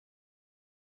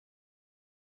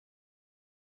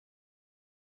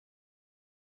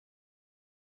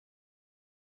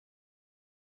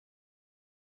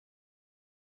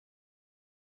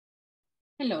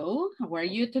Hello, how are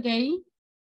you today?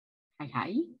 Hi,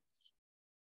 hi.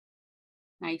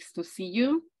 Nice to see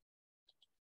you.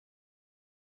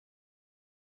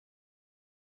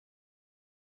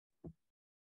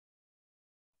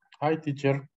 Hi,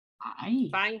 teacher. Hi.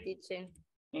 Fine, teacher.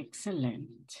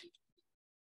 Excellent.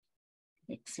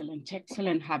 Excellent,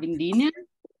 excellent. Having dinner?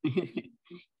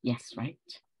 Yes, right.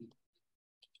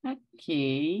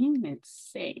 Okay, let's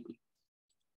see.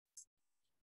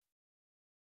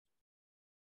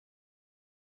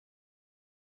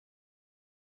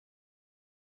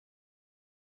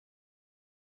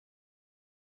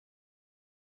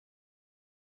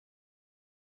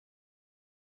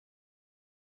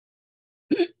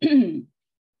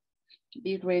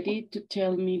 Be ready to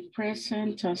tell me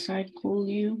present as I call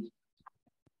you.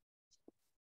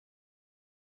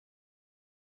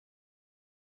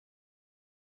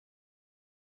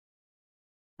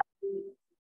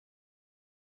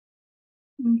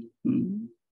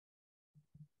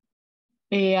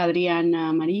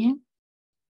 Adriana María.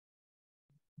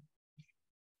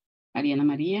 Adriana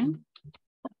María.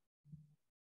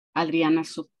 Adriana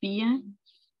Sofía.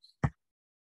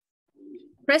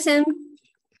 Present.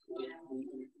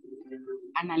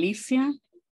 Analicia.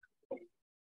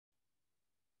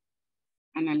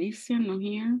 Analicia, no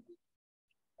here.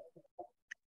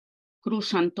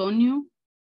 Cruz Antonio.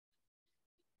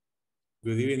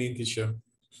 Good evening, teacher.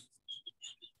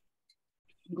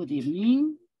 Good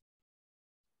evening.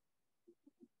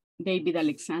 David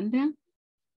Alexander.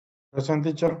 Present,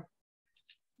 teacher.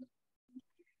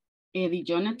 Eddie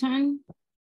Jonathan.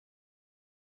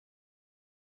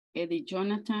 Eddie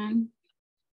Jonathan.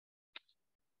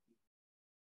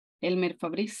 Elmer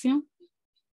Fabricio.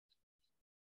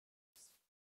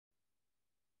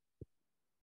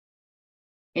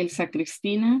 Elsa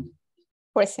Cristina.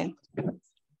 Present.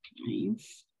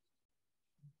 Nice.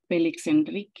 Félix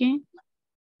Enrique.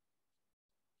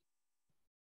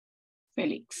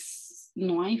 Félix.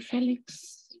 No hay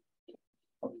Félix.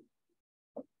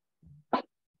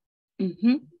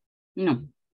 No.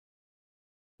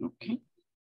 Okay.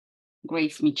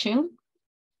 Grace Michelle.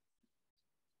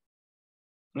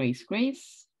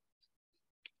 Grace.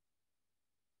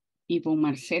 Ivo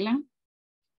Marcela.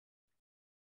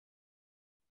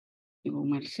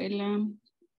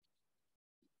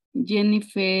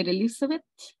 Jennifer Elizabeth.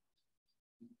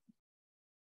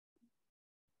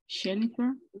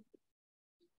 Jennifer.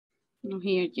 No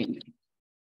here, Jennifer.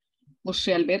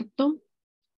 José Alberto.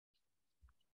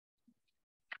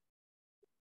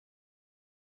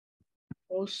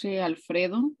 José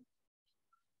Alfredo.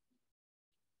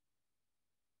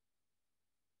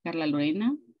 Carla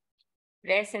Lorena.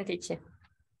 Present, teacher.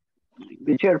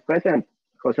 Teacher, present.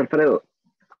 José Alfredo.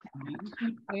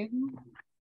 Okay.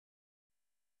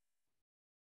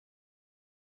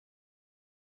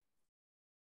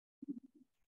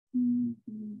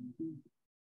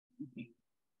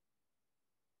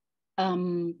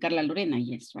 Carla Lorena,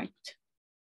 yes, right.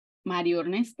 Mario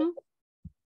Ernesto.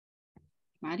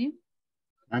 Mario.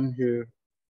 I'm here.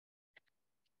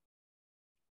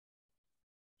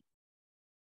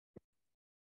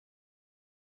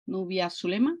 Nubia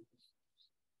Zulema.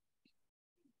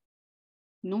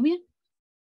 Nubia.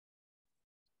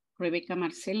 Rebeca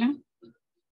Marcela.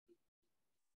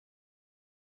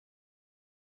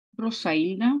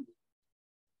 Rosailda.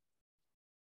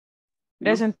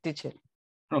 Present, teacher.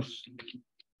 Ros.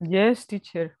 Yes,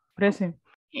 teacher. Present.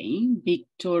 Okay.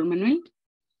 Víctor Manuel.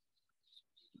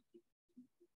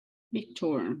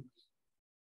 Víctor.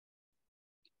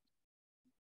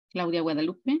 Claudia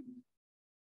Guadalupe.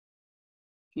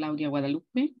 Claudia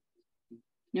Guadalupe.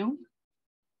 No.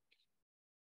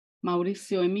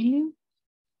 Mauricio Emilio.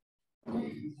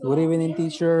 Good evening,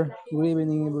 teacher. Good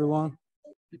evening, everyone.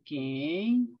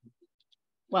 Okay.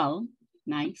 Well,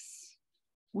 nice.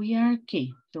 We are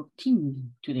okay,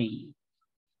 13 today.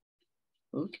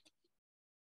 Okay.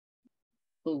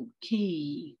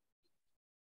 Okay.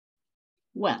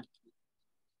 Well,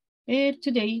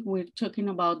 today we're talking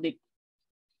about the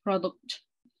product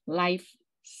life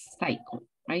cycle,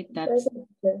 right? That's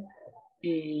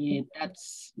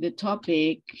the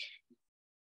topic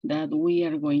that we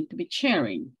are going to be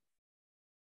sharing.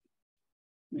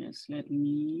 Yes, let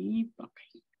me,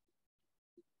 okay.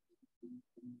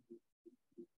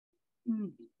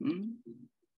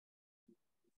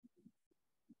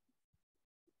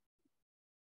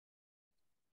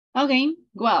 Okay,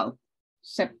 well,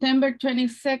 September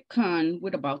 22nd,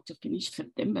 we're about to finish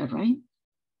September, right?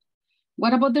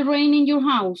 What about the rain in your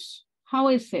house? How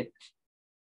is it?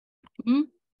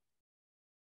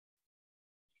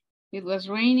 It was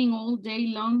raining all day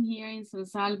long here in San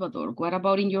Salvador. What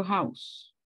about in your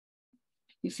house?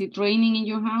 Is it raining in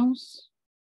your house?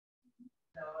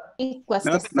 It was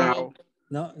Not the same. now.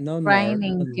 No, no more.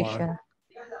 Raining, no more. teacher.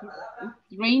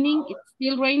 It's raining, it's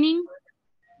still raining?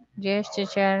 Yes,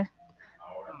 teacher.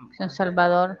 San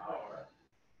Salvador.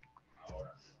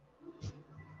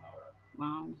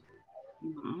 Wow,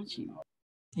 imagine.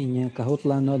 In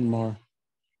Cajutla, not more.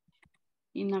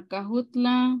 In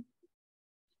Acajutla,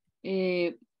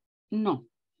 no,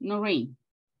 no rain.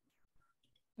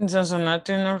 In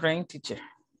Sonsonate, no rain, teacher.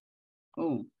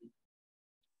 Oh,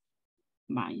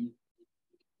 vaya,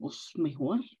 pues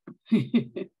mejor,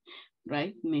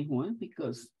 right? Mejor,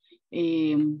 because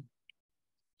here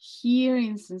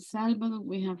in San Salvador,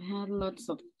 we have had lots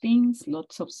of things,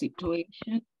 lots of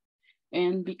situations,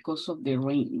 and because of the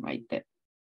rain right there.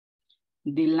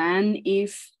 The land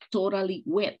is totally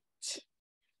wet.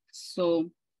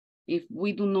 So if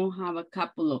we do not have a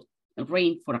couple of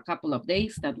rain for a couple of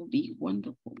days, that would be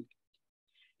wonderful.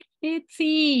 Let's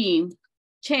see,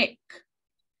 check.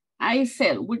 I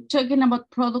said, we're talking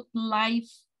about product life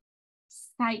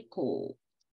cycle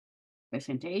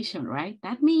presentation, right?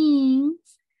 That means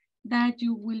that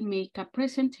you will make a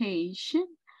presentation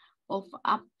of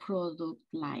a product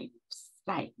life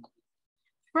cycle.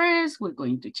 First, we're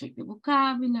going to check the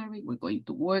vocabulary. We're going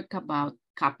to work about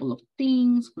a couple of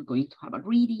things. We're going to have a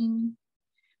reading.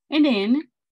 And then,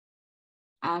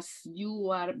 as you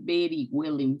are very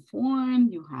well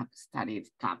informed, you have studied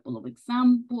a couple of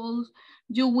examples,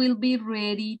 you will be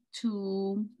ready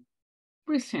to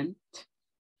present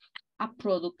a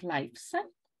product life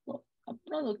cycle, a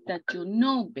product that you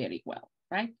know very well,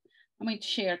 right? I'm going to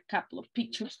share a couple of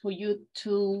pictures for you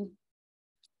to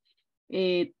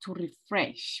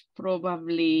refresh.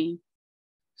 Probably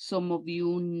some of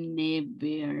you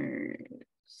never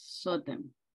saw them.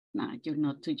 No, you're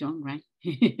not too young, right?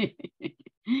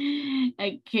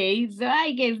 Okay, so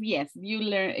I guess, yes,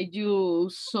 you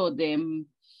saw them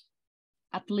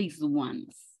at least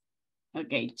once.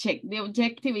 Okay, check. The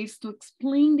objective is to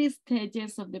explain the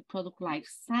stages of the product life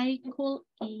cycle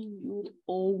in your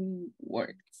own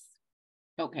words.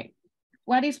 Okay,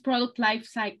 what is product life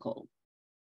cycle?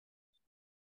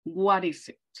 What is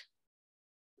it?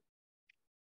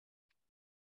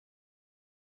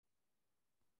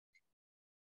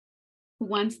 Who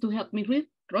wants to help me read?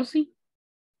 Rosie?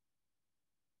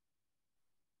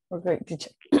 Okay,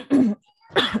 teacher.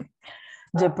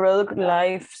 The product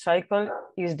life cycle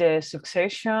is the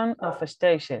succession of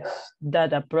stages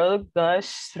that a product goes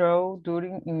through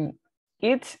during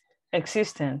its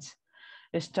existence,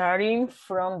 starting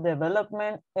from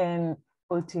development and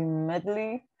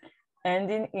ultimately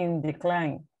ending in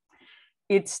decline.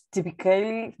 It's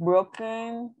typically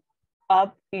broken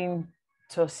up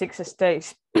into 6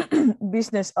 stages.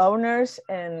 Business owners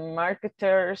and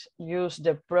marketers use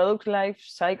the product life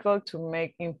cycle to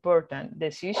make important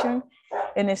decisions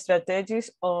and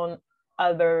strategies on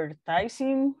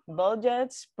advertising,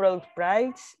 budgets, product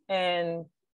price, and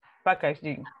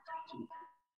packaging.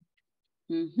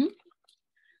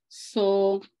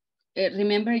 So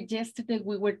remember yesterday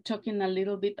we were talking a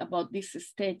little bit about these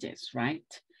stages,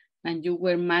 right? And you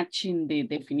were matching the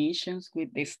definitions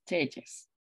with the stages.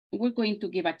 We're going to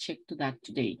give a check to that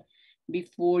today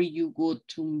before you go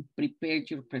to prepare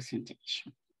your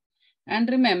presentation. And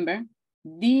remember,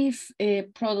 this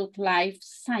product life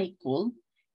cycle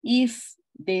is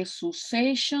the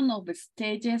succession of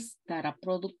stages that a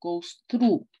product goes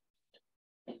through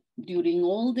during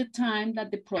all the time that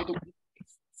the product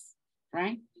exists,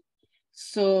 right?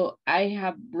 So I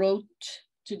have brought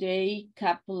today a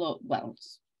couple of, well,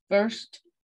 first,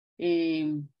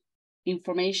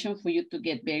 information for you to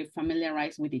get very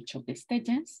familiarized with each of the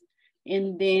stages,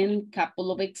 and then a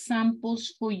couple of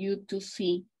examples for you to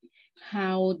see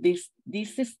how these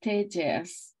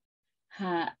stages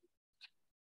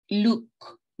look,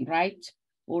 right,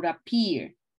 or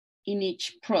appear in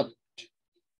each product.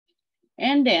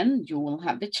 And then you will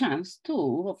have the chance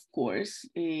to, of course,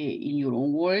 in your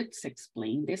own words,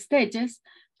 explain the stages,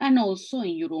 and also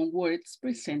in your own words,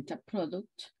 present a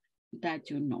product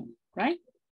that you know, right?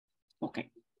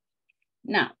 Okay,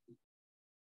 now,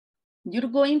 you're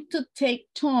going to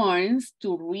take turns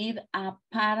to read a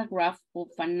paragraph of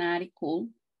an article.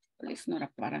 Well, it's not a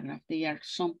paragraph, they are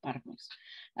some paragraphs,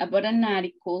 about an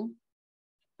article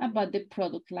about the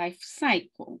product life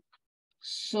cycle.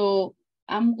 So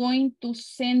I'm going to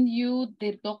send you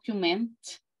the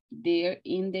document there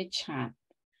in the chat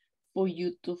for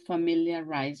you to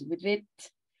familiarize with it.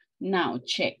 Now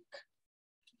check.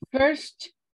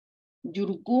 First,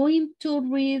 you're going to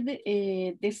read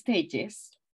the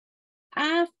stages.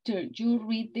 After you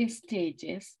read the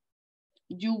stages,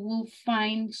 you will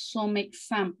find some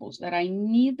examples that I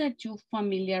need that you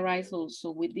familiarize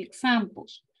also with the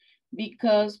examples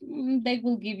because they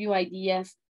will give you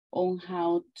ideas on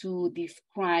how to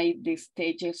describe the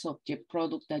stages of the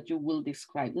product that you will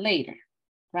describe later,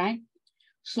 right?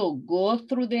 So go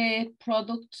through the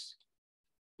products,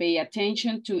 pay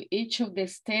attention to each of the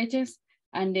stages,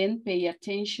 and then pay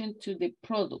attention to the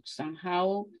products and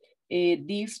how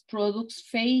these products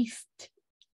faced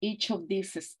each of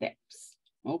these steps,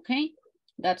 okay?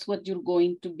 That's what you're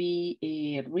going to be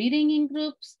reading in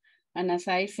groups. And as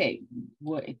I say,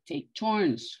 take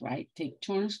turns, right? Take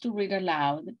turns to read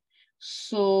aloud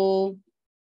so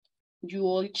you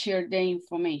all share the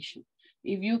information.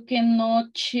 If you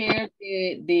cannot share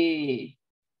the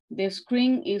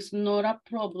screen, is not a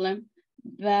problem,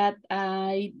 but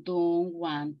I don't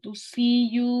want to see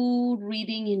you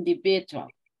reading individual.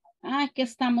 Que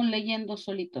estamos leyendo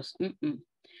solitos.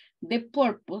 The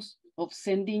purpose of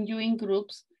sending you in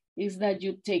groups is that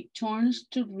you take turns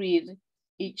to read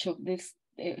each of this,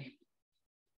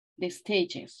 the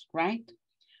stages, right?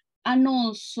 And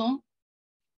also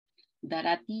that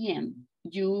at the end,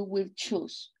 you will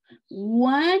choose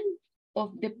one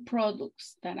of the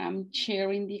products that I'm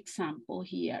sharing the example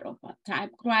here of a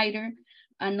typewriter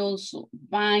and also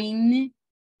buying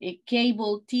a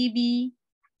cable TV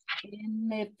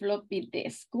and a floppy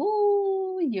disk.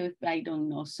 Oh, I don't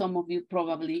know. Some of you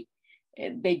probably,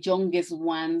 the youngest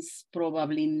ones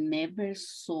probably never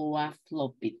saw a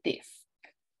floppy disk,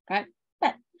 right?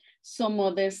 But some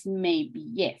others maybe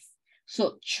yes.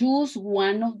 So choose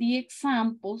one of the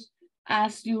examples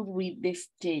as you read the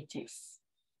stages,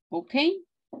 okay?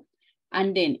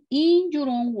 And then in your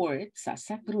own words as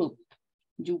a group,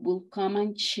 you will come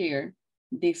and share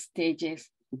the stages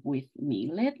with me.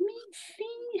 Let me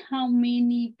see how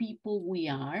many people we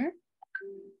are,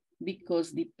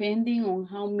 because depending on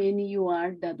how many you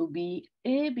are, that will be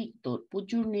Victor.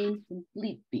 Put your name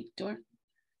complete, Victor.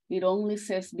 It only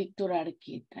says Victor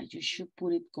Arqueta. You should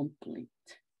put it complete.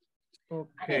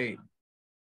 Okay.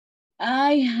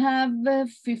 I have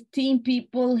 15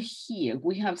 people here.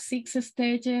 We have 6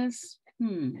 stages.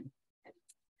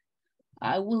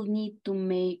 I will need to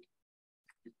make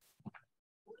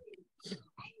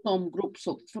some groups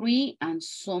of 3 and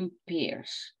some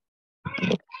pairs.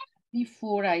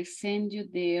 Before I send you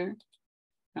there,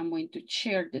 I'm going to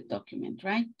share the document,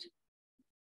 right?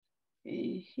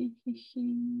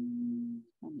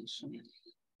 Vamos a ver.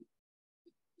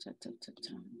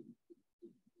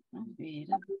 A ver.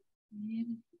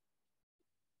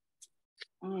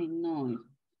 I know.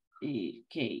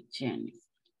 Okay, Jenny.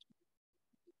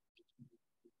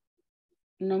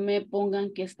 No me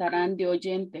pongan que estarán de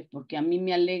oyente, porque a mí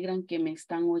me alegran que me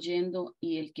están oyendo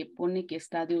y el que pone que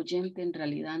está de oyente en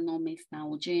realidad no me está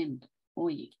oyendo.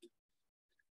 Oye,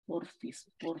 porfis.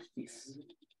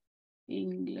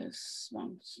 Inglés,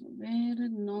 vamos a ver,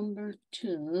 number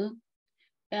 2.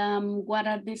 What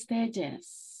are the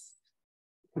stages?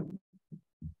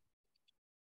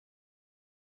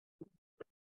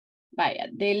 Vaya,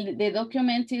 the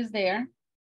document is there.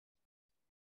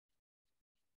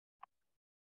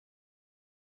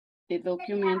 The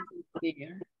document is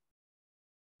there.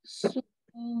 So,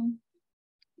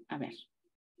 a ver.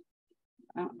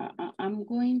 I'm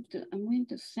going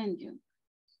to send you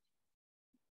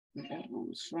the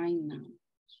rules right now.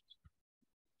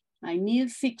 I need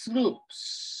 6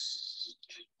 groups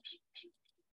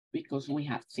because we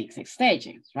have 6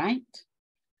 stages, right?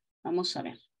 Vamos a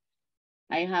ver.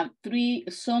 I have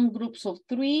some groups of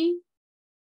 3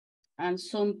 and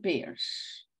some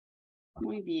pairs.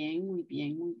 Muy bien.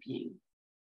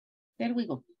 There we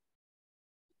go.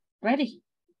 Ready?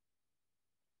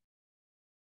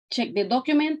 Check, the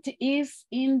document is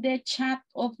in the chat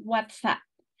of WhatsApp.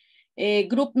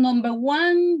 Group number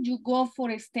 1, you go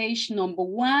for stage number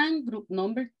 1. Group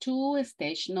number 2,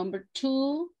 stage number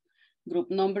 2.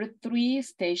 Group number 3,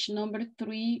 stage number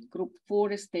 3. Group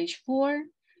 4, stage 4.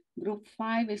 Group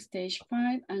 5, stage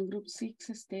 5. And group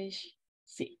 6, stage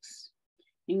 6.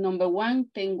 In number 1,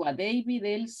 tengo a David,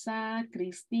 Elsa,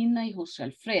 Cristina y José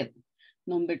Alfredo.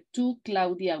 Number 2,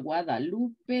 Claudia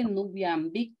Guadalupe, Nubia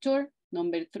and Victor.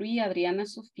 Number 3, Adriana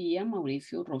Sofía,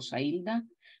 Mauricio, Rosa Hilda.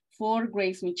 4,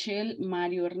 Grace Michelle,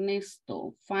 Mario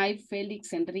Ernesto. 5,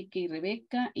 Félix, Enrique y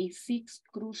Rebeca. Y 6,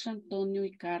 Cruz Antonio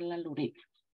y Carla Lorena.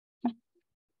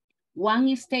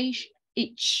 1 stage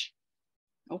each.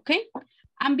 Okay?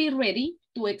 And be ready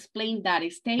to explain that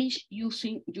stage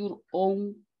using your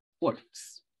own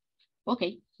words.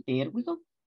 Okay, there we go.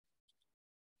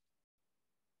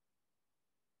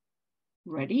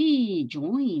 Ready,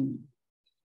 join.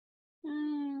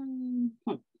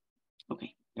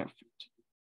 Okay, perfect.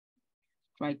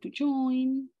 Try to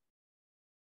join.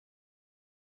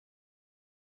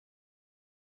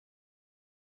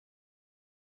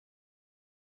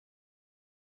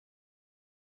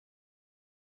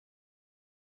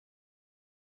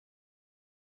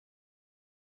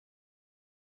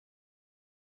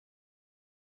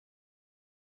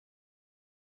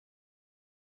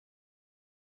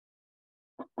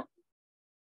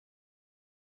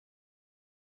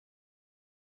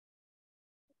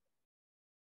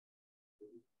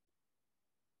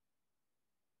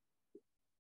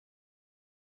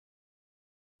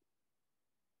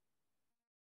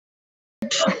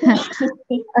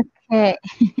 Okay.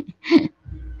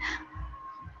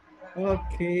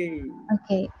 Okay.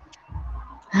 Okay.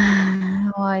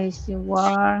 What is the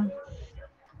word?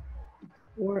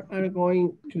 What are you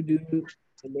going to do?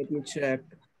 Let me check.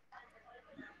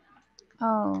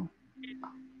 Oh,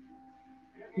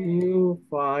 New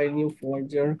file, new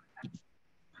folder.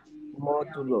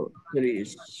 Módulo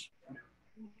 3.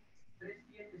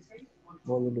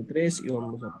 Módulo 3 y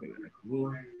vamos a pegar aquí.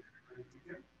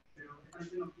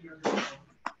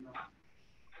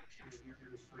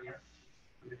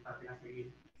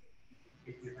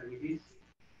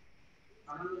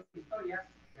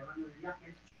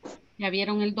 ¿Ya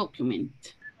vieron el document?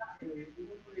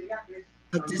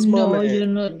 At this No, moment,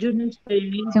 yo no estoy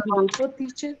en el grupo,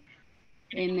 teacher.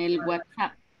 En el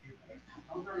WhatsApp.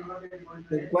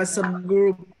 the WhatsApp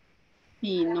group.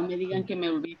 Y no me digan que me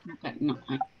volví a equivocar. No.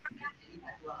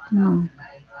 no.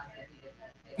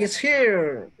 It's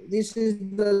here. This is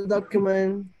the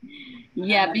document.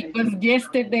 Yeah, because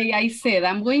yesterday I said,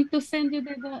 I'm going to send you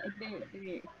the book,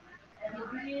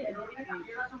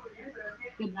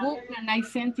 and I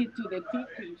sent it to the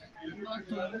teachers, not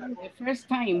to you the first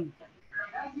time.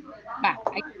 Va,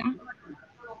 ahí está.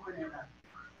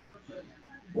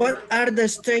 What are the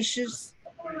stages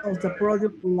of the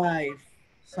product life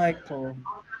cycle?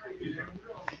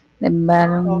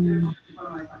 Development.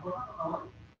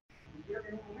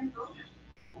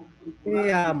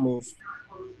 Veamos.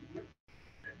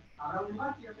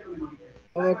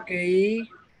 Okay.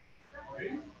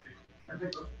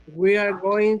 We are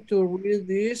going to read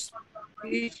this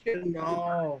picture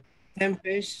now. 10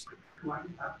 pages.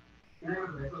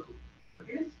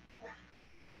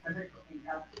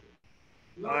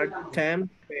 Are 10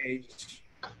 pages.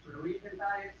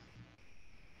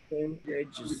 10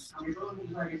 pages.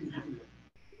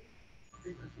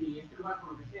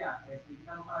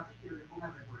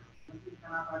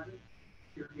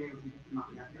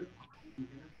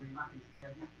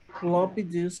 Floppy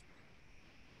disk.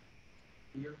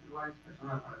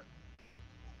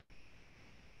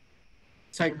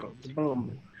 Cycle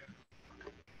development.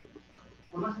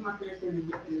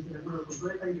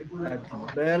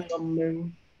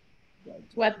 Development.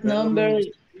 What number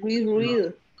we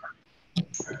read?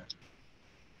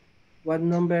 What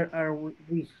number are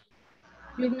we?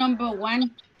 You're number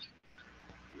 1.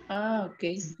 Ah,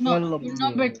 okay. No, Development. you're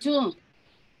number 2.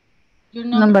 You're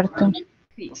Number 2.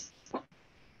 Sí.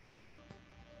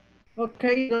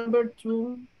 Okay, number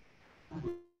 2.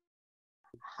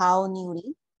 How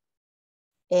newly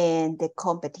and the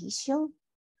competition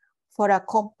for a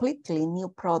completely new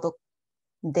product,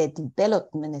 the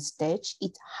development stage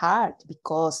is hard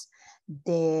because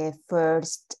the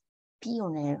first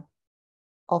pioneer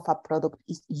of a product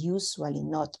is usually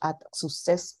not as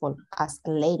successful as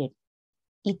later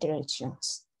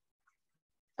iterations.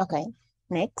 Okay,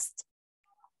 next.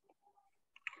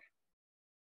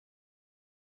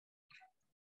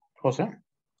 Jose?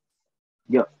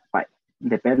 Yo, 5.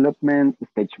 Development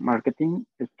stage marketing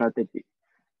strategy.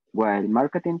 While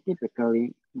marketing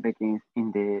typically begins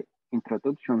in the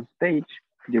introduction stage,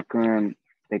 you can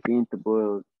begin to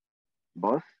build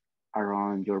buzz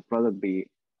around your product by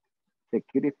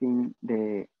securing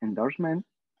the endorsement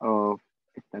of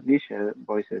established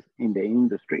voices in the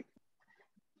industry.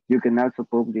 You can also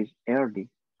publish early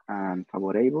and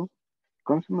favorable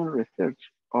consumer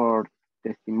research or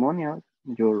testimonials.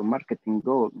 Your marketing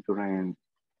goal during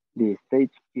this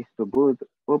stage is to build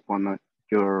upon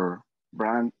your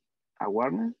brand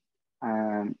awareness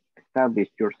and establish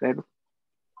yourself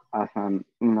as an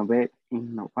innovative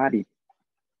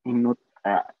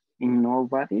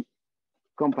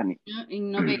company.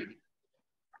 Innovative.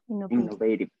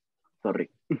 Innovative, sorry.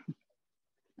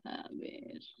 A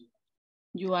ver.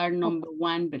 You are number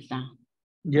 1, ¿verdad?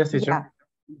 Yes, teacher.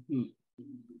 Yeah.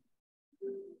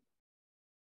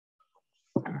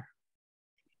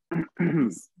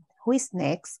 Who is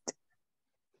next?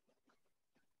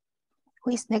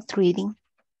 Who is next reading?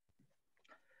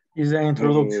 Is the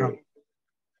introduction.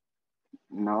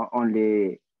 No,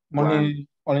 only one.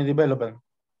 Only development.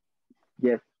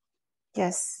 Yes.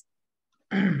 Yes.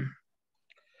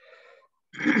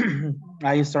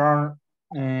 I start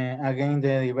again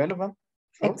the development.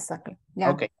 Sure. Exactly.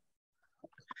 Yeah. Okay.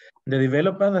 The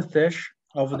development stage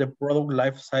of the product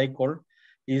life cycle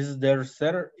is the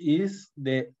research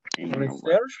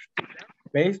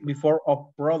phase before a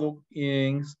product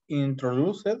is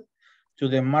introduced to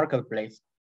the marketplace.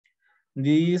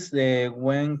 This is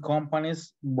when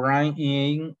companies bring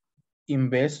in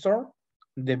investors,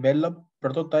 develop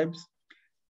prototypes,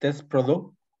 test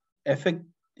product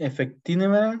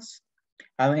effectiveness,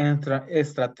 and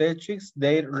strategies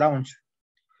they launch.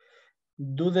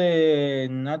 Due to the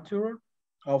nature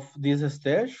of this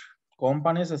stage,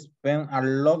 companies spend a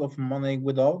lot of money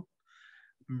without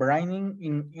bringing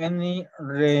in any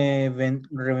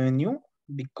revenue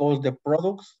because the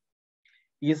products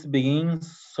is being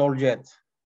sold yet.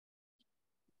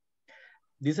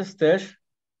 This stage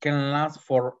can last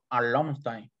for a long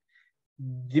time,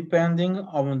 depending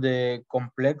on the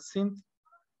complexity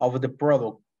of the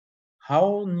product,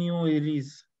 how new it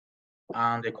is,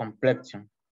 and the complexion.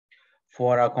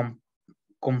 For a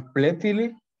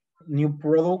completely new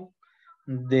product,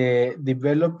 the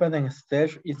development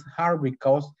stage is hard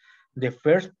because the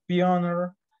first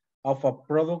pioneer of a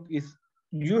product is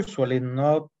usually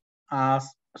not as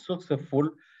successful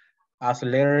as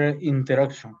later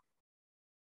interaction.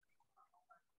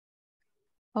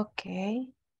 Okay.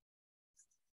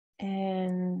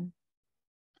 And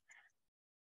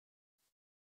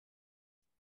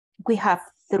we have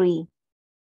three.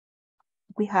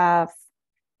 We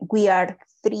are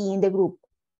three in the group.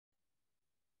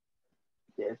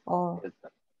 Yes. Oh.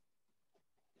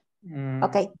 Mm,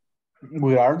 Okay.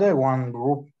 We are the one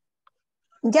group.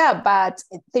 Yeah, but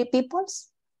 3 peoples.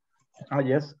 Oh,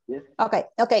 yes. Yes. Okay.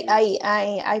 Okay.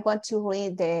 I want to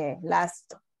read the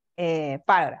last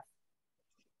paragraph.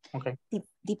 Okay.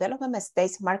 Development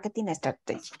stage marketing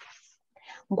strategy.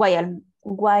 While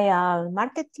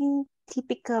marketing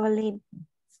typically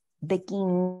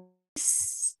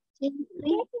begins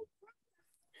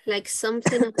like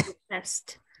something of the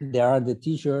past. There are the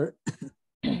teacher.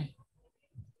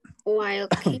 While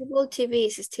cable TV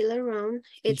is still around,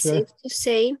 it's Teacher. safe to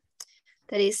say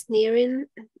that it's nearing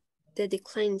the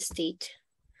decline stage.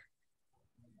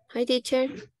 Hi, teacher.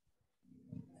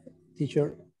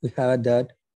 Teacher, we have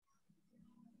that.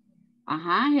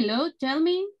 Hello, tell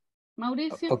me,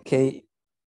 Mauricio. Okay.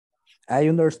 I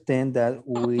understand that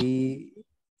we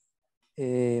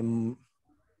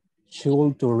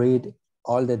should to read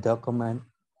all the document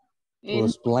to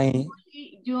explain.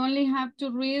 You only have to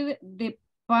read the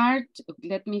part.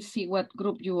 Let me see what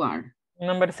group you are.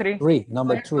 Number 3.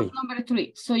 Number 3. Number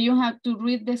 3. So you have to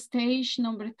read the stage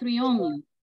number 3 only.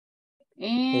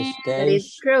 And that it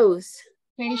grows.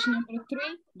 Stage number 3,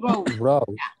 grows.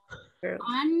 Grows. Yeah.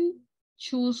 And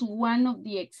choose one of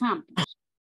the examples.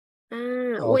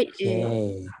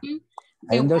 Okay.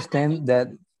 I understand that.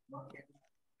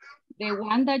 The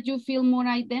one that you feel more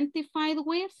identified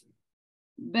with.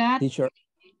 But Teacher.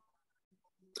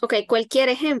 Ok, cualquier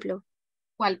ejemplo.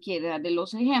 Cualquiera de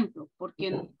los ejemplos,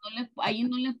 porque ahí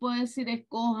no les puedo decir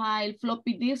escoja el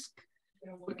floppy disk,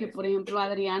 porque por ejemplo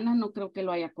Adriana no creo que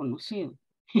lo haya conocido.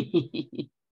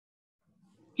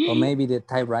 Or maybe the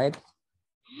typewriter.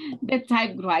 The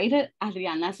typewriter,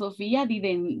 Adriana Sofia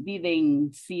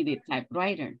didn't see the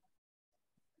typewriter.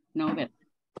 No, but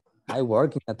I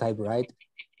work in a typewriter.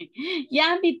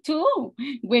 Yeah, me too.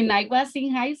 When I was in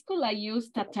high school, I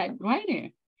used a typewriter.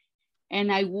 And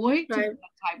I worked with a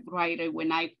typewriter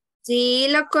when I... Sí,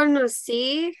 lo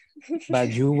conocí. But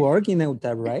you work in a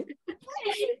typewriter?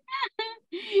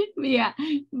 Yeah,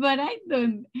 but I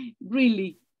don't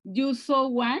really. You saw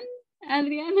one,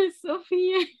 Adriana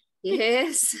Sofia?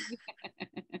 Yes.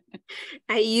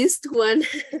 I used one.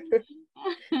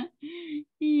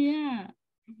 Yeah.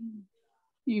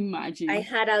 Imagine. I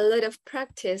had a lot of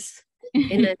practice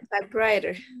in a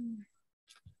typewriter.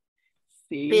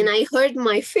 Sí. And I hurt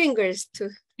my fingers too.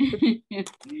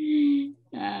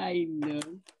 I know.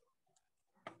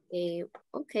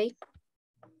 Ok.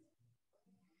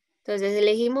 Entonces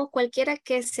elegimos cualquiera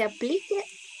que se aplique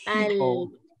al...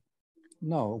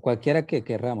 No, cualquiera que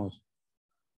querramos.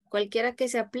 Cualquiera que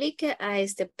se aplique a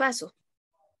este paso.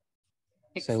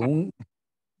 Según...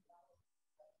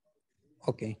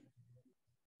 Ok.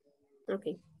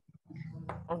 Okay.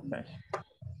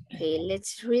 Okay,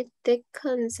 let's read the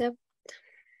concept.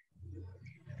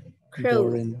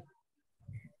 Growth.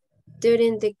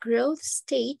 During the growth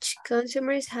stage,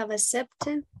 consumers have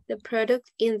accepted the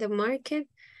product in the market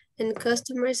and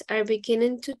customers are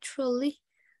beginning to truly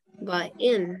buy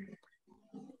in.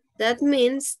 That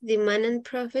means demand and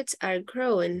profits are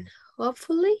growing.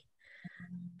 Hopefully,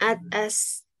 at a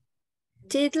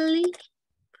steadily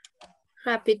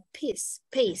rapid pace.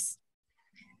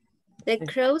 The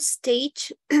growth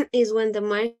stage is when the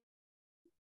market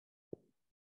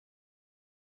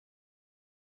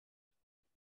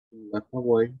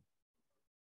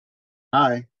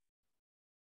Hi.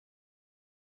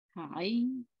 Hi.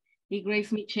 Y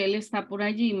Grace Michelle está por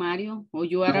allí, Mario. O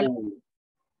you are No,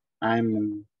 I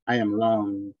am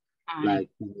long, Ay, like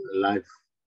life.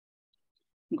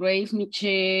 Grace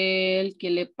Michelle, ¿qué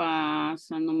le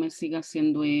pasa? No me siga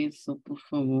haciendo eso, por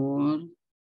favor.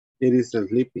 It is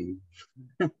sleeping.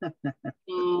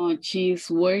 No, she's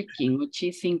working. Or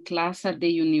she's in class at the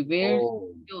university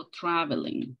Oh, or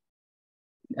traveling.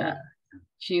 yeah.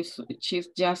 She's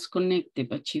just connected,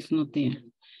 but she's not there.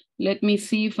 Let me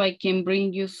see if I can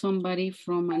bring you somebody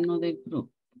from another group.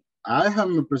 I have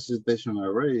my presentation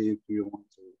already if you want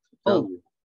to tell me.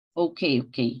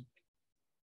 Okay.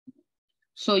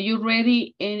 So you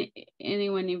ready?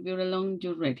 Anyone, if you're alone,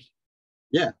 you're ready?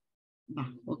 Yeah.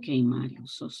 Okay, Mario.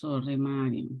 So sorry,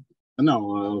 Mario.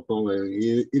 No,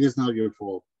 it is not your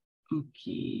fault.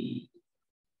 Okay.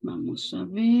 Vamos a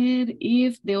ver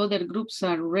if the other groups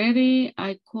are ready.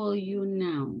 I call you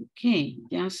now. Okay,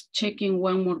 just checking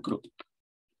one more group.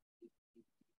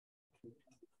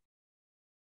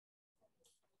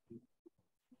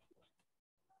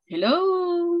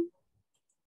 Hello.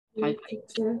 Hi.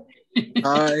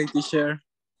 Hi, teacher.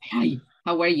 Hi,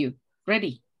 how are you?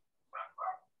 Ready?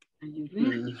 Are you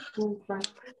ready?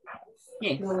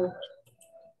 Yes.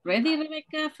 Ready,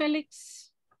 Rebecca, Felix?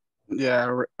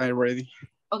 Yeah, I'm ready.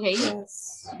 Okay.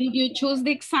 Yes. Did you choose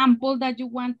the example that you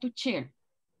want to share?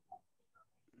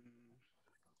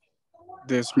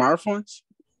 The smartphones.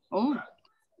 Oh.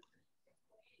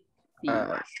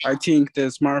 I think the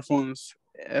smartphones,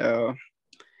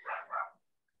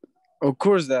 of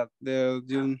course that no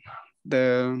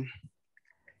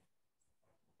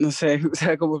sé, o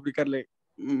sea, cómo explicarle.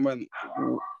 Bueno,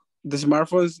 the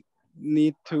smartphones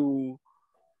need to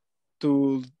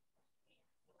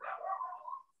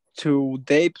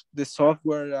date the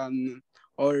software and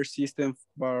other systems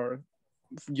for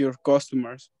your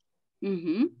customers.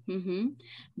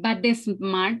 But the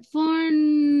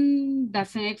smartphone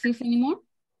doesn't exist anymore?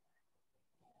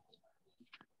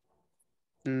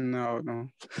 No.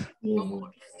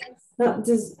 No,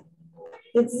 just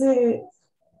it's a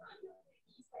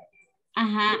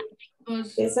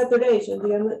because it's saturation.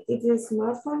 It is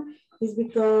smartphone is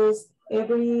because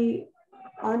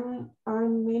are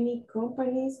many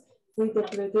companies with the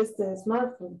produce the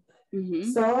smartphone.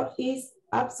 So it's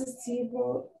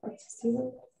accessible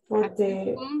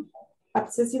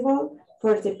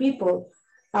for the people.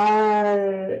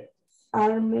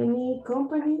 Are many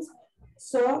companies.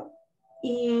 So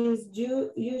is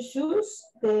you choose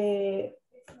the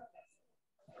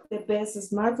best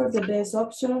smartphone, the best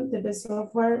option, the best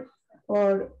software,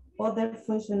 or other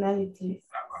functionalities.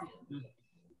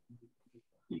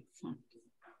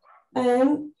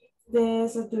 And the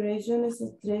saturation is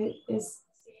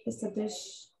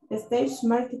stage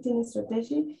marketing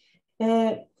strategy.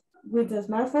 With the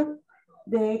smartphone,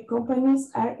 the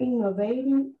companies are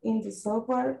innovating in the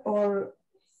software or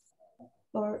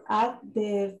add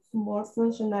the more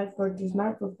functional for the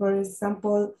smartphone. For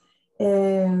example,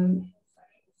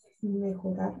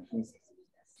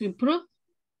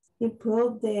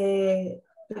 improve the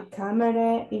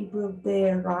camera, improve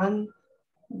the RAM,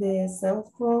 the cell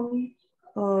phone,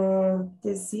 or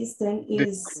the system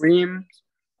is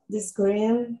the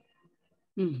screen.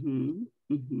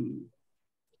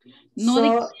 No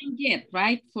decline yet,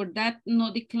 right? For that,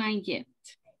 no decline yet.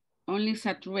 Only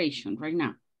saturation right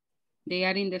now. They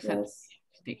are in the saturation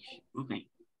stage. Okay.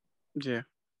 Yeah.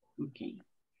 Okay.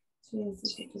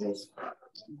 Yes.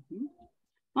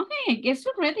 Okay, I guess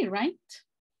you're ready, right?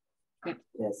 Good.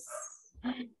 Yes.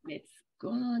 Let's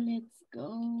go.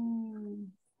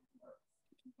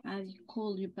 I'll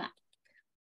call you back.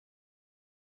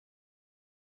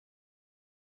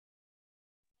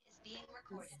 It's being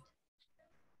recorded.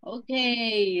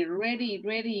 Okay,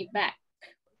 ready, back.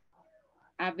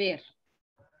 A ver.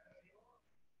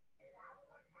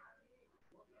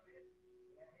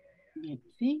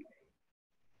 Let's see.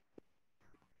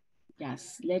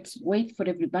 Yes, let's wait for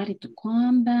everybody to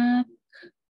come back.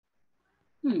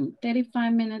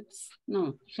 35 minutes,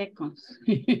 no, seconds.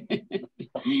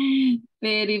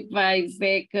 35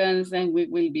 seconds and we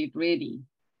will be ready.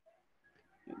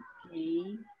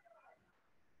 Okay.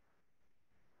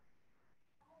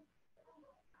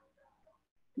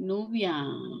 Nubia,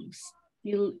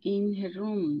 still in her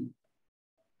room.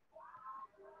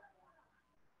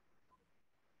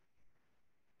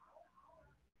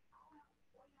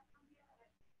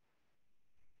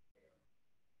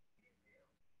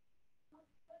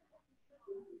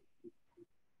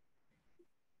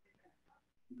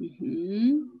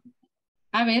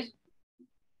 A ver.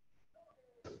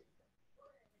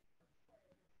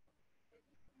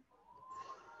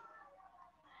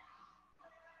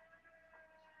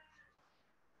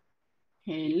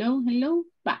 Hello, hello.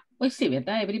 Va, pues sí,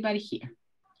 ¿verdad? Everybody here.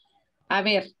 A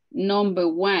ver, number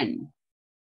 1.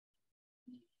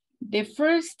 The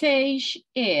first stage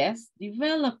is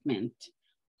development.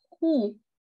 Who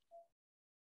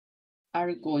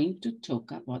are going to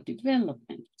talk about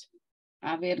development?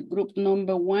 A ver, group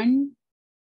number 1.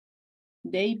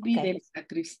 David, Okay. Elsa,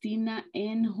 Cristina,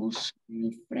 and Jose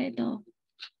Alfredo.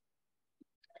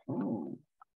 Oh.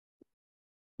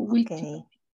 Who will Okay.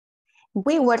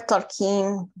 We were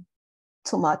talking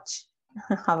too much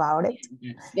about it.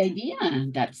 That's the idea.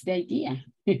 That's the idea.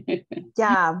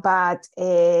 Yeah, but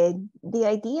the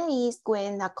idea is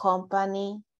when a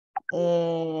company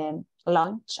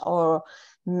launch or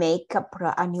make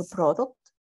a new product,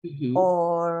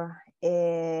 or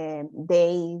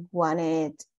they want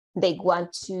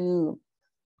to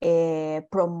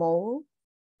promote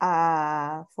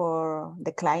for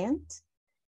the client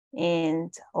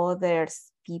and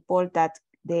others people that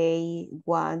they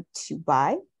want to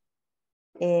buy.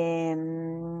 It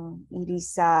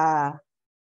is a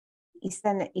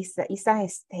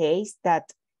stage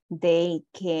that they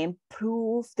can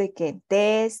prove, they can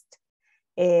test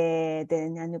the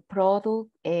new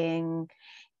product, and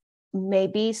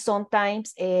maybe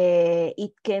sometimes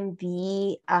it can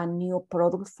be a new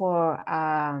product for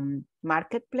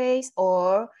marketplace,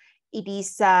 or it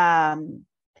is a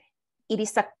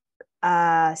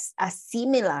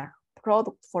similar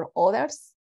product for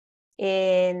others.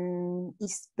 And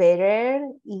it's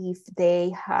better if they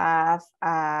have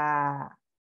a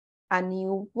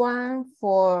new one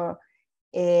for,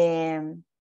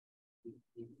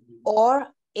 or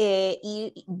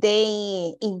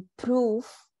they improve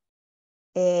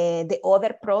the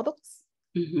other products.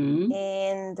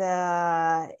 And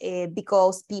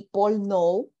because people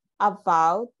know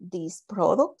about this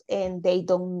product and they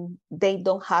don't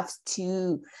have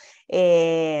to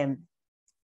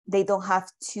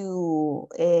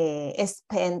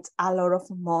spend a lot of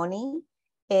money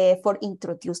for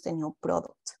introduce the new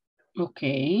product.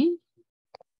 Okay.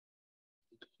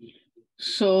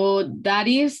 So that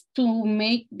is to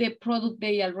make the product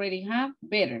they already have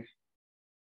better.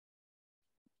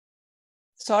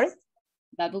 Sorry?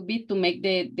 That would be to make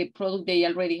the product they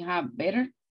already have better.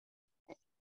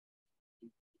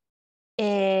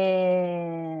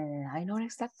 I know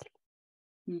exactly.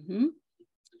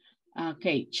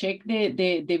 Okay, check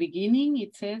the beginning.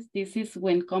 It says this is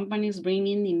when companies bring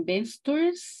in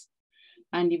investors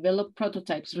and develop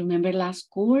prototypes. Remember last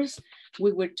course,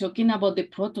 we were talking about the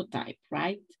prototype,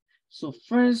 right? So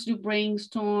first you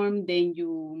brainstorm, then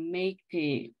you make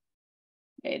the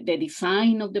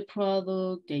design of the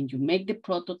product, then you make the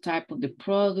prototype of the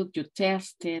product, you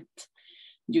test it,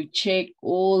 you check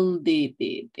all the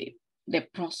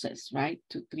process, right,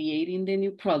 to creating the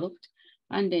new product,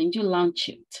 and then you launch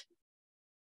it.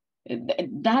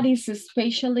 That is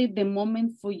especially the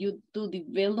moment for you to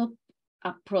develop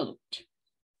a product.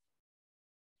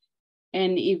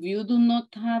 And if you do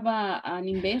not have an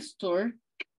investor,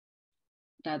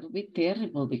 that would be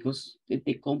terrible, because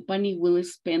the company will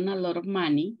spend a lot of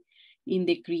money in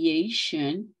the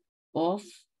creation of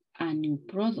a new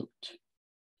product.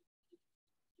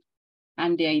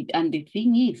 And the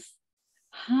thing is,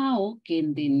 how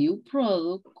can the new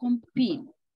product compete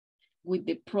with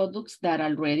the products that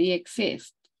already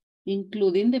exist,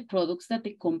 including the products that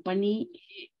the company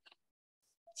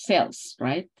sells,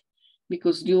 right?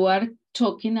 Because you are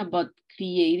talking about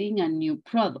creating a new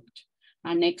product,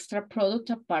 an extra product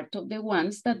apart of the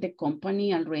ones that the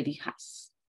company already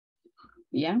has.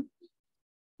 Yeah?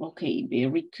 Okay,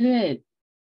 very good.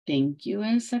 Thank you,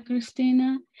 Elsa,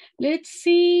 Cristina. Let's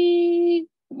see,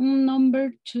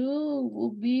 number 2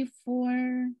 will be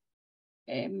for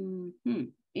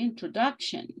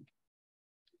introduction.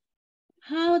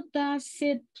 How does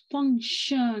it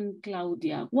function,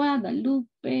 Claudia,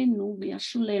 Guadalupe, Nubia,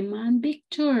 Zulema, and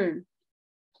Victor?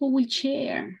 Who will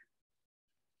share?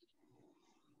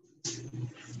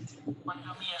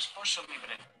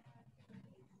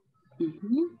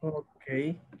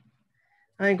 Okay.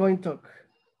 I'm going to talk.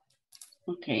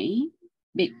 Okay,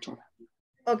 Victor.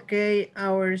 Okay,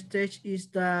 our stage is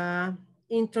the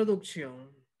introduction.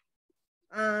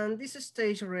 And this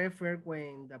stage refers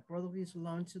when the product is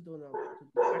launched to the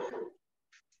market.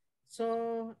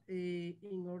 So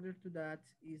in order to that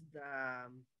is the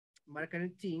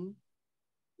marketing team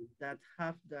that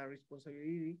have the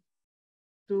responsibility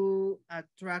to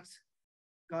attract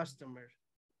customers.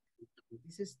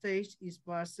 This stage is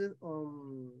based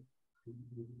on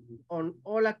on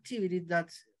all activities that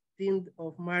team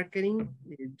of marketing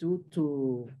do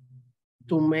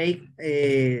to make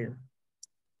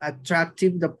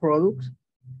attractive the product.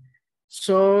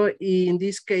 So in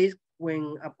this case,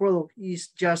 when a product is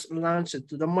just launched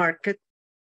to the market,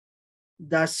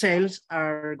 the sales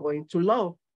are going to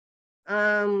low.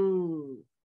 And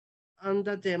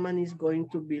the demand is going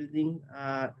to building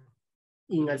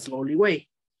in a slowly way.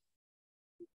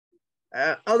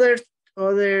 Other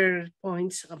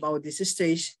points about this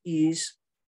stage is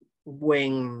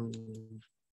when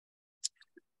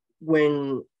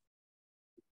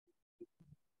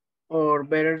or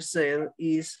better said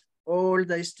is all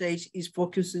the stage is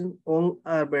focusing on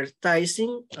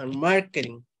advertising and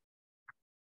marketing.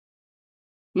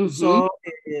 So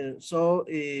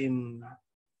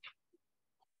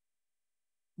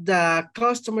the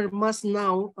customer must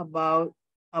know about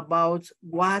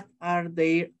what are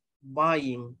they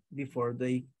buying before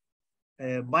they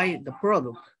buy the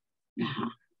product.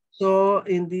 So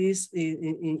in this,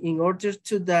 in order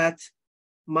to that,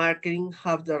 marketing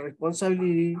have the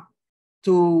responsibility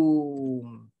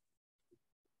to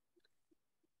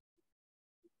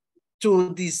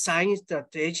design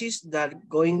strategies that are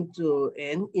going to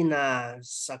end in a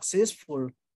successful,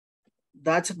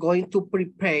 that's going to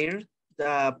prepare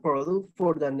the product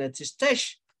for the next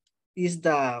stage is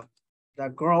the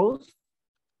growth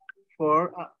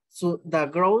for so the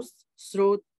growth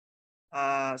through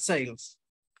sales.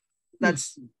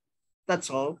 That's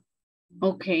all.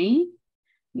 Okay.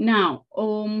 Now,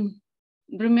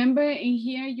 remember in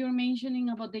here you're mentioning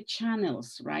about the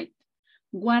channels, right?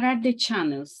 What are the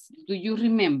channels? Do you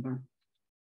remember?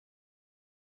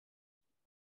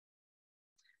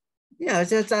 Yeah,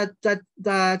 just that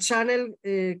the channel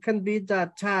can be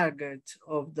the target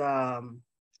of the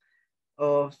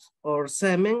of or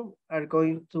segment are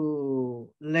going to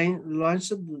launch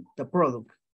the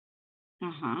product.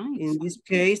 In this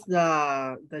case,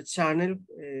 the channel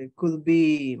could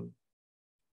be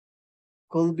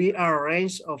a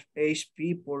range of age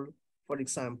people, for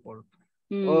example,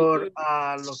 or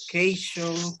a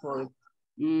location for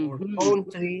or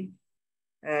country,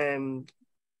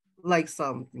 like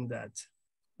something that.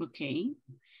 Okay,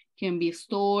 can be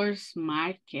stores,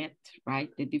 market, right?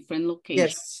 The different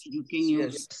locations you can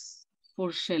use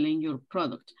for selling your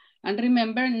product. And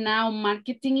remember now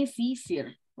marketing is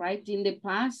easier, right? In the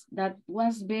past, that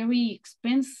was very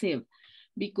expensive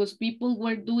because people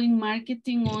were doing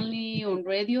marketing only on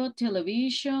radio,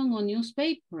 television, or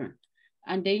newspaper.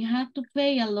 And they had to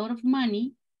pay a lot of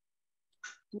money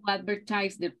to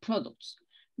advertise their products.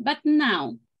 But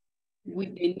now,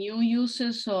 with the new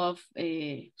uses of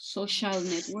social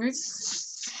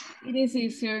networks, it is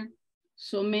easier.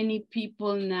 So many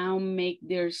people now make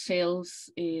their sales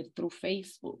through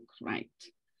Facebook, right?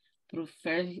 Through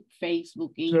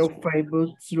Facebook,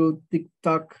 Instagram. Through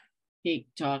TikTok.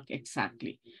 TikTok,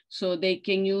 exactly. So they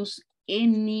can use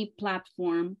any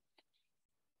platform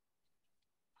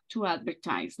to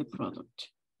advertise the product,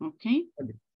 okay?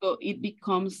 So it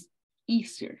becomes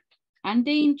easier. And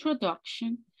the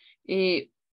introduction, it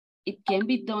can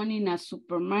be done in a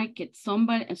supermarket.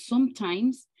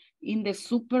 Sometimes in the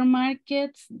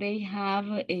supermarkets, they have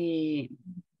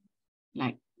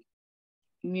like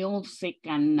music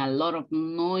and a lot of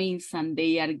noise, and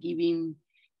they are giving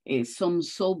some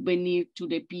souvenir to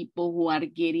the people who are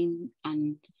getting,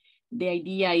 and the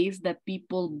idea is that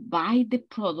people buy the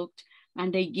product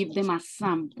and they give them a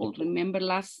sample. Remember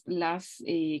last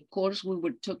course we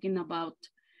were talking about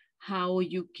how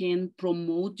you can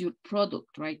promote your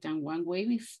product, right? And one way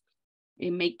is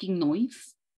making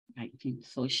noise, like in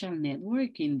social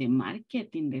network, in the market,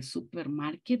 in the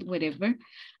supermarket, wherever,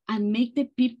 and make the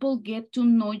people get to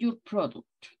know your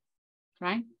product,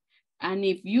 right? And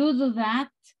if you do that,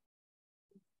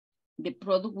 the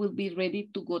product will be ready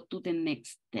to go to the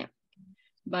next step.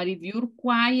 But if you're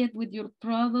quiet with your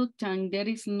product and there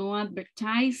is no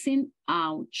advertising,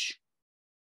 ouch,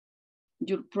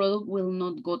 your product will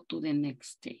not go to the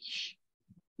next stage.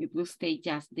 It will stay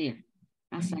just there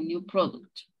as a new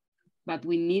product. But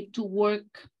we need to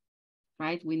work,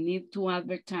 right? We need to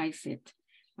advertise it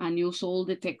and use all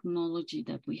the technology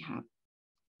that we have.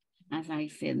 As I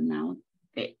said, now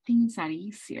the things are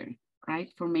easier,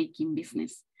 right? For making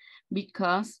business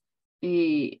because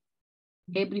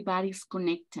everybody's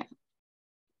connected.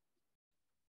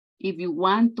 If you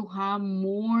want to have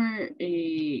more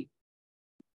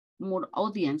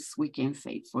audience, we can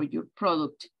say, for your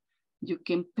product, you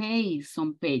can pay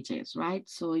some pages, right?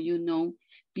 So you know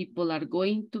people are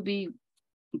going to be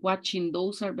watching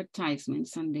those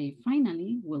advertisements and they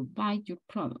finally will buy your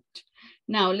product.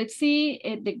 Now let's see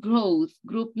the growth.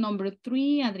 Group number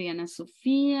 3, Adriana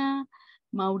Sofia,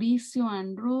 Mauricio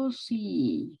and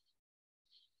Rosie.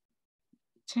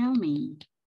 Tell me,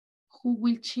 who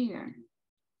will share?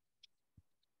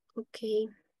 Okay.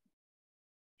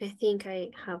 I think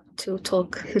I have to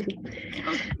talk.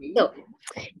 Okay. So,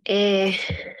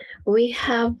 we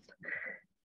have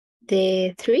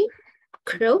the 3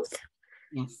 growth.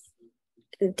 Yes.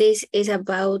 This is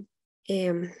about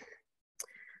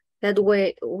that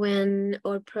way when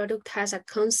our product has a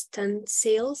constant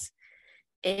sales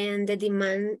and the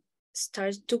demand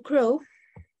starts to grow.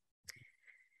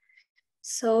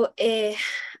 So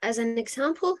as an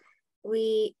example,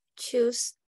 we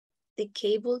choose the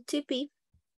cable TV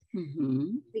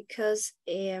because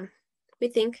we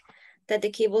think that the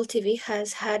cable TV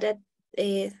has had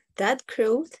that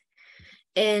growth.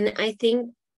 And I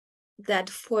think that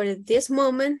for this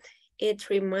moment, it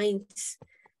remains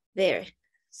there.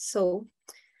 So,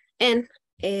 and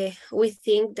we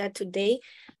think that today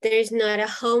there is not a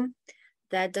home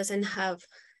that doesn't have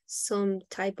some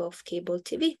type of cable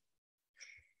TV.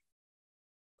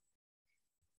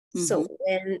 So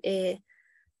when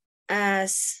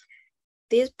as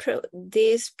this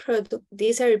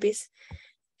service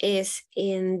is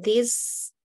in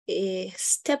this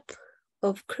step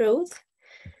of growth,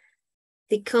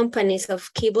 the companies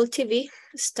of cable TV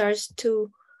starts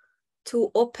to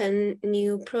open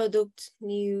new products,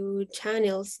 new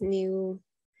channels, new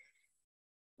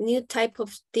type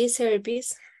of this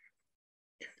service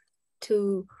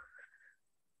to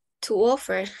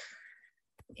offer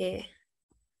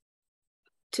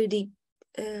to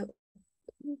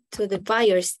the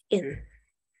buyers in.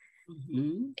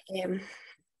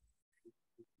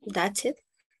 That's it.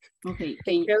 Okay,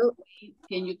 can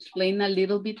you explain a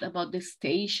little bit about the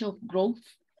stage of growth?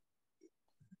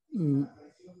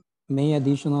 May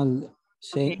additional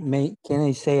say, okay. Can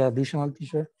I say additional,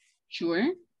 teacher?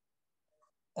 Sure.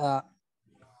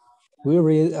 We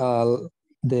read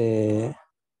the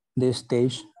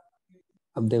stage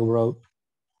of the growth,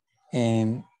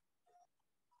 and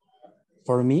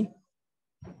for me,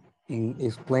 in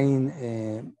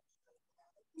explain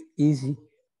easy,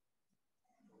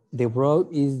 the growth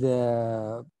is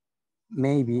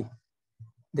maybe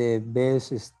the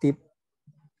best step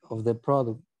of the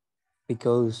product,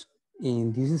 because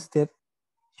in this step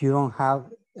you don't have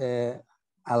a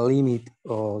limit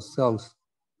of sales.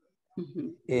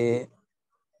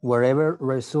 Wherever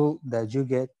result that you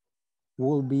get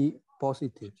will be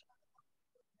positive,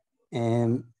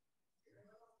 and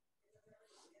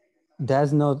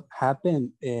does not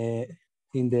happen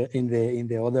in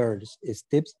the other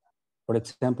steps. For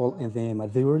example, in the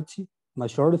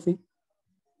maturity,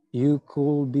 you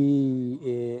could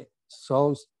be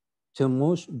sold too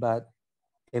much, but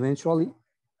eventually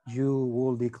you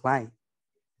will decline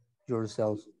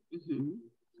yourself.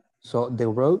 So the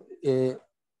growth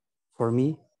for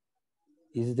me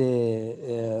is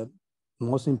the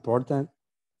most important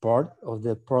part of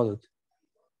the product,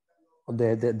 of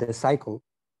the cycle.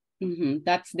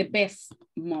 That's the best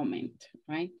moment,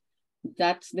 right?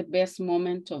 That's the best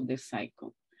moment of the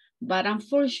cycle. But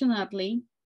unfortunately,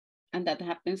 and that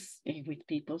happens with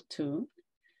people too,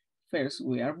 first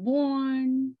we are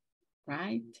born,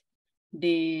 right?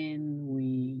 Then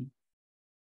we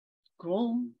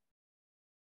grow,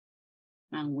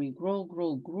 and we grow.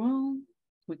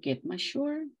 We get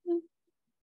mature.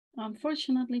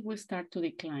 Unfortunately, we start to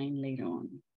decline later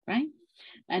on, right?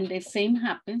 And the same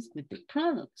happens with the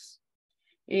products.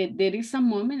 There is a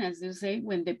moment, as you say,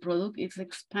 when the product is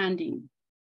expanding.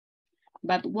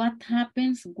 But what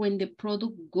happens when the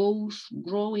product goes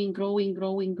growing?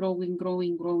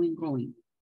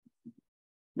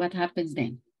 What happens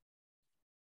then?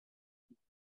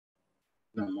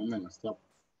 The moment stops.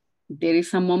 There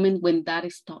is a moment when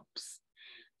that stops.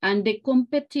 And the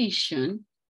competition,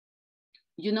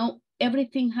 you know,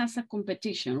 everything has a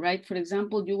competition, right? For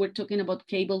example, you were talking about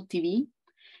cable TV.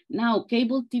 Now,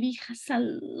 cable TV has a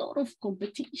lot of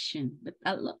competition, but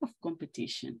a lot of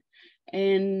competition.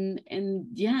 And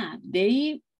yeah, do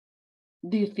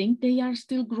you think they are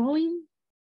still growing?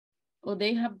 Or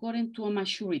they have gotten to a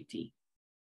maturity?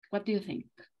 What do you think?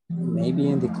 Maybe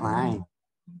in decline.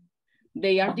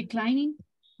 They are declining?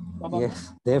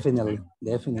 Yes, definitely.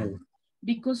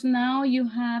 Because now you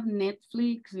have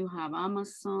Netflix, you have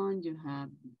Amazon, you have,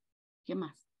 ¿qué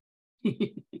más?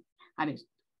 A ver.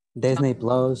 Disney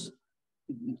Plus.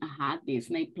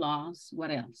 Disney Plus.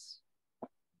 What else?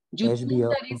 YouTube, HBO.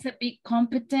 that is a big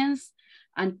competence,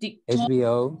 and TikTok.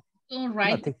 HBO.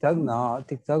 Right? No,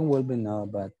 TikTok will be no,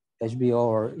 but HBO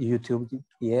or YouTube,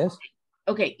 yes.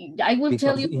 Okay, I will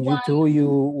tell Because you in why.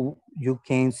 YouTube, you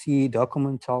can see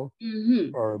documental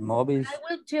or movies. I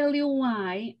will tell you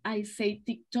why I say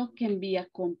TikTok can be a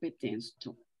competence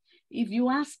too. If you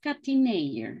ask a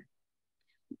teenager,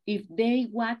 if they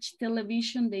watch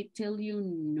television, they tell you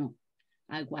no.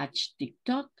 I watch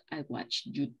TikTok, I watch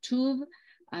YouTube,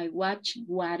 I watch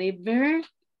whatever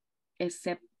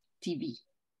except TV,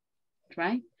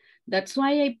 right? That's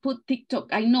why I put TikTok.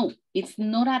 I know it's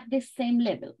not at the same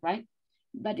level, right?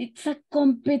 But it's a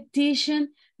competition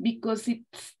because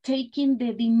it's taking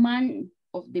the demand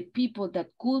of the people that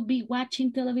could be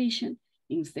watching television.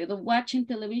 Instead of watching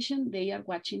television, they are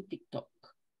watching TikTok.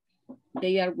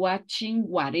 They are watching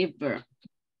whatever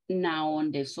now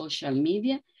on the social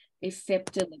media,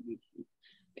 except television.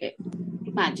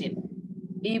 Imagine,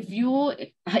 if you,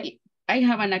 I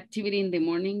have an activity in the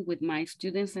morning with my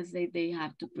students and say they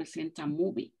have to present a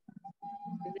movie.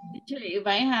 If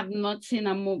I have not seen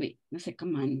a movie, I say,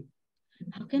 come on,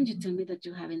 how can you tell me that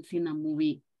you haven't seen a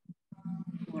movie?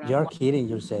 You're kidding,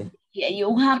 you say. Yeah,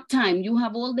 you have time. You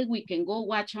have all the weekend. Go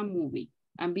watch a movie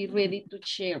and be ready to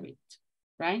share it,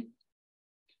 right?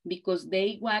 Because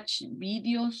they watch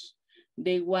videos,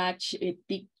 they watch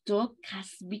TikTok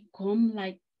has become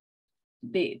like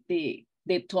the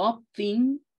top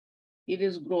thing. It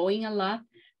is growing a lot.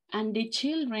 And the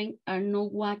children are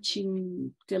not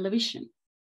watching television,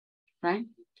 right?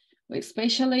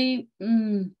 Especially,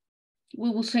 we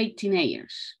will say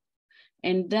teenagers.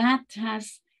 And that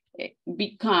has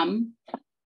become,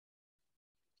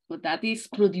 what that is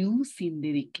producing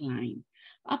the decline.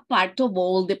 A part of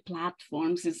all the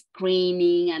platforms,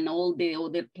 screening and all the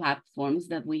other platforms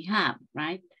that we have,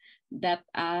 right? That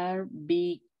are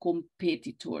big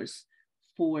competitors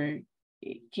for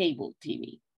cable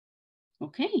TV.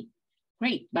 Okay,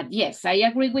 great. But yes, I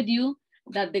agree with you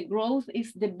that the growth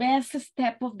is the best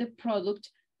step of the product.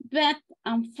 But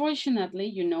unfortunately,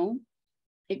 you know,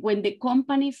 when the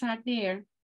companies are there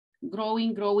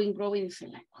growing, it's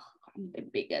like, oh, I'm the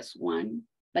biggest one.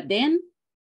 But then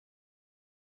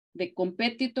the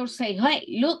competitors say, hey,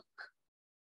 look,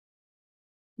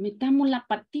 metamos la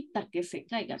patita que se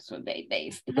caiga. So they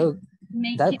start Look,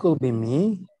 that could be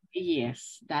me.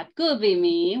 Yes, that could be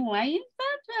me. Why is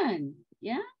that one?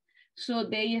 Yeah. So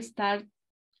they start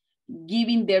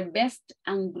giving their best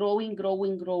and growing.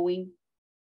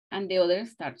 And the other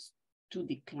starts to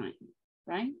decline,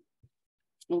 right?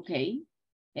 Okay.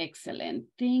 Excellent.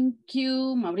 Thank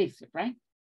you, Mauricio, right?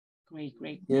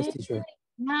 Great. Yes, teacher.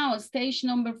 Now, stage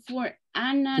number 4,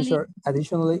 analysis. Teacher,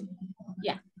 additionally,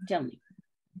 yeah, tell me.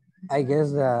 I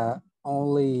guess the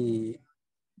only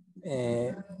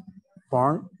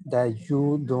form that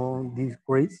you don't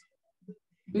decrease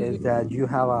is that you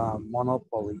have a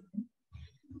monopoly.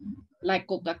 Like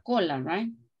Coca-Cola, right?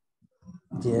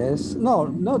 Yes. No,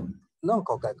 not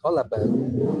Coca-Cola, but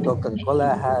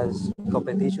Coca-Cola has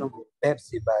competition with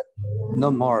Pepsi, but no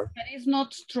more. But it's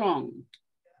not strong.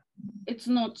 It's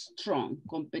not strong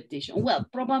competition. Well,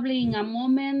 probably in a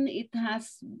moment it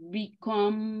has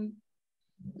become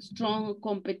strong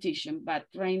competition, but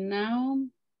right now,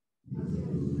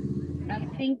 I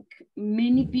think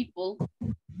many people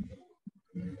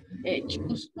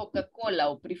choose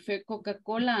Coca-Cola or prefer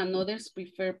Coca-Cola and others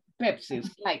prefer Pepsi.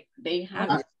 It's like they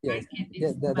have yes,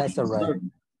 that's all right.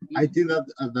 I think that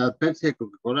Pepsi and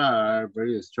Coca-Cola are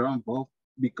very strong both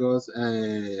because,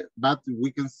 but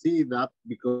we can see that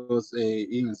because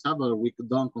in El Salvador we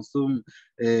don't consume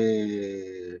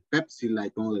Pepsi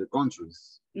like in other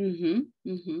countries.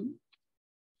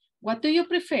 What do you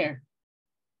prefer?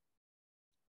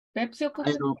 Pepsi or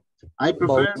Coca-Cola? I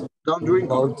prefer don't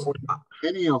drink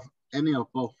any of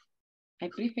both. I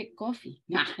prefer coffee.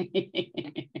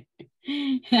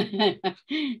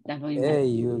 Hey,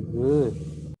 you good.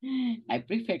 I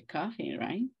prefer coffee,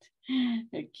 right?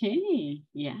 Okay,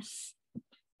 yes.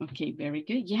 Okay, very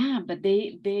good. Yeah, but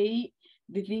the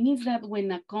thing is that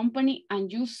when a company,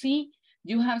 and you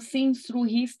have seen through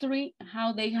history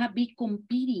how they have been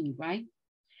competing, right?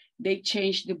 They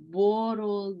changed the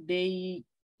bottle, they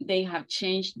have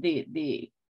changed the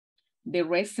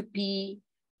recipe,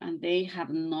 and they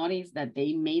have noticed that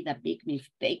they made a big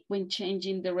mistake when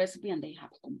changing the recipe, and they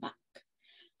have come back.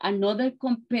 Another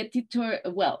competitor,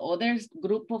 well, other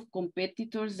group of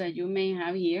competitors that you may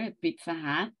have here, Pizza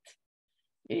Hut.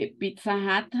 Pizza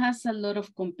Hut has a lot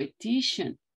of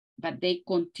competition, but they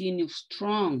continue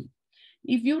strong.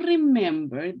 If you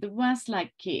remember, there was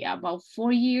like about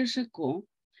 4 years ago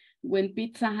when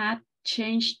Pizza Hut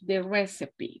changed the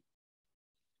recipe,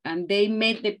 and they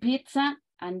made the pizza,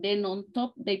 and then on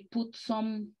top they put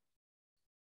some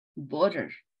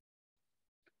butter.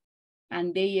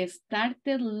 and they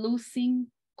started losing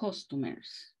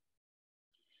customers.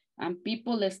 And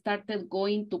people started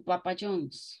going to Papa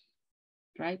John's,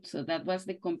 right? So that was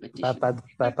the competition.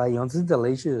 Papa John's is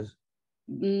delicious.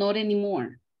 Not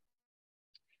anymore.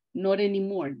 Not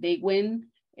anymore. They went,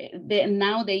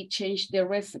 now they changed the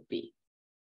recipe.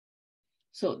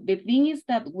 So the thing is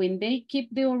that when they keep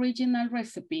the original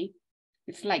recipe,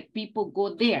 it's like people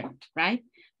go there, right?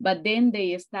 But then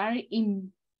they start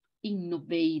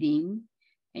innovating.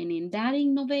 And in that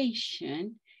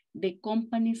innovation, the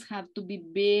companies have to be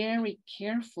very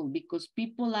careful because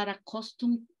people are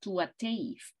accustomed to a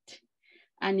taste.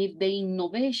 And if the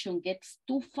innovation gets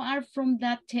too far from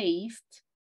that taste,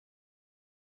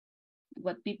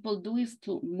 what people do is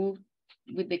to move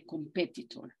with the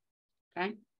competitor,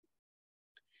 right?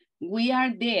 We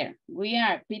are there. We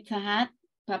are Pizza Hut,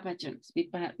 Papa John's.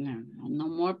 No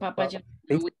more Papa John's.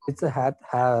 Pizza Hut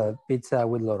have pizza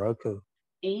with Loroco.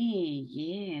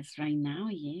 Yes, right now,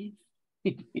 yes.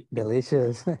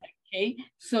 Delicious. Okay,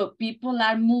 so people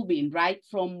are moving, right,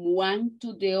 from one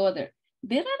to the other.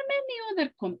 There are many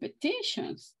other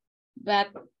competitions,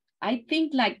 but I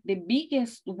think like the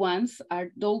biggest ones are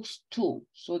those two.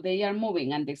 So they are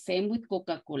moving, and the same with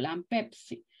Coca-Cola and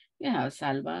Pepsi. You have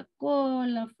Salva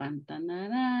Cola, Fanta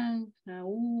Naranja,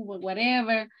 Uva,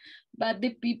 whatever, but the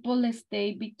people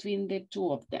stay between the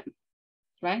two of them,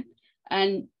 right?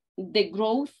 And the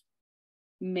growth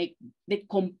make the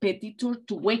competitor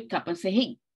to wake up and say,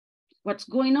 hey, what's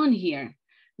going on here?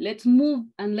 Let's move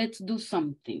and let's do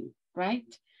something, right?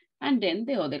 And then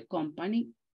the other company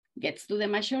gets to the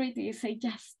majority and say,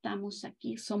 ya estamos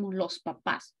aquí, somos los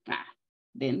papás.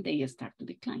 Then they start to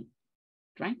decline,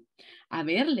 right? A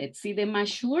ver, let's see the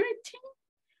maturity.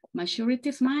 Maturity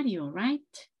is Mario,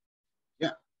 right?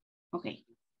 Yeah. Okay.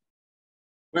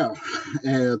 Well,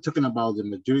 talking about the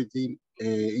majority,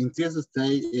 in this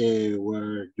state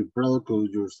where your product or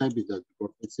your service that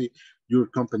your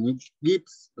company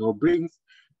gives or brings,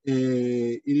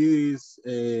 it is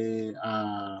in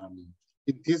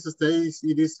this stage,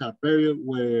 it is a period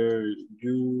where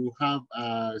you have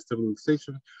a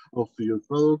stabilization of your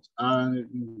product and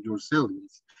your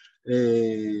sellings.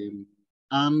 And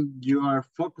you are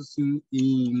focusing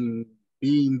in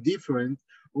being different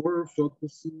or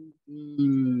focusing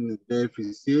in the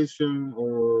efficiency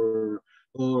or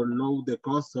low the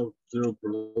cost of their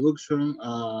production,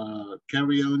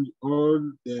 carry on all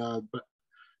the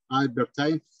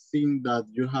advertising that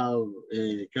you have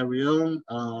carry on,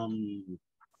 and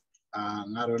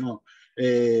I don't know,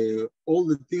 all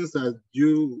the things that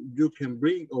you can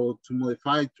bring or to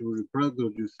modify to your product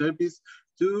or your service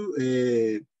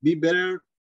to be better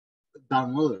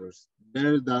than others,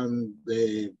 better than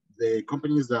the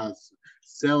companies that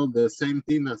sell the same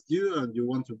thing as you and you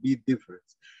want to be different.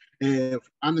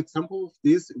 An example of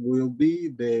this will be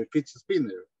the Fidget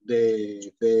Spinner,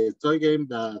 the toy game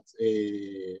that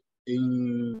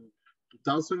in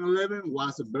 2011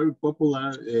 was a very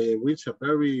popular, reached a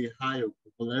very high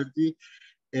popularity.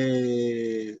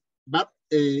 But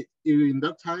in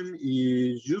that time,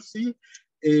 you see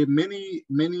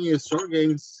many store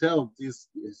games sell this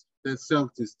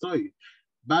toy.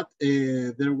 But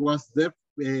there was the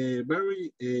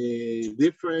very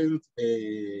different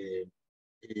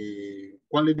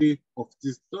quality of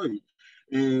this toy.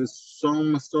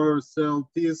 Some stores sell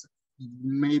this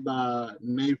made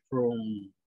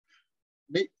from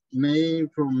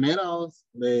metals.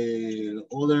 The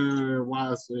other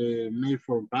was made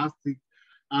from plastic.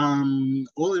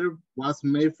 Other was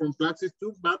made from plastic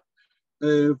too, but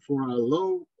for a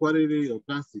low quality of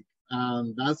plastic.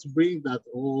 And that's bring that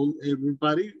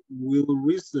everybody will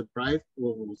reach the price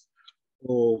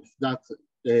of that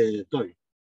toy.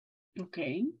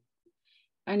 Okay.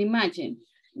 And imagine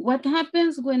what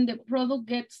happens when the product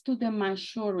gets to the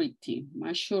maturity.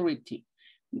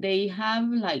 They have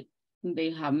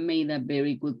made a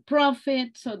very good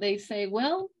profit. So they say,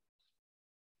 well,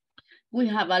 we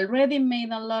have already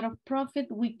made a lot of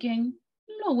profit. We can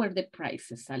lower the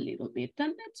prices a little bit.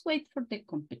 And let's wait for the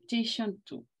competition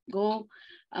to go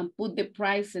and put the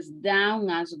prices down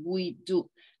as we do.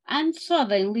 And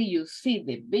suddenly you see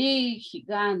the big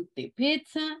gigante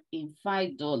pizza in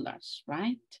 $5,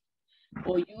 right?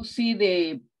 Or you see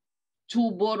the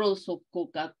 2 bottles of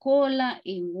Coca-Cola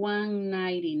in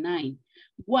 $1.99,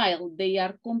 while they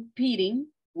are competing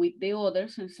with the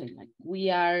others and say, like, we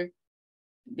are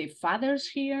the fathers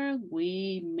here,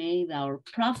 we made our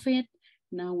profit,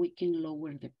 now we can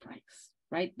lower the price,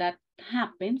 right? That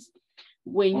happens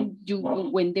when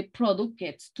the product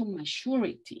gets to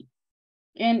maturity.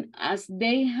 And as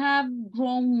they have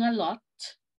grown a lot,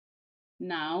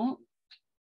 now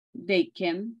they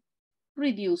can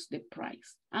reduce the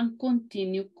price and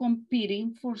continue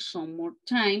competing for some more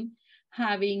time,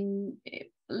 having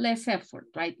less effort,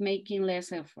 right? Making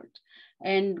less effort.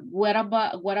 And what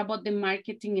about the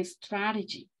marketing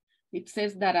strategy? It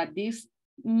says that at this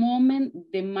moment,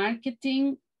 the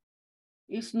marketing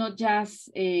is not just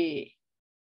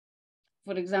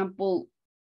for example,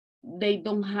 they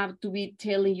don't have to be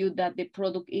telling you that the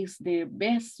product is the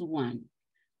best one.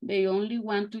 They only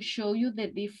want to show you the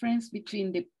difference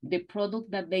between the product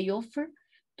that they offer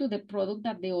to the product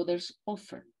that the others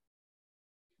offer.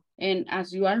 And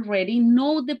as you already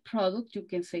know the product, you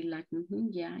can say like,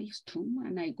 yeah, it's true,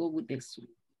 and I go with this one,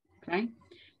 right?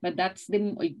 But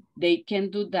they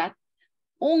can do that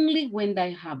only when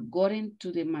they have gotten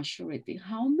to the maturity.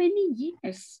 How many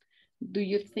years do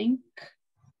you think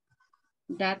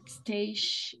that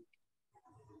stage,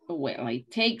 well,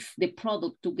 it takes the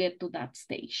product to get to that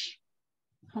stage?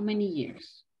 How many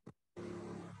years?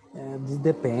 This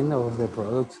depends on the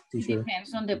product, teacher. It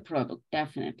depends on the product,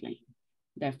 definitely.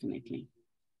 Definitely.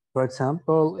 For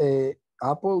example,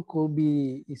 Apple could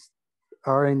be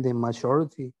are in the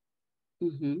majority.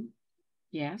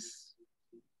 Yes.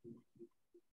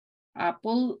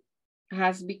 Apple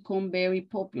has become very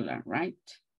popular, right?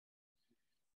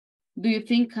 Do you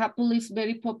think Apple is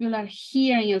very popular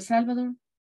here in El Salvador?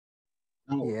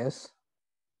 Yes.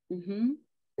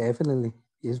 Definitely.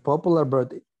 It's popular,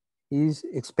 but it's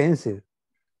expensive.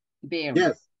 Very.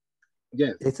 Yes.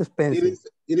 Yes. It's expensive.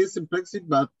 It is expensive,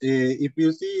 but if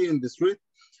you see in the street,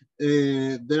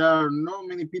 there are not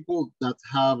many people that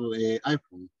have an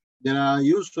iPhone. There are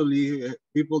usually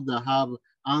people that have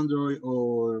Android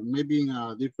or maybe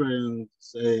a different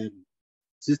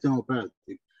system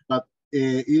operative. But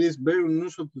it is very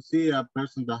unusual to see a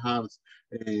person that has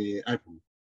an iPhone.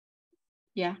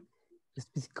 Yeah.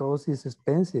 It's because it's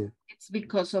expensive. It's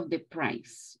because of the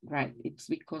price, right? It's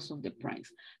because of the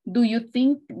price. Do you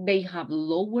think they have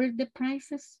lowered the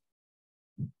prices?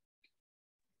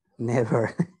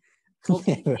 Never.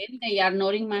 Okay, Never. then they are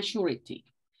not in maturity.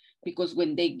 Because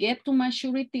when they get to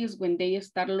maturity is when they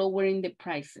start lowering the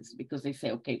prices, because they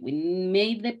say, okay, we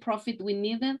made the profit we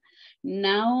needed.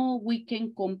 Now we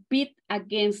can compete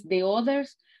against the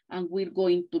others and we're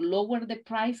going to lower the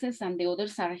prices, and the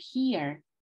others are here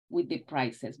with the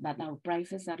prices, but our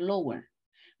prices are lower.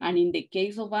 And in the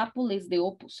case of Apple, it's the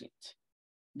opposite.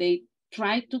 They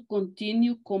try to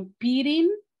continue competing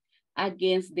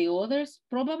against the others.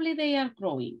 Probably they are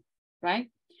growing, right?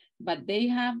 But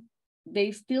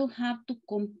they still have to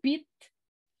compete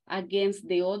against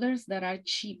the others that are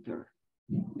cheaper,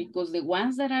 because the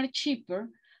ones that are cheaper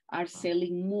are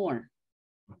selling more.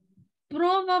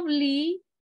 Probably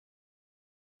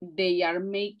they are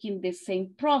making the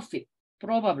same profit.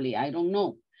 Probably, I don't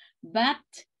know. But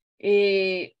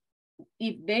if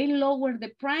they lower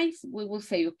the price, we will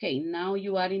say, okay, now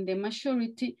you are in the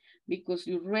maturity because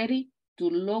you're ready to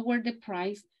lower the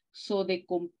price so the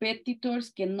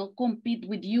competitors cannot compete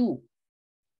with you.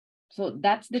 So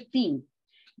that's the thing.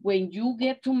 When you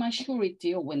get to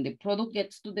maturity, or when the product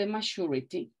gets to the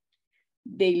maturity,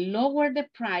 they lower the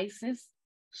prices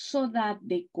so that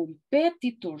the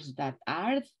competitors that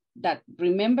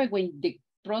remember when the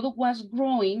product was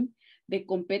growing, the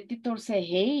competitors say,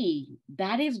 hey,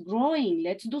 that is growing,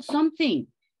 let's do something.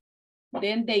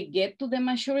 Then they get to the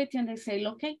maturity and they say,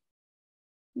 okay,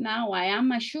 now I am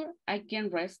mature, I can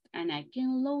rest and I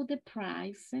can lower the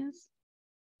prices.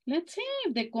 Let's see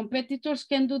if the competitors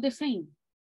can do the same.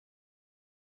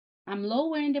 I'm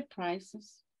lowering the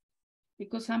prices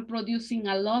because I'm producing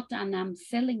a lot and I'm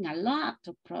selling a lot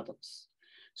of products.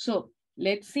 So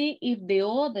let's see if the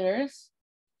others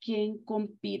can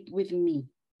compete with me,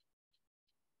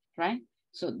 right?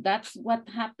 So that's what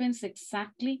happens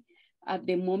exactly at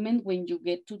the moment when you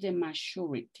get to the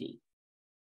maturity.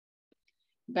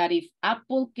 But if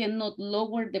Apple cannot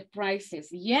lower the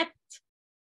prices yet,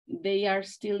 they are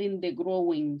still in the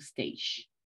growing stage,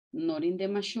 not in the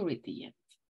maturity yet,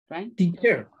 right?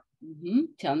 Teacher.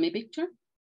 Tell me, Victor.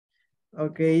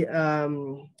 Okay,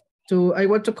 so I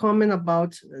want to comment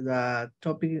about the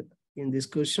topic in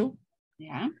discussion.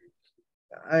 Yeah.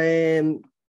 In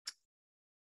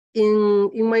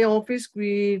my office,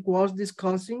 we were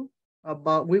discussing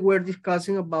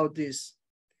about this,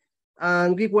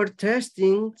 and we were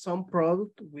testing some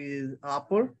product with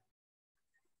Apple.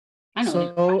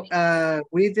 So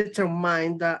we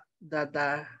determined that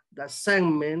the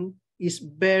segment is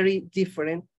very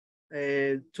different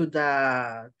to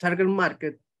the target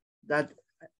market that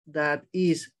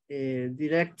is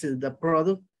directed the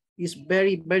product is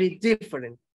very, very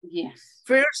different. Yes.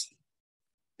 First,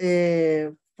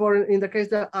 in the case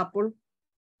that Apple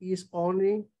is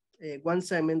only one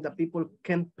segment that people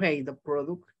can pay the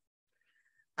product,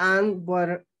 and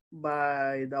but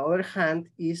by the other hand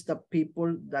is the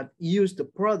people that use the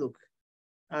product,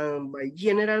 and by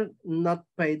general not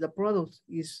pay the product.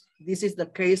 This is the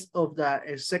case of the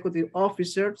executive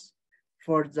officers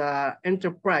for the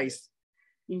enterprise.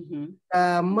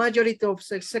 The majority of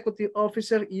executive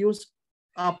officers use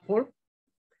Apple,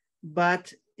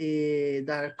 but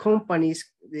the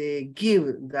companies give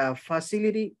the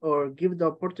facility or give the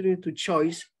opportunity to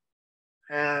choose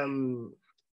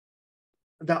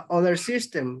the other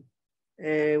system.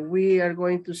 We are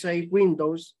going to say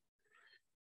Windows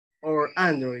or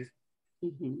Android.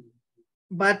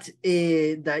 But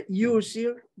the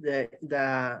user,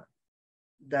 the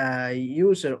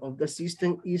user of the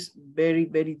system is very,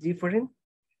 very different.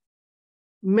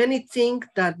 Many things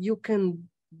that you can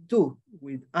do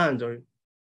with Android,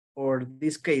 or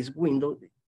this case, Windows,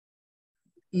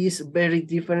 is very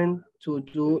different to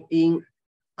do in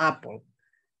Apple.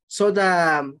 So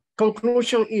the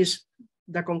conclusion is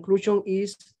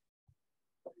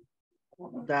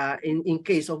that in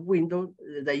case of Windows,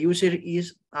 the user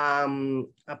is a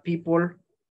people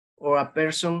or a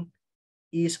person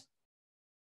is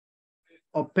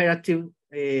operative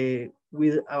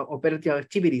with operative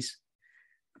activities.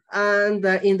 And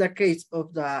in the case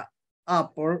of the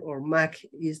Apple or Mac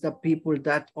is the people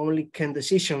that only can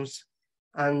decisions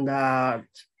and that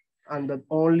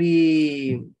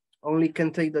only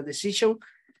can take the decision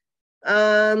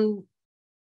and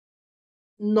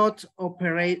not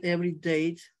operate every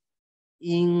day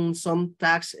in some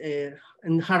tax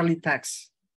and hardly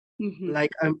tax,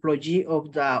 like employee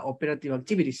of the operative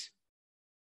activities.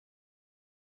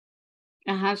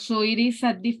 So it is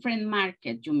a different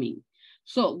market, you mean?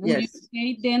 So would you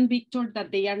say then, Victor,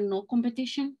 that they are no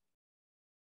competition?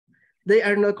 They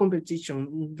are not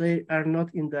competition. They are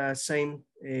not in the same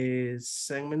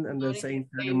segment and the same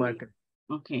market.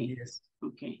 Okay. Yes.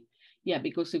 Okay. Yeah,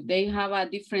 because if they have a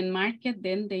different market,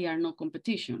 then they are no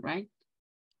competition, right?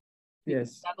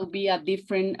 Yes. That will be a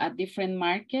different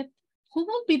market. Who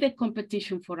will be the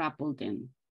competition for Apple then?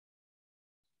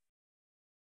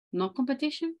 No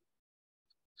competition?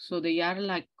 So they are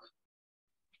like,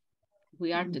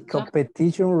 we are the top.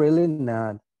 Competition really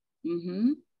not.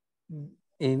 In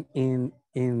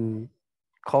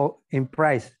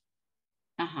price.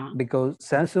 Because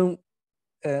Samsung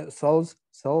sells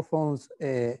cell phones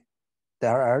that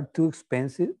are too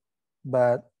expensive,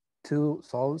 but to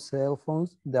sell cell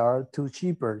phones that are too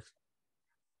cheaper.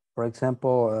 For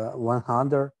example,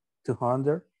 100,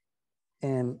 200,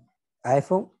 and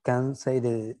iPhone can say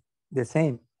the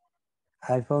same.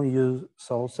 iPhone use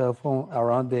cell phone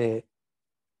around the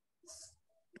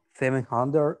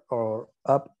 700 or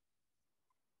up.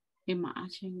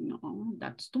 Imagine, no,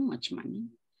 that's too much money.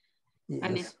 Yes.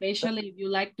 And especially if you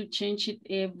like to change it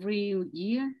every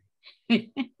year.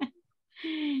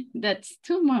 That's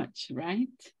too much, right?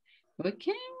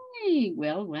 Okay,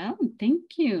 well,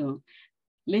 thank you.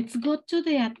 Let's go to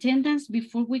the attendance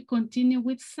before we continue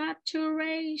with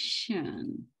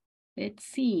saturation. Let's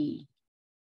see.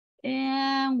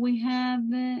 And we have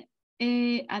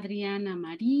Adriana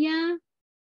Maria.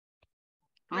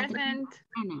 Present.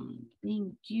 Adriana,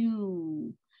 thank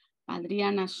you.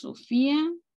 Adriana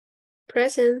Sofia.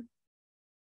 Present.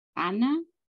 Ana.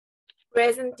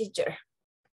 Present, teacher.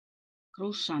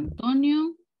 Cruz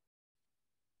Antonio.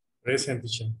 Present,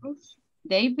 teacher.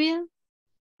 David.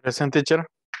 Present, teacher.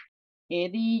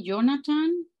 Eddie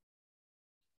Jonathan.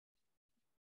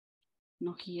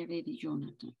 No here, Eddie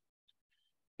Jonathan.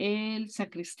 Elsa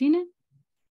Cristina.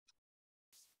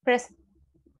 Present.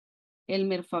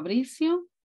 Elmer Fabricio.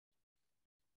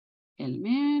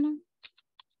 Elmer.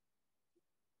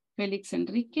 Félix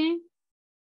Enrique.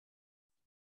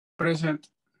 Present.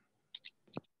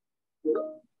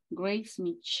 Grace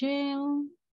Michelle.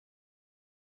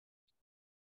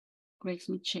 Grace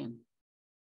Michelle.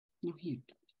 No here.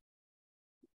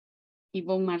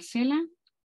 Yvonne Marcela.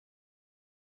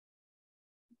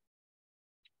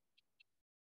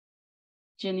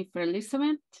 Jennifer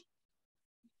Elizabeth.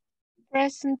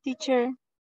 Present, teacher.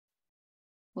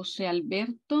 José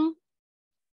Alberto.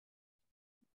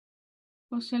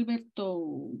 José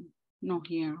Alberto. No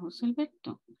here. José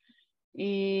Alberto.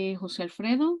 José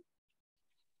Alfredo.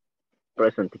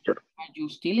 Present, teacher. Are you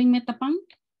still in Metapan?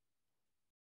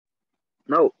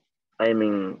 No, I'm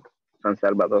in San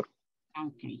Salvador.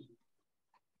 Okay.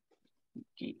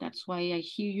 Okay, that's why I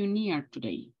hear you near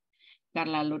today.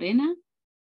 Carla Lorena.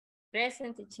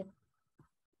 Present, teacher.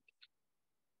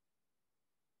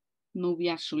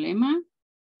 Nubia Zulema.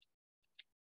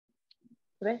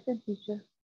 Present, teacher.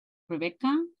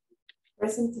 Rebecca.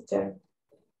 Present, teacher.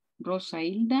 Rosa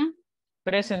Hilda.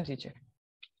 Present, teacher.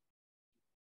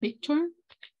 Victor.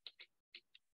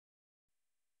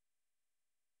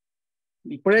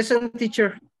 Present,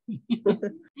 teacher.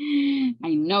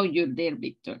 I know you're there,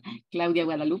 Victor. Claudia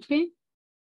Guadalupe.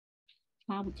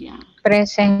 Claudia.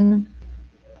 Present.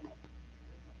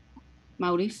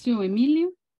 Mauricio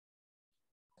Emilio.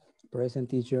 Present,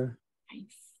 teacher.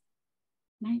 Nice.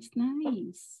 Nice,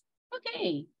 nice.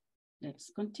 Okay,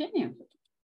 let's continue.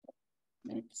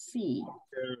 Let's see.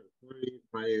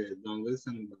 If I don't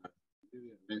listen, but I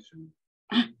didn't mention.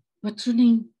 What's your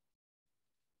name?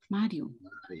 Mario.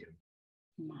 Mario.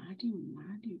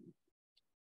 Mario.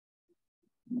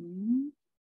 Mm.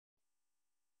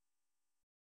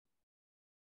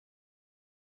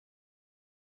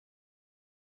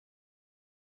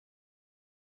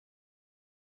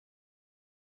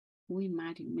 Uy,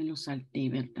 Mario, me lo salté,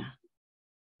 ¿verdad?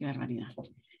 Qué barbaridad.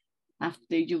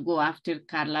 After you go after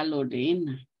Carla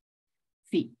Lorena.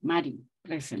 Sí, Mario,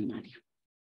 present Mario.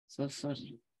 So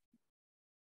sorry.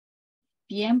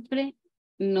 Siempre,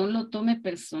 no lo tome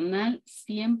personal,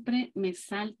 siempre me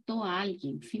salto a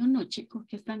alguien. ¿Sí o no, chicos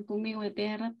que están conmigo desde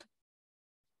hace rato?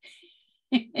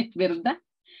 ¿Verdad?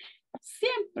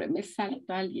 Siempre me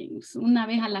salto a alguien, una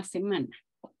vez a la semana.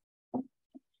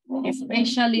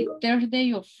 Especially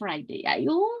Thursday or Friday. I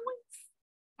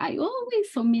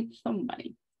always omit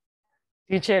somebody.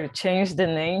 Teacher, change the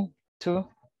name too.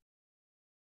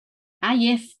 Ah,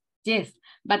 yes.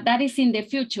 But that is in the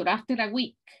future, after a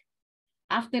week.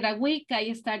 After a week,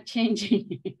 I start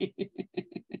changing.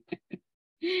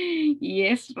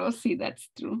 Yes, Rosie, that's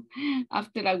true.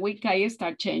 After a week, I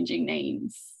start changing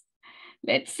names.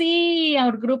 Let's see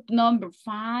our group number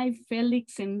 5,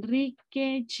 Felix,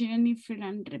 Enrique, Jennifer,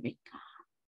 and Rebecca.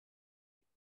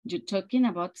 You're talking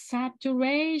about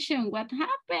saturation. What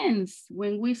happens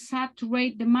when we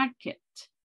saturate the market?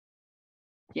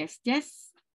 Yes.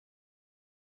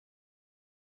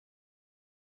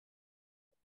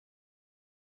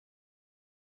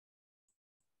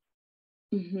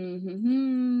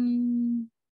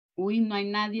 Uy, no hay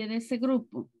nadie de ese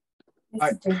grupo.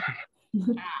 Yes.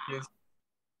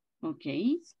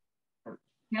 Okay.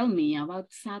 Tell me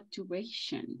about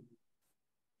saturation.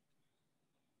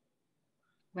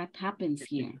 What happens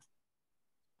here?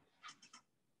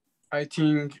 I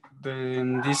think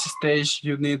in this stage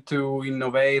you need to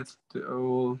innovate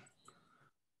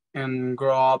and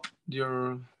grow up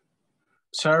your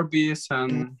service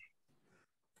and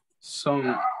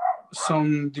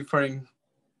some different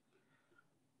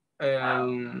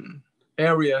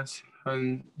areas,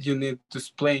 and you need to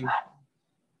explain.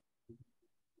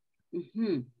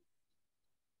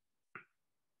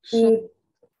 So,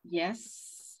 yes.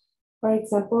 For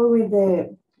example, with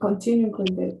the continuing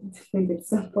with the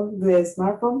example, the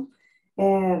smartphone,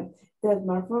 the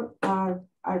smartphone are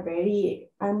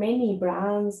many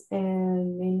brands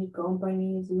and many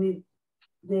companies with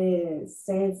the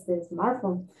sales the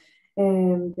smartphone,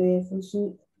 and the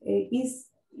function is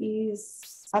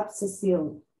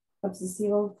accessible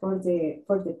for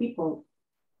the people.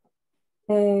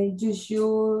 You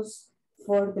choose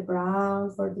for the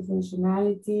brand, for the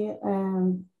functionality,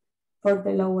 and for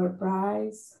the lower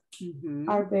price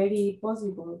are very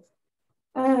possible.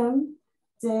 And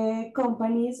the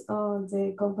companies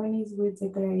with the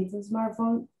creative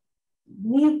smartphone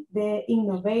need the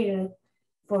innovator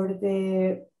for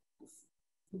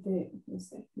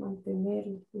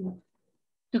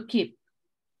to keep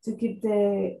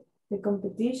the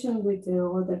competition with the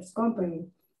other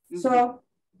company. So,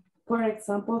 for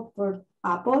example, for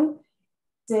Apple,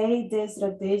 the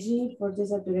strategy for the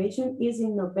saturation is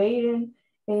innovating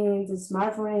in the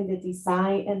smartphone and the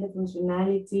design and the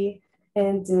functionality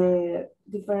and the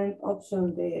different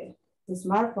options the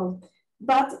smartphone,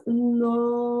 but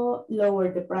no lower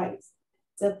the price.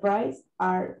 The price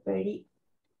are very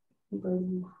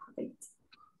high.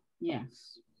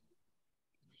 Yes.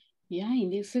 Yeah, in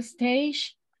this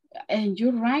stage, and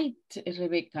you're right,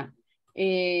 Rebecca.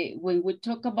 When we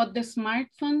talk about the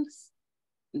smartphones,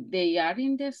 they are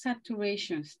in the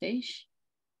saturation stage.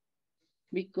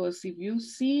 Because if you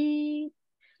see,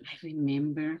 I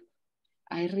remember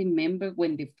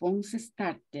when the phones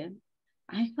started,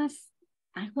 I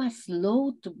was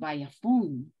slow to buy a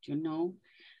phone, you know.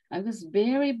 I was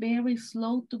very, very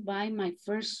slow to buy my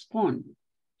first phone.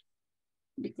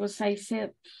 Because I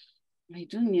said, I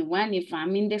don't need one. If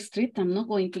I'm in the street, I'm not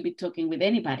going to be talking with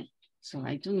anybody. So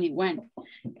I don't need one.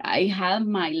 I have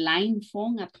my line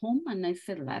phone at home and I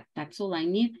said that's all I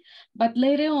need. But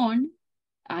later on,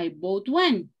 I bought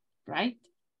one, right?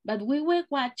 But we were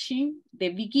watching the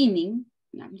beginning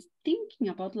and I was thinking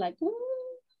about like,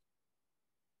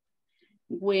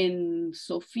 when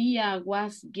Sophia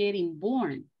was getting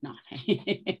born. No,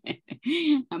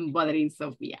 I'm bothering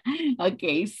Sophia.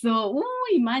 Okay, so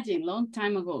imagine long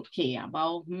time ago, okay,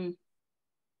 about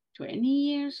 20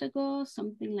 years ago,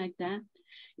 something like that,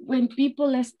 when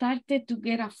people started to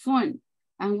get a phone,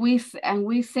 and we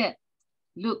said,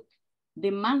 look, the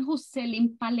man who's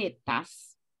selling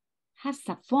paletas has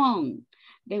a phone.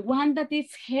 The one that is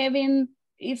carrying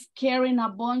a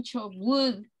bunch of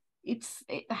wood, it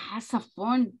has a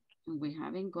phone, and we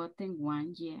haven't gotten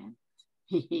one yet.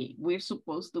 We're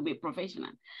supposed to be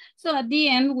professional. So at the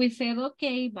end, we said,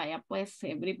 okay, vaya pues,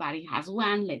 everybody has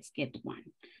one, let's get one,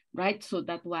 right? So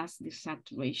that was the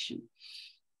saturation.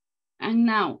 And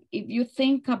now, if you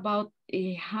think about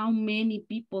how many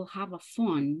people have a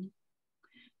phone,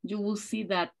 you will see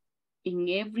that in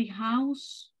every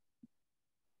house,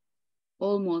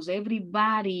 almost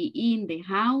everybody in the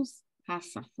house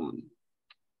has a phone.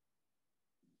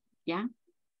 Yeah.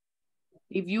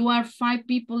 If you are 5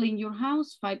 people in your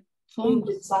house, 5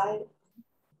 phones.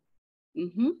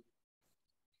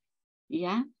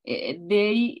 Yeah.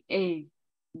 They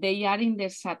are in the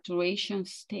saturation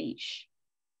stage.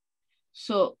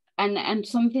 So, and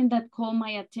something that caught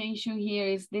my attention here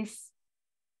is this.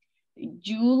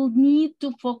 You'll need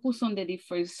to focus on the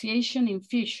differentiation in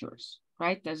features,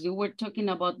 right? As you were talking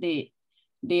about the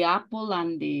Apple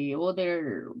and the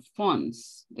other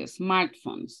phones, the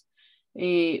smartphones.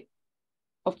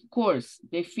 Of course,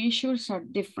 the features are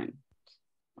different,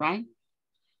 right?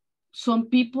 Some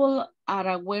people are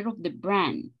aware of the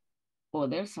brand,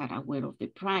 others are aware of the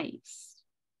price.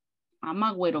 I'm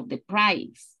aware of the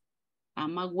price.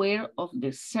 I'm aware of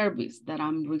the service that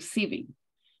I'm receiving.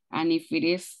 And if it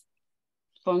is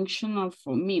functional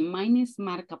for me, mine is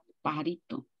marca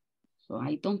Pajarito. So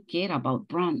I don't care about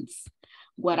brands.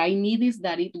 What I need is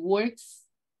that it works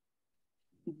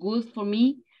good for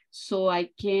me so I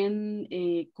can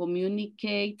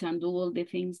communicate and do all the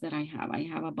things that I have. I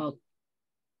have about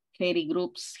 30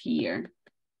 groups here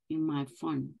in my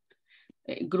phone.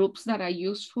 Groups that I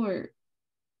use for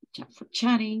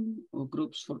chatting, or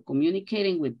groups for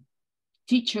communicating with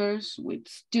teachers, with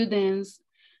students,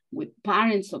 with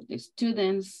parents of the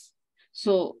students.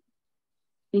 So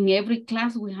in every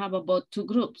class, we have about 2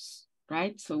 groups,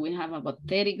 right? So we have about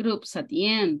 30 groups at the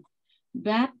end,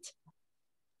 but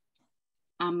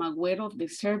I'm aware of the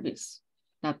service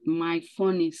that my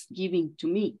phone is giving to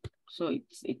me. So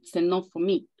it's enough for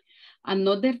me.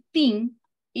 Another thing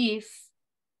is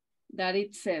that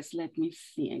it says, let me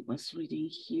see, I was reading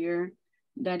here,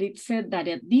 that it said that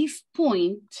at this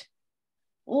point,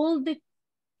 all the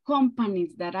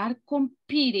companies that are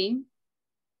competing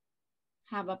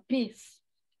have a piece,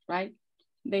 right?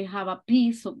 They have a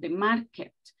piece of the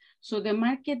market. So the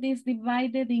market is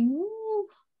divided in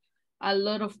a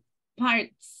lot of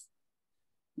parts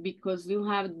because you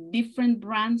have different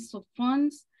brands of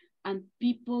phones and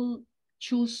people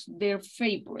choose their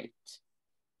favorite,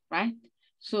 right?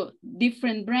 So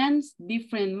different brands,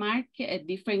 different market,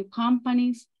 different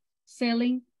companies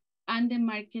selling, and the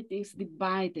market is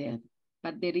divided,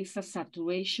 but there is a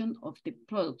saturation of the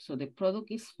product. So the product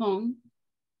is phone,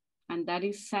 and that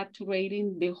is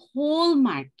saturating the whole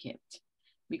market,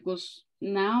 because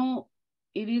now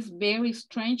it is very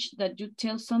strange that you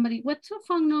tell somebody, what's your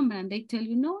phone number? And they tell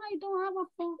you, no, I don't have a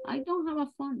phone. I don't have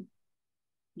a phone.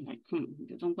 Like,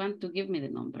 you don't want to give me the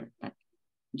number, but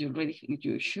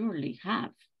you surely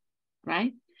have,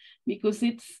 right? Because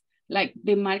it's like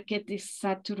the market is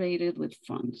saturated with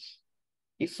phones.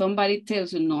 If somebody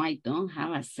tells you, no, I don't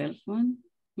have a cell phone,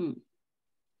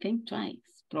 think twice.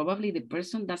 Probably the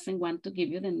person doesn't want to give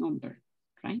you the number,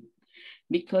 right?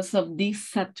 Because of this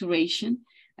saturation.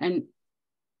 And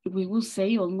we will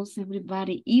say almost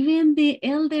everybody, even the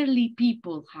elderly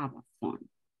people have a phone.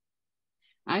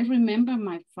 I remember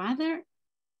my father,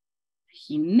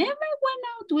 he never went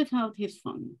out without his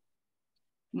phone.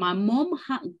 My mom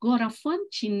got a phone,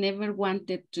 she never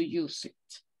wanted to use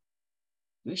it.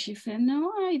 But she said,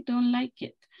 no, I don't like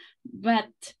it.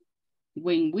 But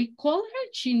when we called her,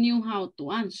 she knew how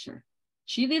to answer.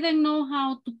 She didn't know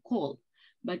how to call,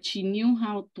 but she knew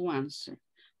how to answer.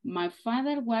 My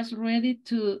father was ready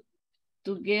to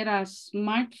get a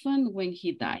smartphone when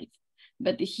he died,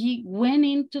 but he went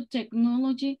into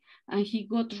technology and he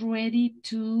got ready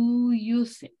to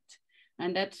use it.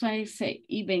 And that's why I say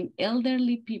even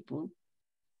elderly people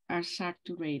are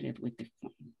saturated with the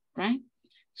phone, right?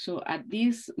 So at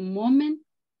this moment,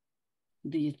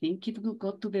 do you think it will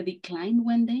go to the decline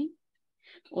one day?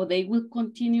 Or they will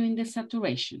continue in the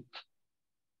saturation?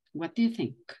 What do you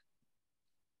think?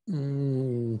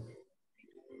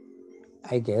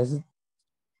 I guess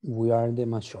we are the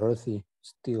majority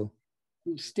still.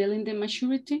 Still in the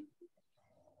maturity?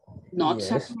 Not Yes.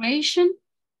 saturation?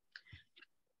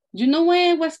 You know why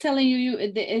I was telling you,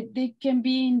 they can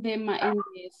be in the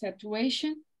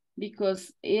saturation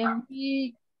because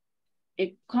every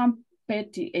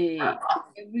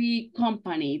every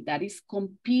company that is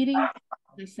competing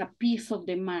is a piece of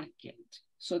the market.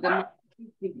 So the market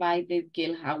is divided. Que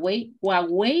el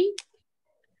Huawei,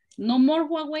 no more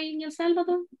Huawei in El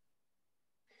Salvador?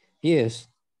 Yes.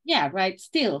 Yeah, right,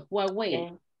 still Huawei.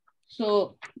 Yeah.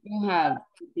 So you have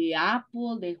the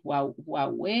Apple, the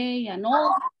Huawei, and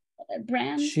all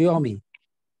brands. Xiaomi.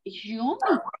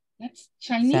 Xiaomi, that's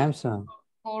Chinese. Samsung.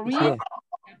 Korean, Yeah.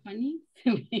 Japanese.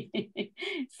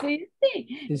 See,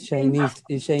 It's Chinese.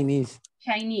 It's Chinese.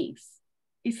 Chinese.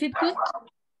 Is it good?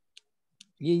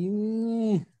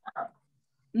 Yeah.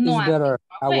 No, It's better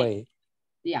Huawei.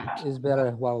 Yeah. It's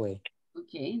better Huawei.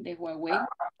 Okay, the Huawei,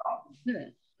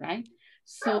 good, right?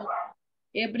 So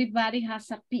everybody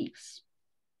has a piece.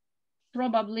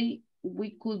 Probably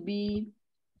we could be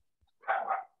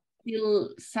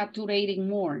still saturating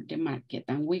more the market,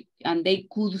 and they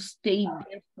could stay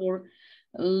there for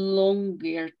a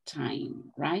longer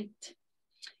time, right?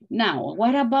 Now,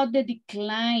 what about the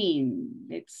decline?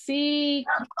 Let's see.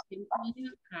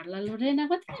 Carla Lorena,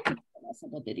 what can you tell us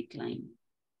about the decline?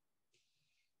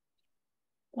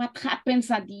 What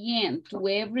happens at the end to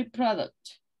every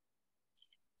product?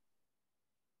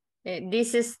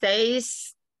 This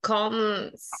stage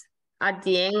comes at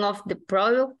the end of the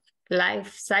product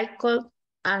life cycle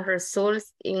and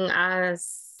results in a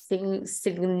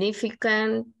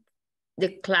significant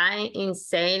decline in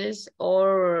sales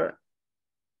or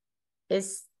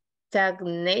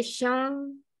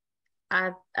stagnation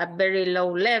at a very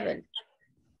low level.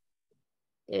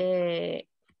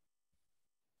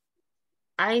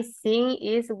 I think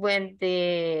is when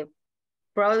the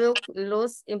product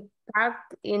loses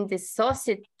impact in the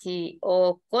society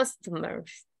or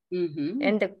customers.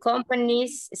 And the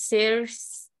companies search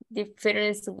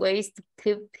different ways to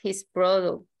keep his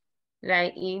product,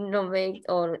 like innovate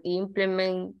or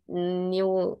implement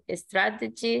new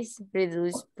strategies,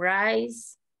 reduce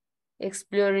price,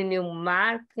 exploring new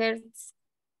markets,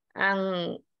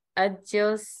 and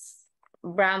adjust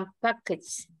brand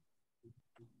package.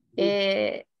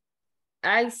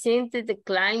 I think the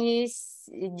decline is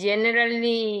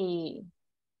generally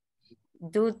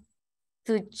due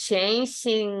to change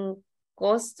in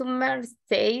customer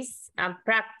taste and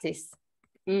practice,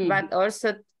 but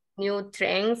also new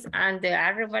trends and the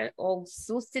arrival of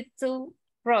substitute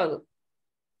product.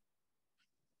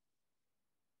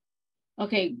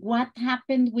 Okay, what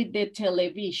happened with the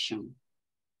television?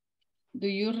 Do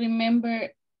you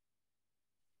remember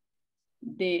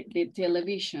the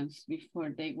televisions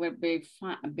before? They were very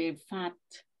fat,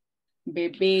 very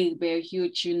big, very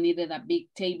huge. You needed a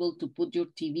big table to put your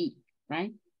TV,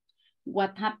 right?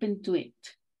 What happened to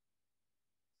it?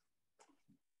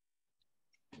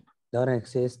 Don't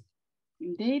exist.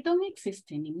 They don't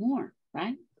exist anymore,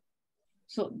 right?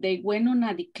 So they went on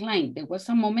a decline. There was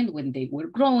a moment when they were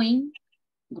growing.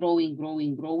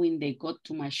 They got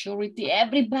to maturity.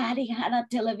 Everybody had a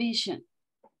television,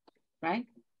 right?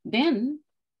 Then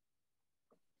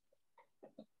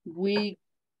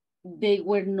they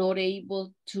were not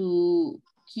able to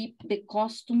keep the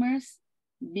customers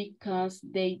because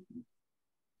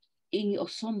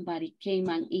somebody came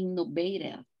and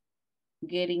innovated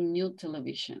getting new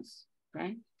televisions,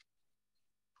 right?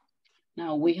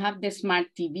 Now we have the smart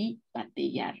TV, but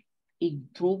they are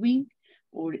improving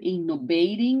or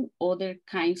innovating other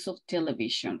kinds of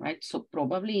television, right? So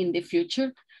probably in the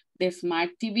future, the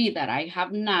smart TV that I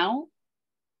have now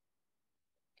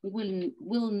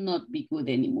will not be good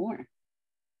anymore,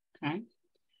 right?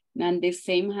 And the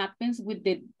same happens with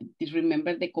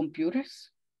remember the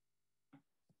computers?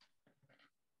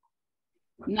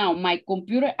 Now my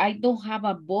computer, I don't have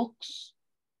a box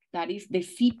that is the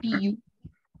CPU.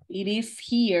 It is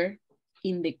here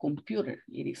in the computer.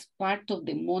 It is part of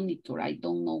the monitor. I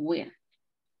don't know where,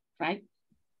 right?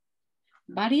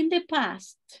 But in the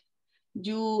past,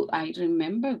 I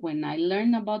remember when I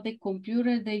learned about the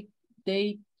computer, they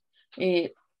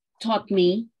taught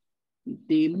me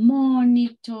the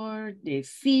monitor, the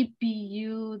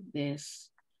CPU,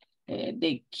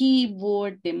 the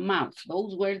keyboard, the mouse.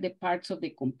 Those were the parts of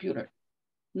the computer.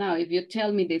 Now, if you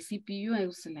tell me the CPU, I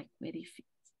was like, where is it?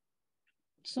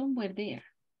 Somewhere there,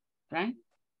 right?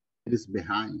 It is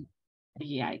behind.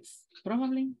 Yeah, it's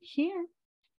probably here.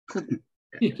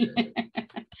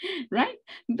 Right?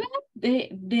 But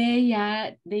they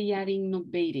are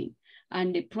innovating.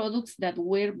 And the products that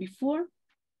were before,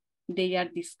 they are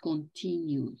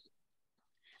discontinued.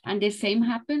 And the same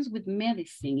happens with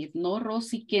medicine. If no,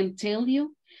 Rosie can tell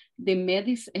you the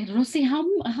medicine. Rosie, how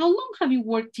long have you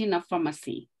worked in a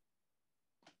pharmacy?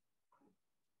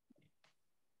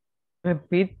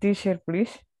 Repeat, teacher,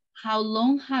 please. How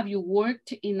long have you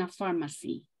worked in a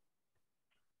pharmacy?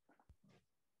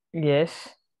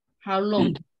 Yes. How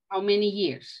long? How many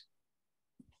years?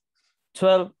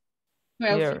 12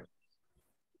 12 years.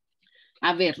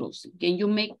 A ver, Rosie, can you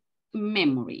make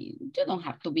memory? You don't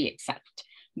have to be exact,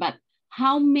 but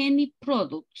how many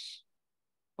products,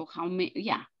 or how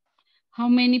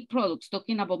many products,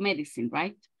 talking about medicine,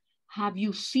 right? Have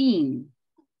you seen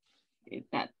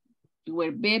that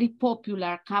were very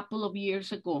popular a couple of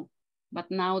years ago, but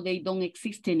now they don't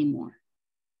exist anymore?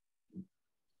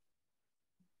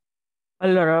 A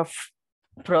lot of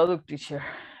product, teacher.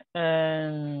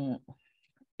 And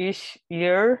each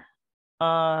year,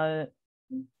 van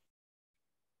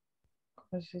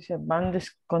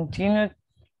discontinued.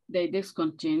 They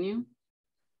discontinue.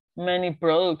 Many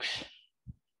products,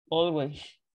 always.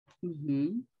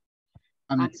 Mm-hmm.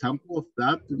 An example of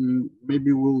that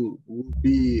maybe will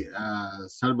be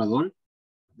Salvador,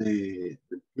 the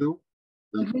pill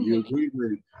that you agree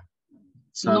with.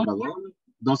 Salvador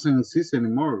doesn't exist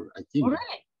anymore, I think.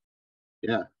 Correct.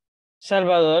 Yeah.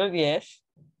 Salvador, yes.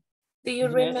 Do you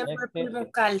remember Pulmo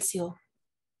Calcio?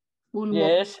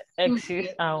 Yes,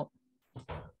 exists out.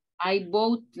 I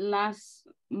bought last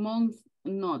month,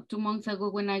 no, 2 months ago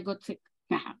when I got sick.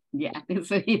 Yeah,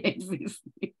 so it exists.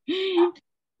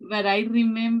 But I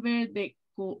remember the,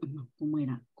 no, ¿cómo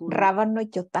era? Rábano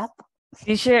yotado.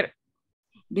 Teacher,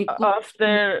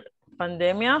 after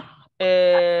pandemia,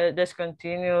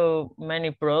 discontinue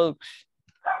many products.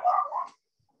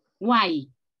 Why,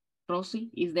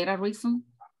 Rosie? Is there a reason?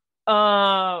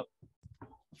 For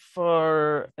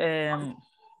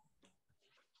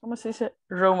 ¿cómo se dice?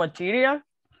 Raw material.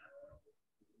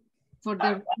 For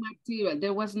the raw material,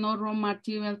 there was no raw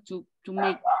material to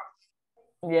make.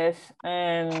 Yes,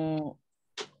 and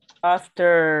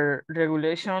after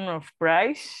regulation of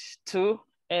price too,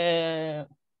 ¿cómo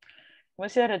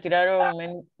se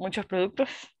retiraron muchos productos?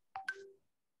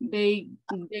 They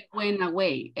went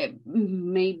away.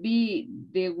 Maybe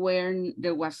there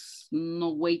was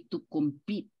no way to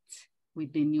compete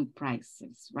with the new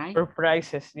prices, right? For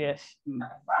prices, yes.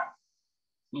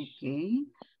 Okay.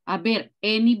 A ver,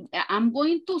 I'm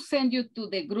going to send you to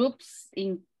the groups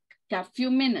in a few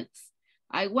minutes.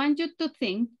 I want you to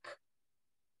think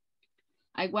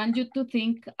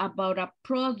about a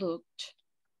product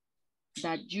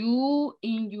that you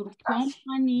in your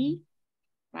company,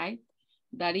 right?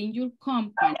 That in your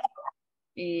company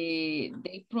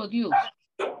they produce,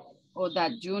 or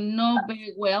that you know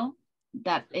very well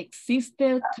that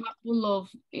existed a couple of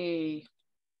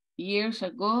years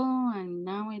ago and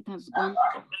now it has gone.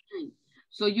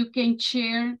 So you can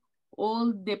share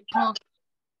all the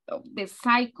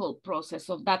cycle process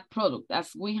of that product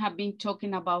as we have been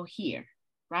talking about here,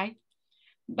 right?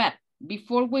 But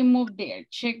before we move there,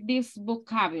 check this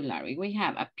vocabulary. We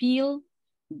have appeal,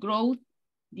 growth,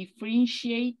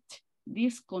 differentiate,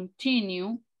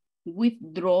 discontinue,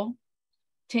 withdraw,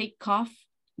 take off,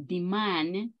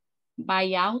 demand,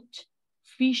 buyout,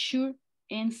 feature,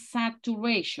 and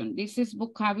saturation. This is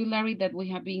vocabulary that we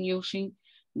have been using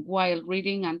while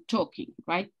reading and talking,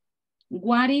 right?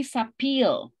 What is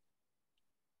appeal?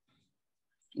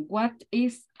 What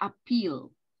is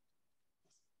appeal?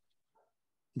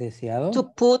 Deseado. To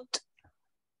put.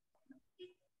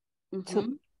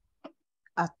 Mm-hmm.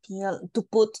 Appeal, to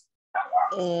put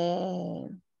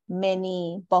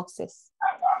many boxes,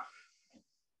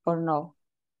 or no?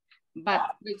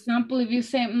 But for example, if you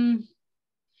say,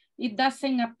 it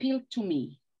doesn't appeal to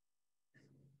me.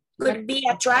 Could be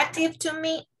attractive to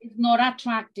me. It's not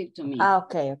attractive to me.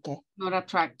 Okay. Not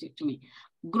attractive to me.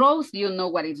 Growth, you know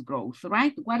what is growth,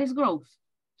 right? What is growth?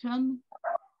 Tell me.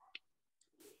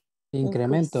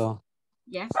 Incremento.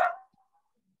 Yes.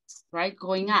 Right,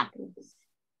 going up.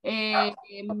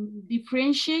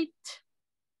 Differentiate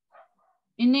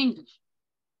in English.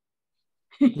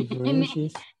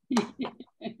 Differentiate.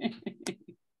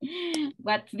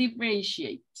 What's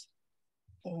differentiate?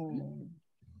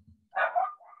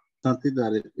 Something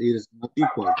that it is not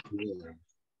equal to the other.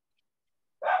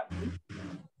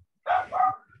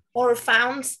 Or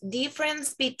found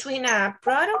difference between a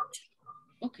product.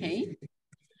 Okay.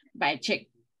 But check.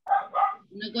 I'm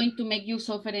not going to make you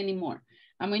suffer anymore.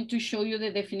 I'm going to show you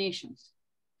the definitions.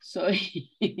 So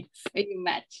you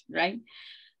match, right?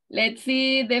 Let's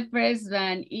see, the first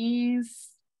one is,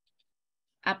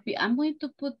 I'm going to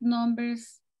put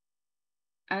numbers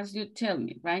as you tell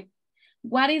me, right?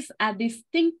 What is a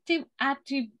distinctive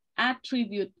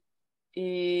attribute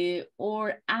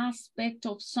or aspect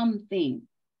of something.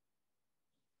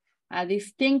 A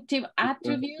distinctive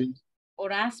attribute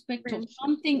or aspect of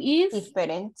something is?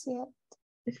 Differentiate.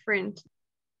 Different.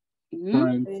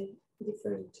 Mm-hmm.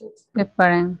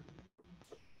 Different.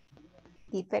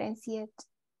 Differentiate.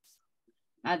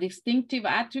 A distinctive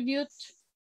attribute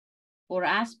or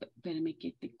aspect. Espérame que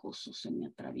este coso se me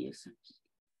atraviesa aquí.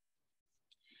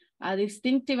 A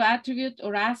distinctive attribute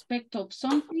or aspect of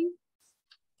something.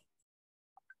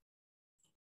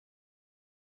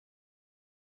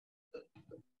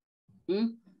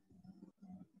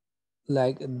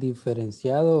 Like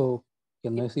diferenciado, que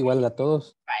no es igual a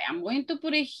todos. Right, I'm going to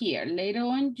put it here. Later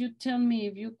on, you tell me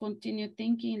if you continue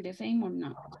thinking the same or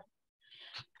not.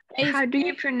 How do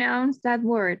you pronounce that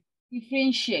word?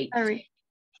 Differentiate. Sorry.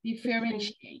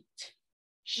 Differentiate.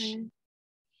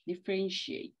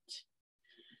 Differentiate.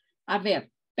 A ver,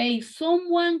 pay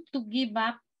someone to give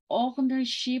up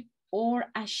ownership or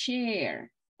a share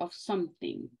of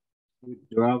something.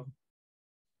 Withdraw.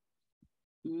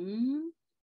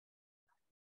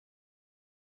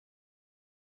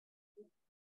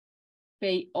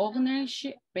 Pay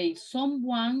ownership, pay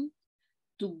someone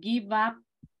to give up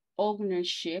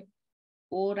ownership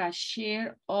or a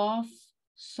share of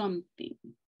something.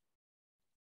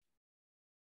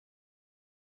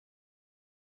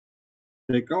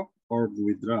 Take off or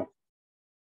withdraw?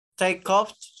 Take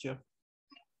off, teacher.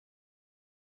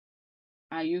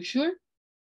 Are you sure?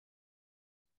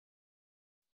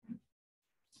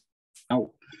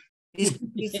 No. It's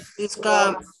take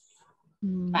off.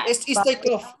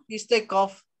 It's take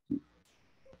off.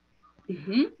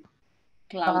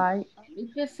 Cloud.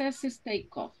 Lupe says it's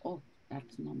take off. Oh,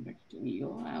 that's number 2.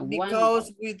 You are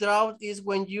Because withdraw is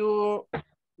when you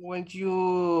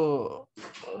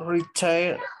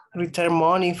retire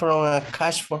money from a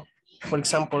cash for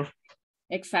example.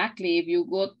 Exactly. If you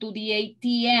go to the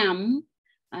ATM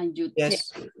and you take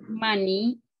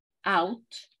money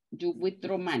out, you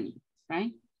withdraw money,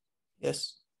 right?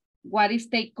 Yes. What is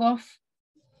take off?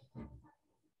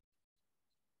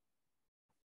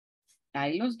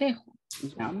 Ahí los dejo.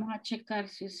 Vamos a checar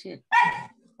si es cierto.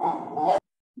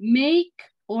 Make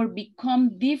or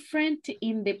become different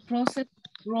in the process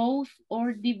of growth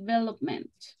or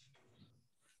development.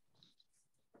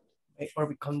 Make or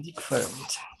become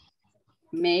different.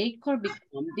 Make or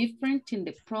become different in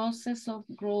the process of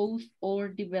growth or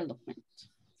development.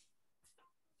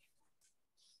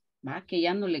 Va, que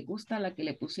ya no le gusta la que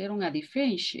le pusieron a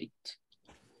differentiate.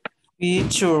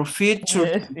 Feature.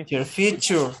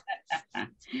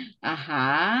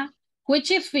 Ajá. Which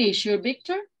is feature,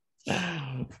 Victor?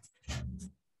 A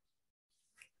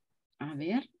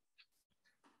ver.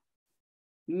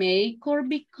 Make or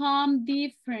become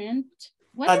different.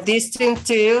 What A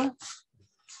distinctive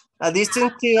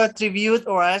attribute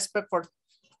or aspect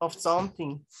of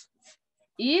something.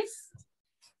 is?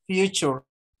 Feature.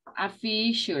 A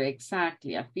feature,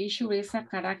 exactly. A feature is a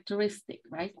characteristic,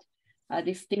 right? A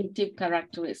distinctive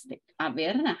characteristic. A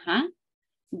ver, ajá.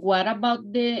 What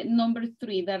about the number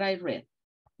 3 that I read?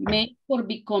 Make or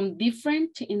become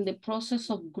different in the process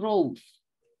of growth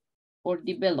or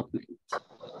development.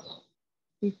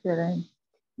 Different.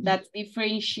 That's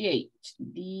differentiate.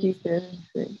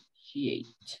 Differentiate.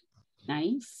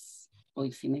 Nice. Hoy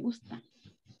sí me gusta.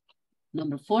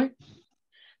 Number 4.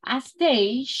 A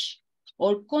stage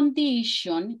or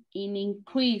condition in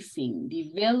increasing,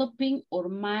 developing, or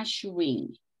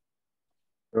maturing.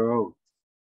 Growth.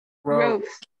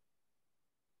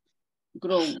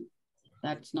 Growth.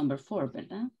 That's number 4,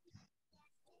 ¿verdad?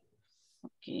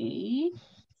 Okay.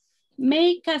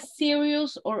 Make a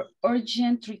serious or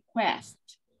urgent request,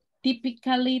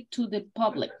 typically to the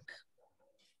public.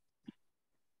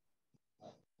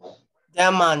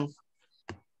 Demand.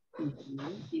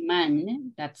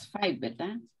 Demand, that's 5,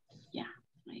 ¿verdad? Yeah.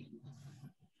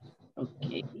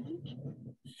 Okay.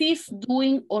 Cease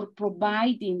doing or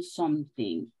providing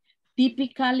something,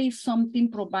 typically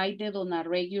something provided on a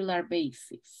regular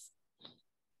basis.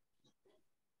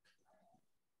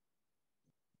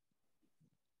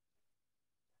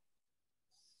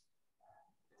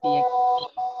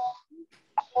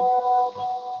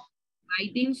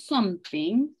 Providing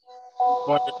something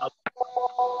on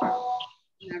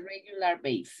a regular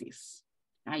basis.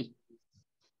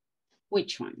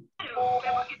 Which one?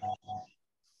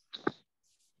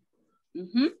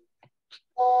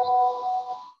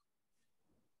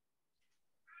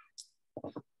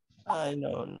 I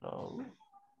don't know.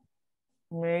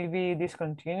 Maybe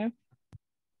discontinue.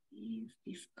 Yes,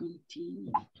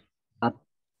 discontinue.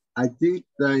 I think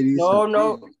that is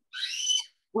no.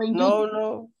 When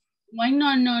no. Why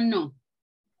no?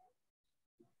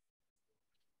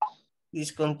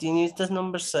 Discontinue is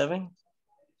number 7.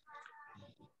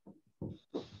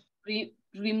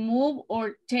 Remove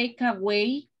or take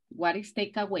away. What is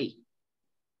take away?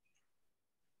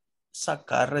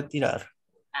 Sacar, retirar.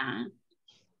 Ah.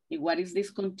 And what is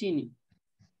discontinue?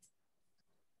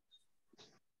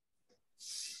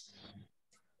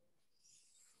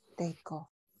 Take off.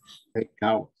 Take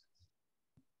out.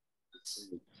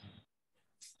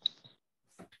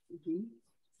 Mm-hmm.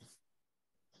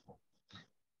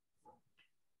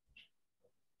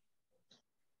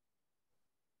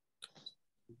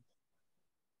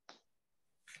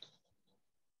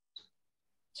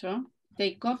 So,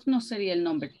 take off no sería el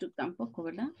number 2 tampoco,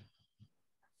 ¿verdad?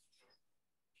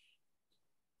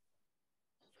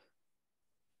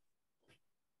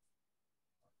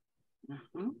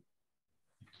 Uh-huh.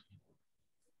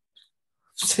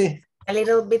 Sí. A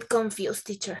little bit confused,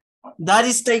 teacher. That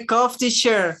is take off,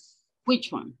 teacher.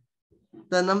 Which one?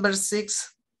 The number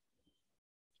 6.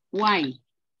 Why?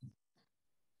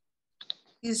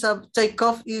 Is a take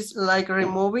off is like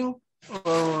removing,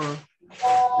 or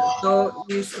so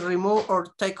is remove or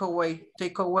take away.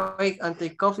 Take away and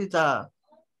take off is a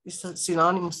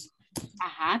synonyms.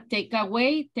 Ajá, take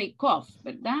away, take off,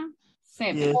 ¿verdad?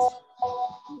 7. Yes.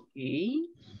 Okay.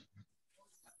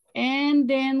 And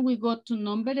then we go to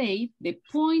number 8, the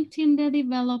point in the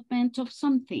development of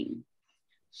something,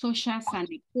 such as an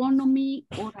economy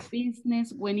or a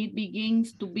business when it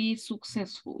begins to be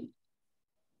successful.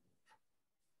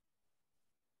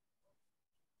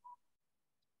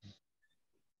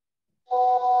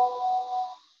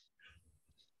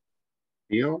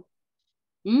 Appeal.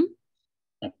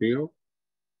 Appeal.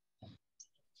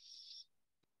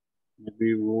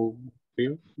 Maybe we'll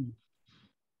appeal.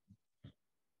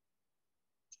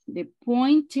 The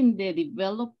point in the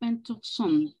development of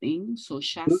something,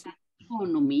 such as an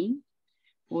economy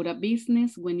or a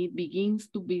business when it begins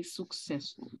to be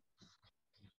successful.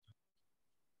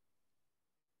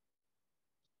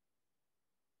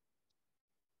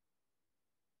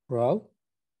 Rob?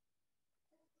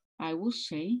 I would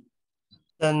say.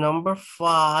 The number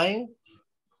 5.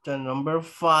 The number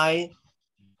 5.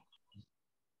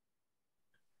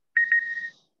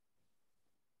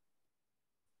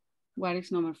 What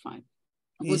is number 5?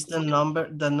 Is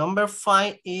the number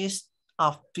 5 is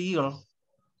appeal.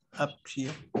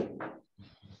 Appeal.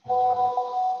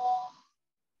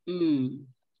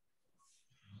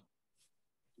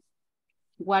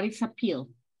 What is appeal?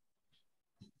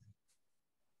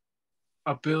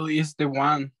 Appeal is the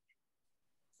one.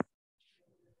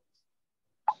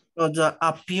 So the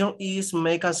appeal is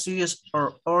make a serious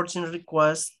or urgent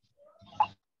request,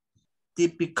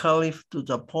 typically to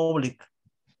the public.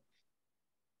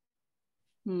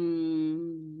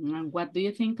 And what do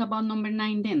you think about number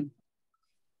 9 then?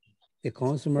 The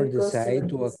consumer decide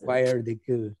to acquire the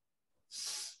good.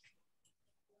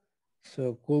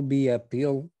 So could be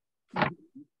appeal.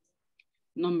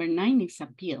 Number 9 is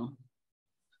appeal.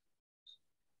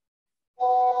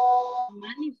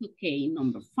 Man is okay,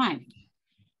 number 5.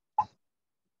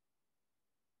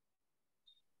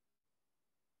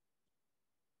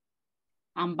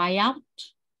 And buyout?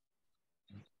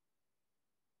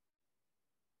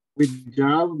 With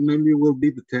job, maybe will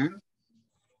be the 10.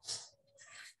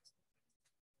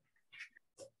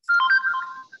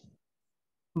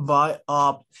 Buy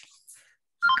up.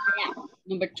 Yeah.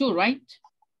 Number 2, right?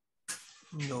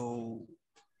 No.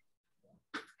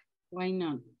 Why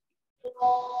not?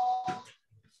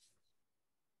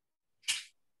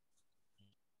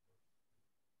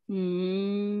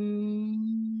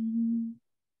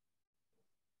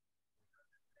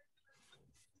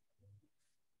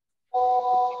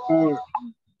 Or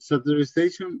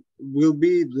saturation will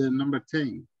be the number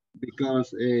 10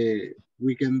 because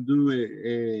we can do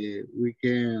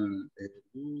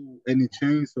do any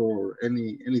change or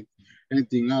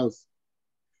anything else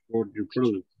for your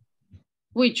product.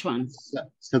 Which one?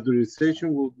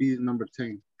 Saturation will be number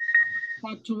 10.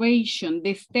 Saturation,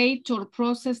 the state or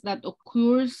process that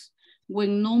occurs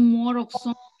when no more of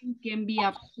something can be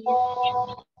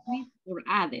absorbed or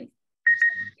added.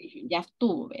 Ya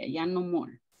estuvo, ya no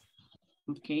more.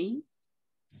 Okay.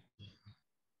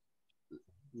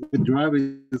 Withdraw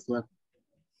is left.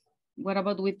 What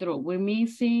about withdraw? We're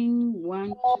missing 1,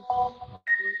 2, 3, 4,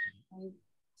 5,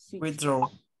 6. Withdraw.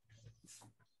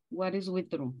 What is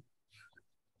withdraw?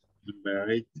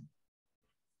 Number 8.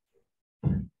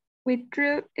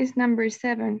 Withdraw is number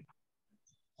 7.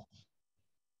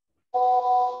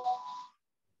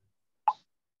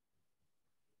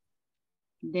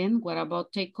 Then what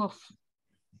about take off?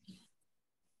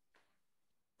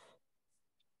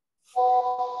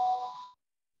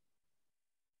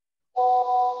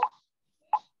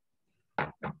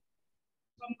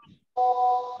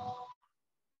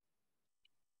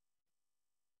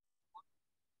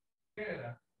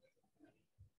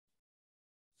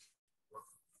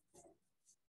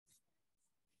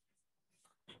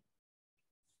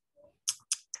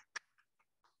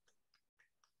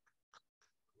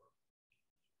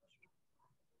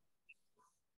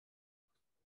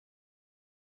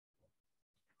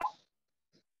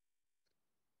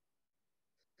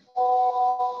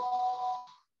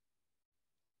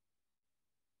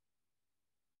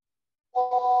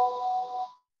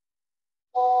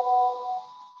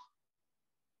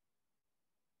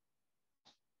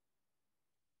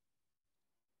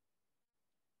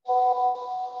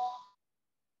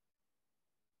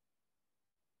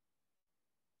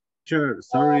 Sure,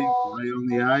 sorry, my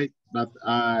only eye, but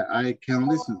I can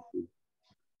listen to.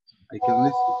 I can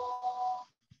listen.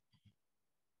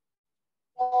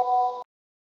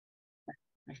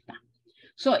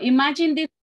 So imagine this,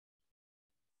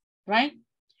 right?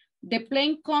 The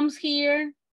plane comes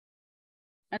here.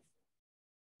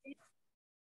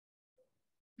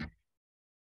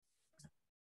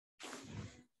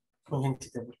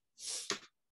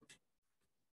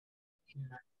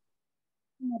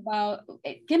 About,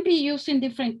 it can be used in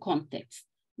different contexts.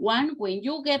 One, when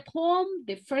you get home,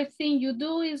 the first thing you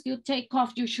do is you take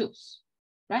off your shoes,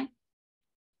 right?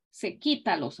 Se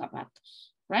quita los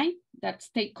zapatos, right? That's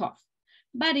take off.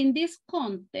 But in this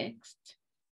context,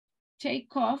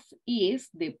 take off is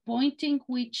the point in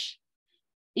which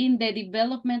in the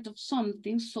development of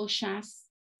something such as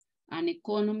an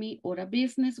economy or a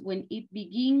business, when it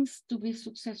begins to be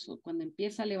successful, cuando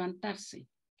empieza a levantarse.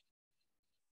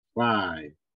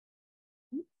 Why?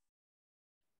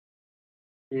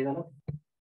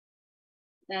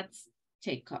 That's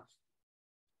takeoff.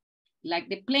 Like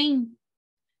the plane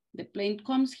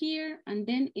comes here and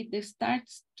then it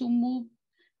starts to move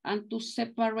and to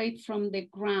separate from the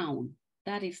ground.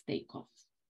 That is takeoff.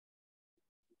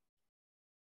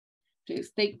 So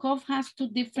takeoff has two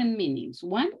different meanings.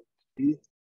 One, in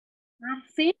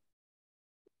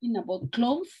about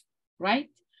clothes, right?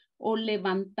 O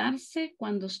levantarse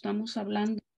cuando estamos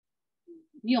hablando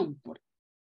de avión.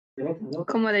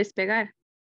 Como despegar.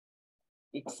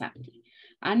 Exactly.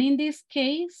 And in this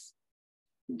case,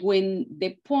 when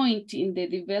the point in the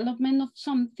development of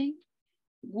something,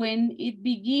 when it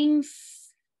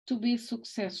begins to be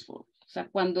successful, o sea,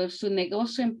 cuando su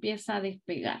negocio empieza a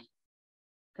despegar,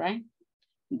 right?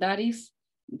 That is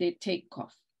the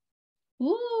takeoff.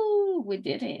 Ooh, we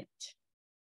did it.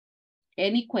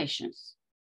 Any questions?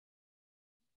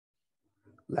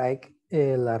 Like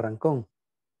el arrancón.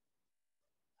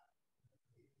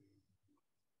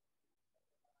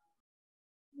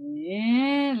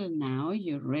 Well, now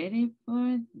you're ready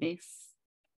for this.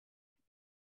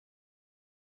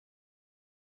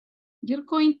 You're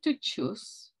going to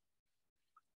choose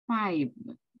five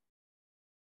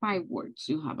words.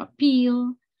 You have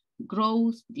appeal,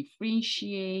 growth,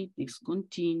 differentiate,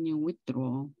 discontinue,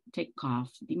 withdraw, take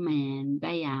off, demand,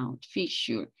 buyout,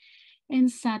 fissure, and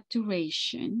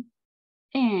saturation.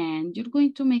 And you're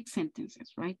going to make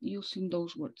sentences, right? Using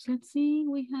those words. Let's see,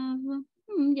 we have,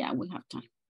 yeah, we have time.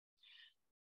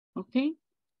 Okay,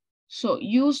 so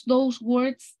use those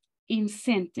words in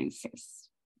sentences.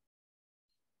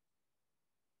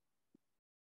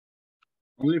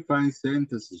 Only 5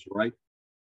 sentences, right?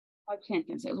 5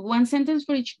 sentences. 1 sentence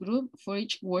for each group, for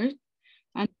each word.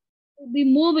 And we'll be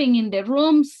moving in the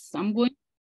rooms.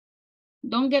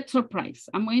 Don't get surprised.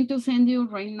 I'm going to send you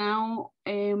right now.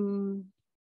 We're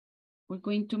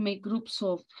going to make groups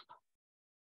of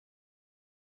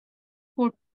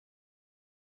 4,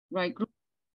 right?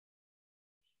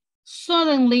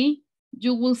 Suddenly,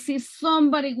 you will see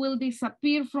somebody will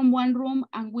disappear from one room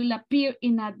and will appear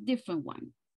in a different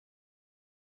one.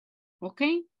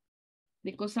 Okay?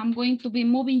 Because I'm going to be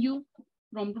moving you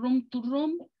from room to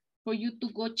room for you to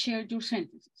go share your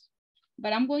sentences.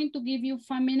 But I'm going to give you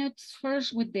 5 minutes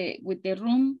first with the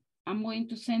room I'm going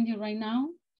to send you right now.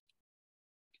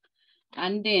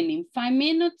 And then in 5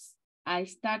 minutes, I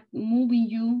start moving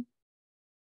you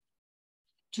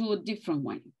to a different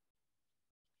one.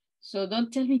 So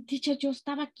don't tell me, teacher, yo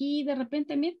estaba aquí, de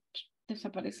repente me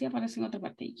desaparecí, aparece en otra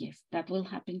parte. Yes, that will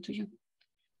happen to you.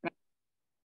 Right.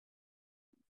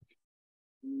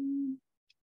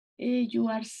 You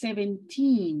are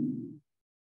 17.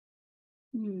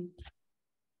 4,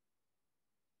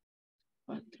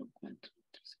 4,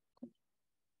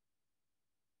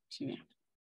 3, 4.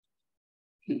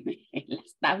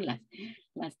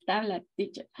 Las tablas,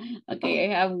 teacher. Okay,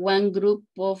 I have one group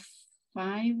of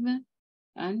 5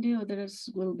 and the others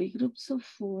will be groups of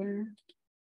 4.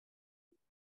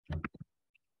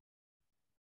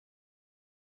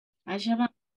 Allá va.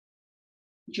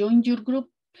 Join your group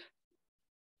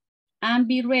and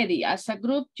be ready. As a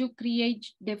group, you create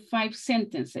the 5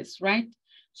 sentences, right?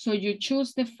 So you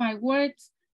choose the 5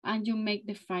 words and you make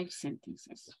the 5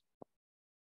 sentences.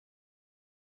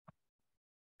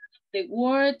 The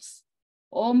words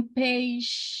on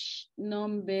page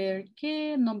number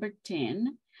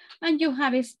 10, and you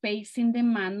have a space in the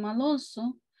manual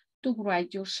also to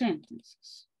write your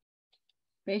sentences.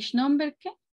 Page number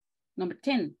number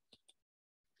 10.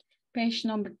 Page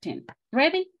number 10.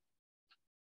 Ready?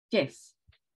 Yes.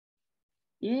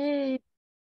 Yay.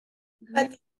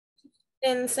 But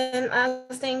then send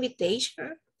us the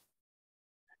invitation.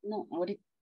 No, ahorita.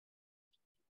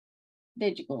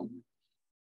 There you go.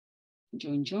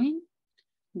 Join.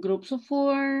 Groups of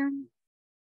 4.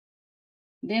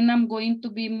 Then I'm going to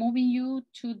be moving you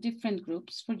to different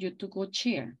groups for you to go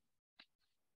share.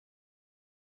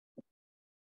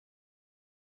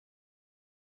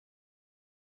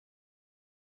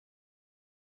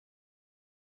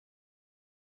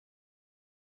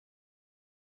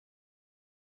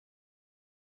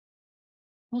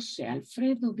 Jose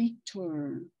Alfredo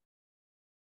Victor.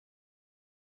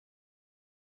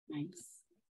 Nice.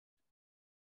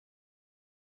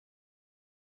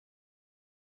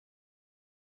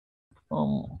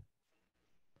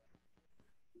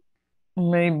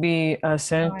 Maybe a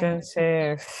sentence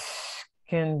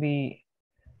can be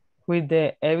with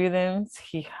the evidence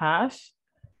he has,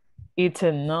 it's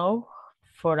enough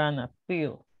for an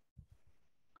appeal.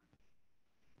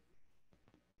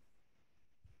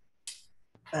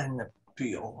 An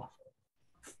appeal.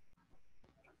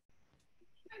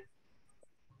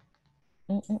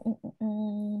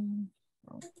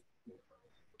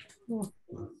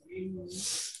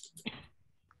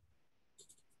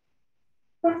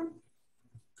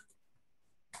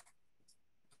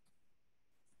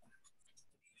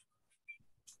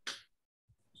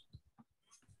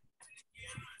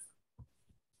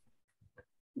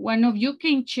 One of you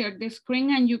can share the screen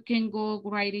and you can go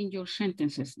writing your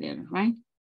sentences there, right?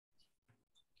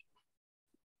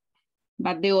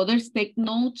 But the others take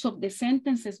notes of the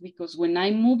sentences because when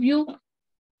I move you,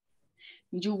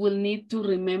 you will need to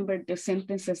remember the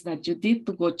sentences that you did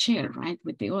to go share, right,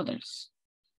 with the others.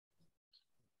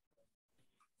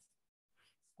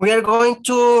 We are going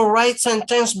to write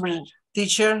sentence,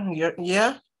 teacher.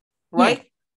 Yeah,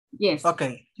 right? Yes.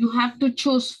 Okay. You have to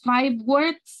choose 5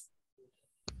 words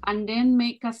and then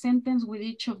make a sentence with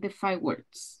each of the 5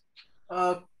 words.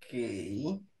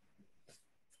 Okay.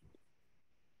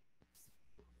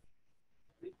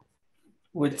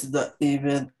 With the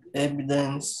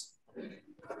evidence.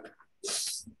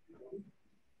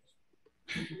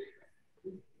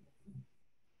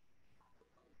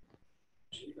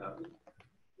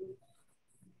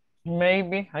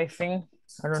 Maybe, I think,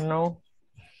 I don't know.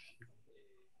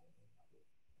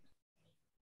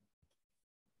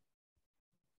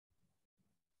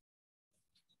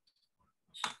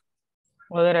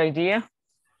 Other idea?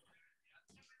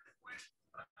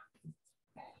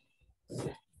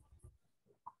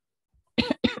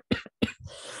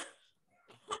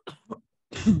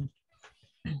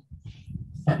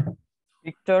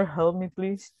 Victor, help me,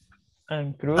 please.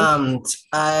 And Cruz.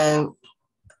 I'm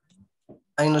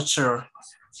not sure.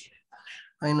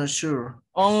 I'm not sure.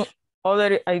 On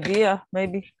other idea,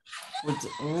 maybe. With the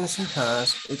evidence he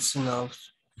has, it's enough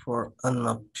for an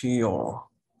appeal.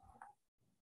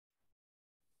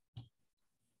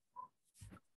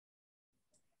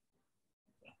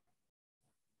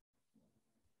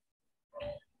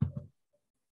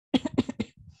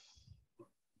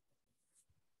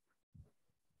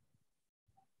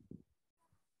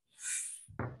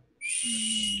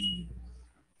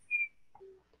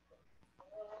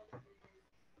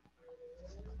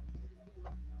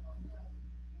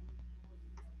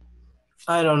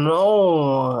 I don't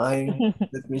know.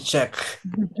 Let me check.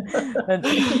 The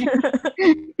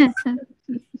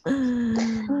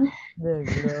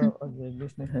growth of the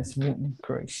business has been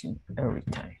increasing every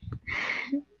time.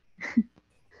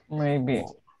 Maybe.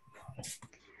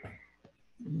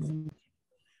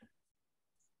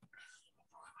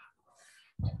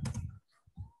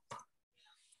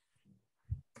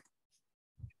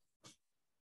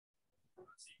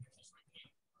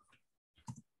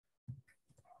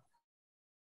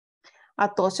 A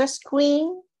touch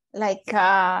screen, like you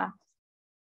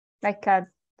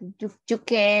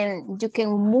can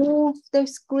move the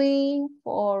screen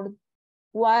for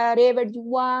whatever you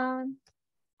want,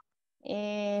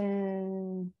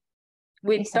 and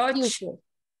with touch.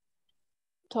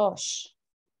 Touch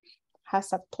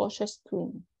has a touch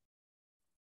screen.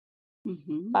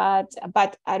 Mm-hmm.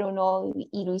 But I don't know if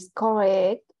it is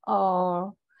correct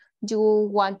or you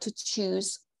want to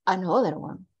choose another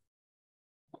one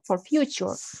for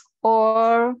future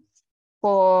or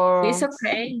for... It's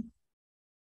okay.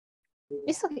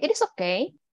 It is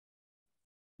okay.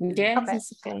 Yes, Okay.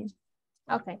 it's okay.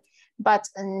 Okay, but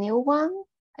a new one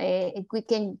we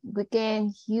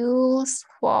can use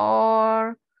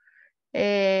for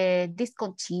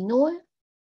discontinue.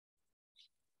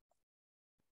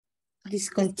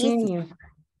 Discontinue.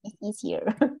 It's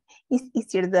easier. It's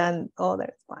easier than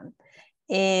other one.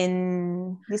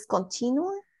 And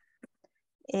discontinue.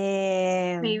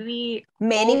 Maybe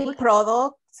many old,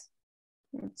 products.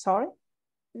 Sorry.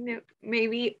 no,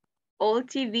 maybe old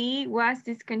TV was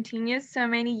discontinued so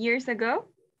many years ago.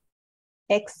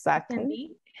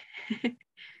 Exactly.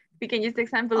 We can use the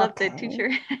example of the teacher.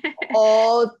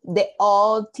 Old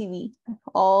TV.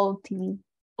 Old TV.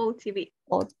 Old TV.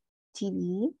 Old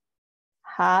TV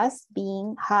has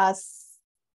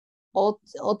old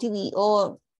TV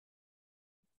or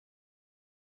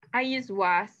I use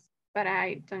was, but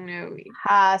I don't know.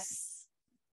 has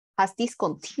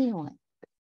discontinued.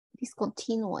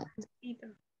 Discontinued.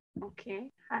 Okay,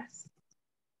 has.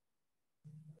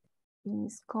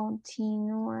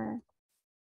 Discontinued.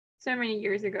 So many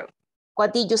years ago.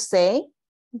 What did you say?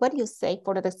 What do you say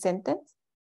for the sentence?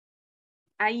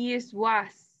 I use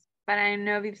was, but I don't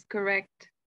know if it's correct.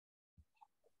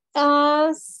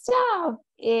 For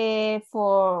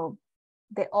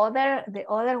the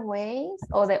other ways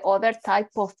or the other type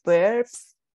of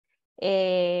verbs,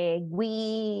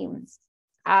 we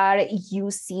are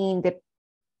using the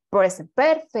present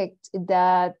perfect.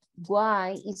 That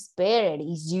why is better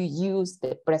is you use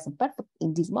the present perfect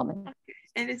in this moment.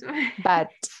 In this moment.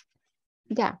 But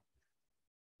yeah.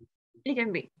 It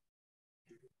can be.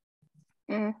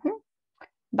 Mm-hmm.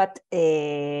 But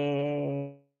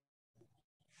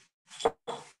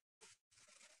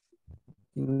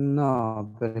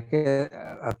no, pero es que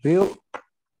appeal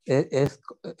es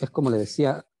como le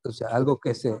decía, o sea, algo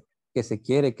que se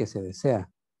quiere, que se desea.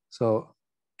 So,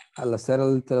 al hacer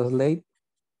el translate,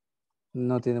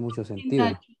 no tiene mucho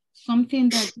sentido. Something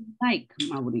that you like,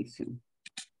 Mauricio.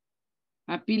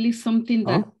 Appeal is something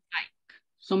that you like.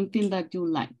 Something that you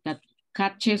like, that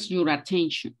catches your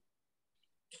attention.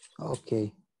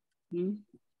 Okay.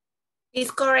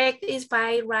 It's correct, is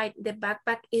by right. The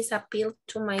backpack is appeal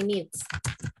to my needs.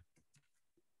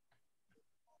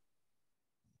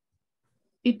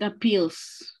 It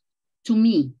appeals to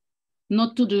me,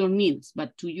 not to your needs,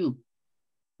 but to you.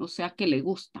 O sea que le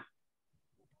gusta.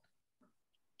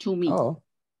 To me. Oh.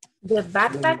 The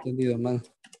backpack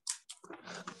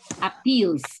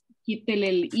appeals. Quítele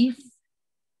el if.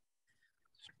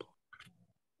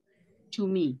 To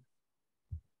me.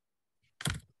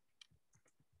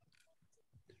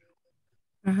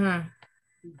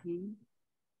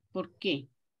 ¿Por qué?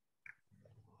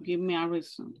 Give me a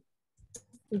reason.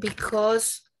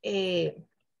 Because I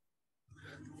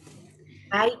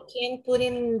can put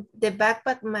in the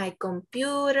backpack my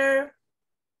computer.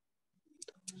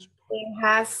 It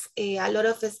has a lot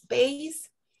of space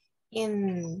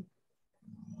and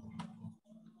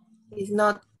it's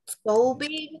not so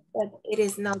big, but it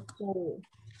is not so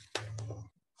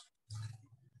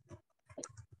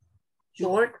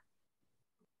short.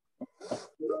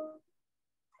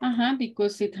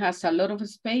 Because it has a lot of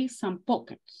space and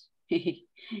pockets. Exactly.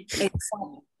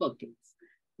 Pockets.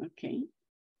 Okay.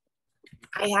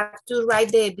 I have to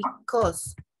write the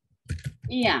because.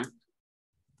 Yeah.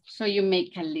 So you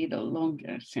make a little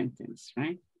longer sentence,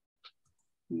 right?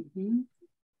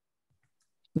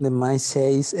 The mind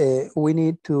says we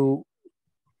need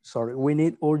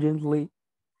urgently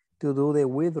to do the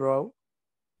withdrawal,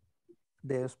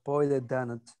 the spoiled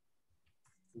donuts.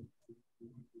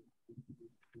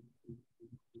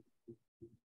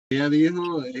 Ella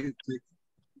dijo,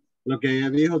 lo que ella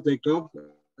dijo, take off,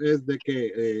 es de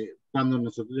que cuando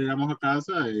nosotros llegamos a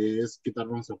casa es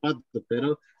quitarnos los zapatos,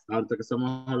 pero ahorita que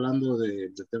estamos hablando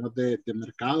de temas de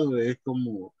mercado, es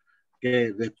como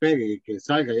que despegue, que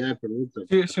salga ya el producto.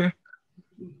 Sí, sí.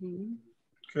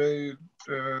 Okay,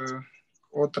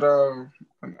 otra,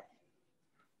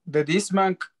 the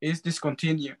dismank is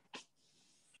discontinued.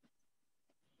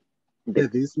 The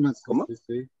dismank, ¿cómo? Sí,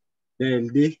 sí.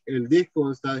 El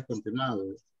disco está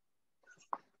descontinuado.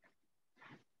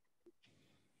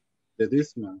 The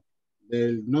dismank.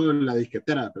 No, la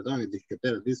disquetera, perdón,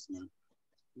 disquetera, dismank.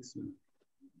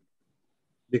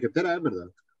 Disquetera es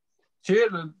verdad. Sí,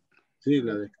 sí,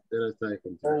 la disquetera está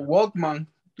descontinuada. O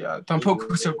Walkman, ya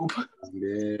tampoco se ocupa.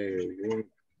 Bien.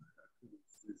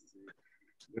 Sí.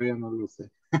 Yo ya no lo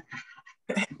sé.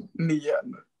 Ni ya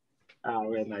no.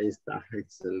 Bueno, ahí está,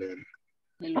 excelente.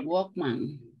 El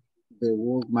Walkman. The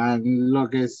Walkman, lo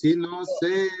que sí no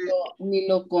sé. Ni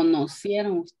lo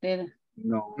conocieron ustedes.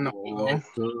 No.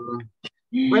 Eso.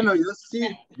 Bueno, yo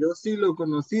sí lo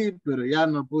conocí, pero ya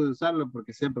no pude usarlo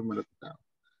porque siempre me lo quitaba.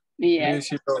 Yeah.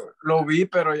 Sí, lo vi,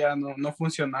 pero ya no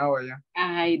funcionaba ya.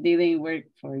 I didn't work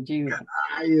for you.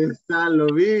 Ahí está, lo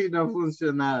vi y no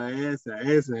funcionaba. Esa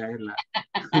es la.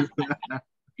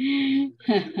 Sí,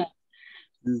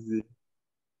 sí.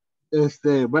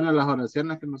 Bueno, las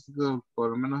oraciones que nosotros por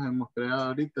lo menos hemos creado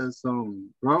ahorita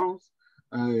son rows.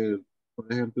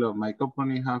 Por ejemplo, my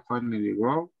company has finally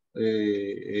grown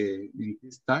in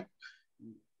this time.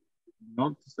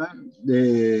 No,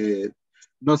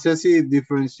 no sé si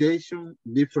differentiation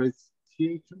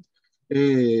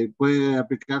puede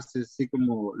aplicarse así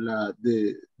como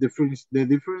the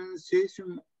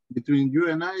differentiation between you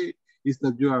and I is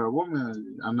that you are a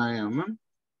woman and I am a man.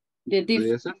 But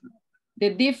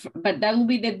that will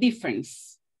be the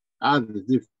difference. The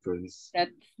difference.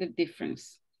 That's the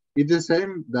difference. It's the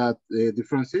same that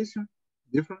differentiation?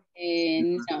 Different?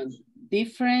 No,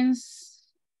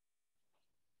 difference.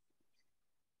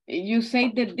 You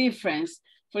say the difference.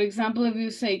 For example, if you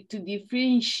say to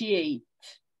differentiate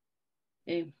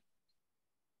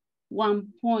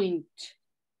one point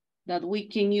that we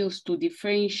can use to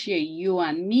differentiate you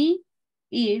and me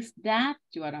is that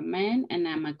you are a man and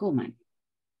I'm a woman.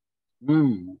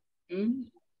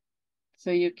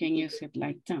 So you can use it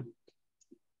like that.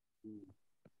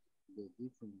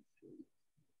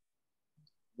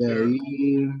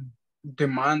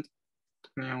 Demand.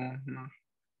 No.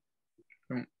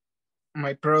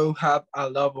 My product have a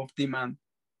lot of demand.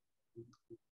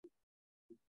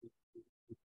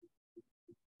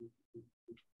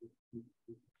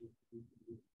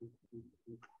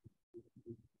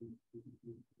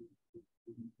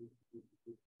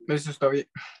 Eso está bien.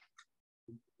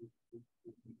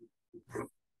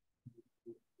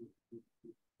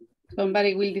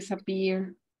 Somebody will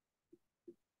disappear.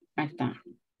 Ahí está.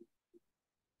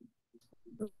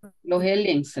 Los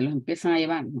aliens se los empiezan a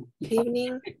llevar, ¿no?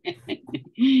 Evening.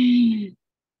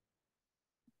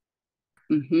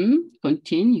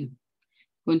 Continue.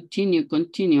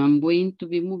 I'm going to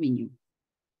be moving you.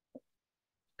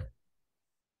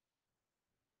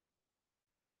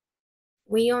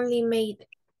 We only made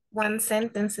one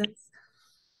sentence.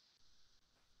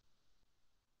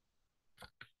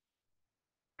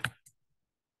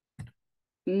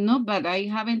 No, but I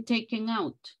haven't taken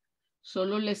out.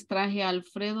 Solo les traje a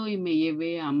Alfredo y me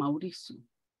llevé a Mauricio.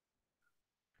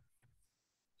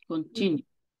 Continue.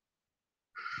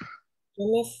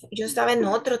 Yo estaba en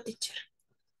otro, teacher.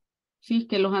 Sí,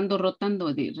 que los ando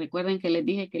rotando. Recuerden que les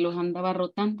dije que los andaba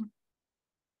rotando.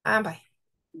 Vaya.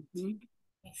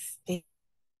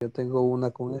 Yo tengo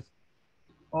una con eso.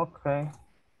 Okay.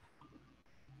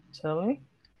 Tell me.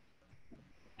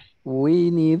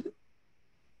 We need.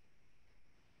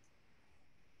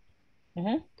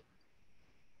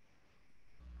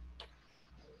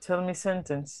 Tell me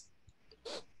sentence.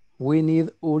 We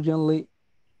need urgently.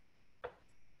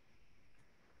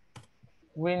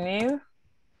 We need.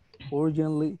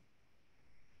 Urgently.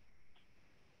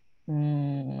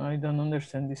 I don't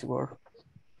understand this word.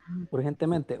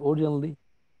 Urgentemente, urgently.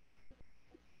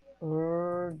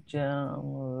 Urgently.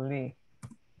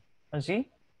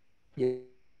 ¿Así? Yeah.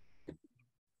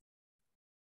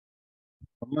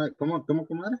 ¿Cómo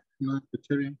era? No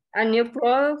escuché bien. A new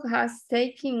product has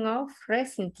taken off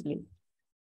recently.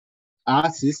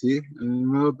 Sí. Un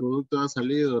nuevo producto ha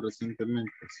salido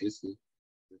recientemente. Sí.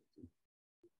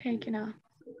 Taken off.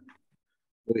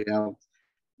 We out.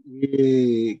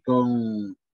 Y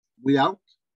con we out,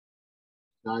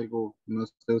 algo, no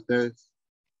sé ustedes,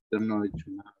 yo no he hecho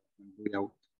nada con we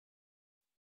out.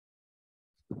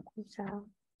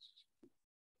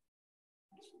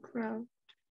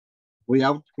 We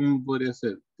out, ¿cómo podría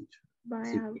ser?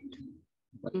 Buy out.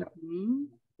 Buy out.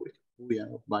 We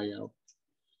out, buy out.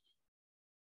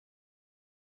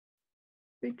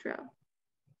 Withdraw.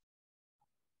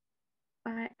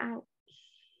 Buy out.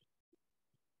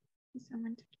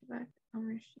 Someone to give back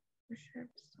ownership for shares.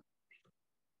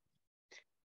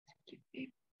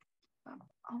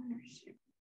 Ownership.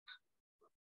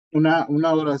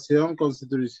 Una oración con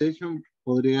constitution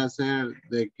podría ser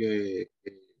de que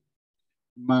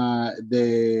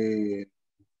de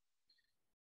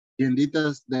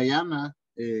tienditas Diana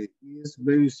is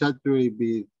very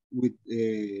saturated with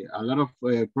a lot of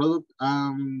product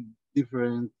and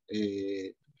different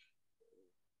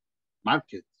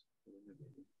markets,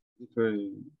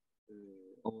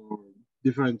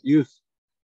 different use.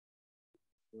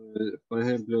 Por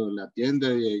ejemplo, la tienda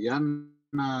de Diana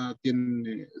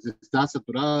está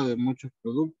saturada de muchos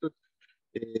productos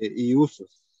y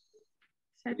usos.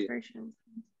 Saturation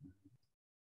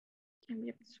can be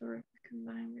absorbed,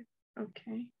 combined with,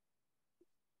 okay.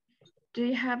 Do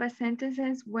you have a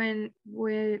sentences when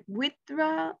we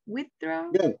withdraw?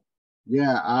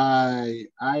 Yeah, I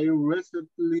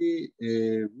recently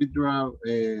withdraw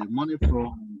money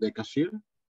from the cashier.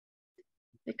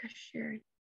 The cashier.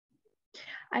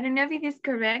 I don't know if it is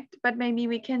correct, but maybe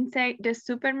we can say the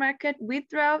supermarket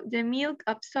withdraw the milk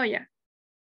of soya.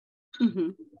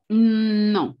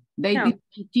 No, they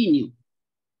discontinue.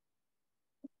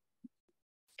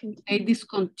 They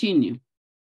discontinue.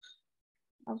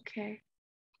 Okay.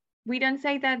 We don't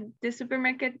say that the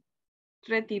supermarket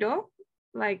retiró,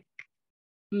 like.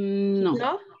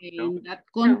 No, in that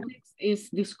context is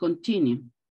discontinue.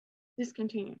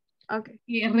 Discontinue, okay.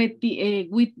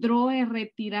 Withdraw es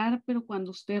retirar, pero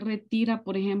cuando usted retira,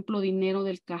 por ejemplo, dinero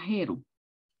del cajero.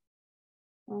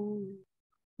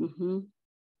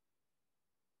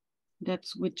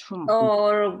 That's withdraw.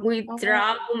 Or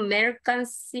withdraw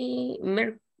mercants.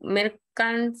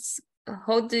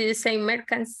 How do you say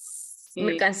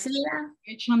mercancía?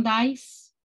 Merchandise.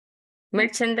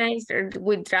 Merchandise, or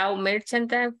withdraw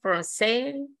merchandise from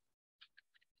sale.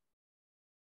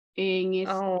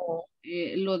 Lo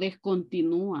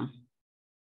descontinúa.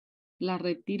 La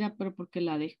retira, pero porque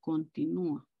la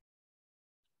descontinúa.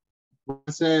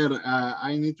 Sir,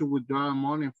 I need to withdraw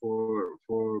money for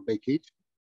vacation.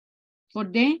 For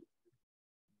the?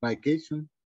 Vacation.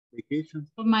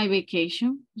 For my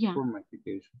vacation, yeah. For my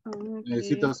vacation. Okay.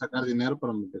 Necesito sacar dinero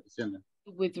para mis vacaciones.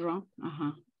 Withdraw,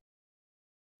 ajá.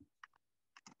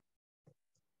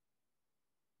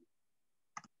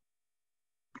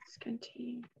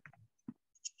 Discontinue.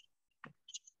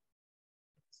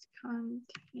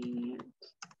 Discontinue.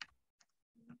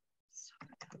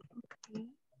 Okay.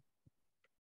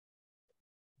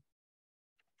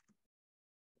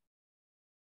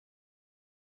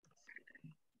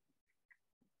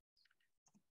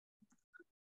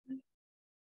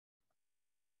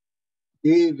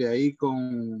 Y de ahí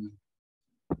con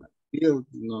appeal,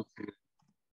 no sé,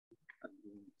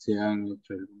 se han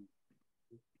hecho el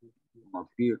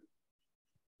appeal.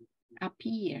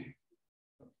 Appear.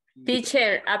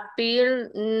 Teacher,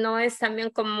 appeal no es también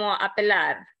como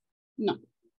apelar. No.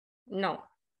 No.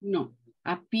 No.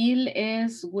 Appeal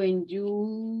is when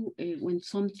you, when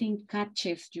something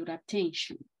catches your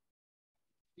attention.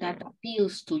 That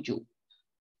appeals to you.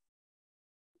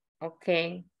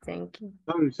 Okay, thank you.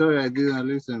 Sorry, I didn't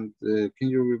listen. Can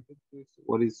you repeat this?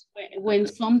 What is? When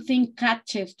something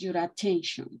catches your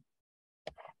attention.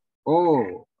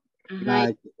 Oh,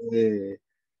 like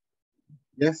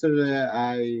yesterday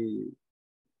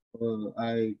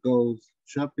I go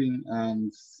shopping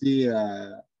and see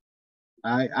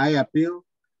I appeal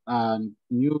a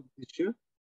new t-shirt.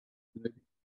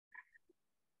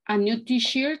 A new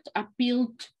t-shirt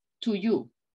appealed to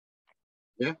you.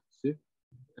 Yeah, see.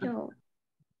 No.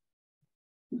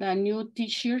 The new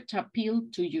t-shirt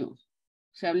appealed to you. O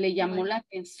sea, le llamó la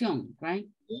atención, right?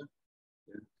 Yeah.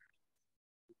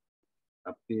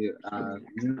 Appeal a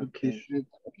new t-shirt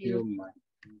appeal my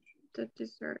the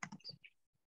dessert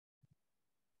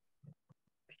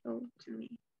appeal to me.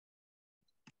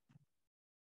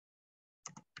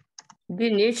 The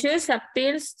new shoes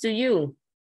appeals to you.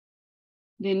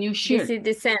 The new shirt. This is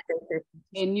the sentence.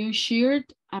 The new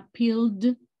shirt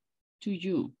appealed to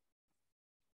you. O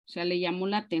sea, le llamó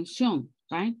la atención,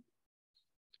 right?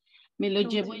 Me lo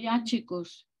llevo ya,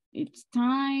 chicos. It's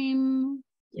time.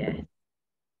 Yeah.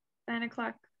 9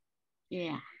 o'clock.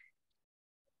 Yeah.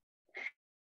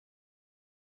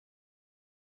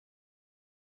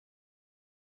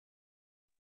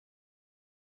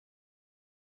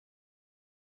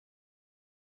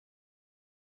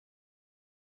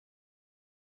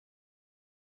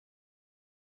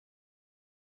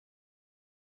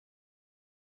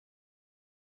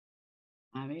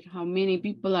 A ver, how many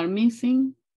people are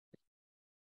missing?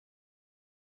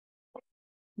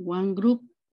 One group.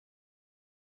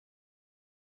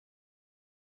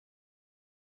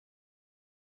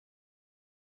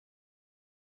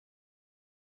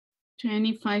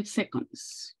 $25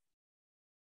 seconds.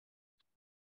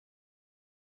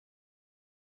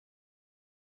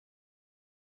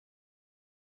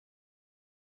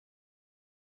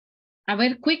 A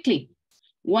ver, quickly.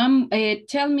 One,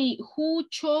 tell me who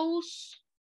chose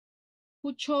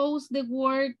the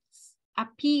words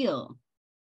appeal?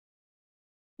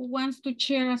 Who wants to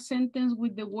share a sentence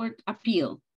with the word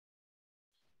appeal?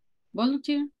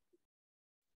 Volunteer?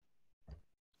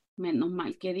 Menos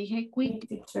mal que dije quick.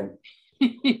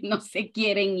 No se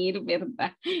quieren ir,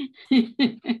 ¿verdad?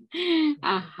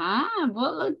 Ajá,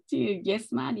 volunteer.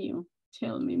 Yes, Mario.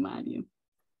 Tell me, Mario.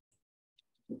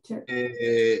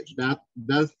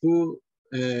 That food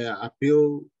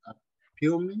appeal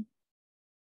me.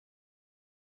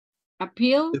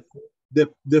 Appeal?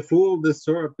 The food of the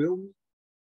store appeal me.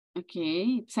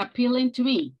 Okay, it's appealing to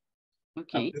me.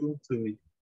 Okay. Appealing to me.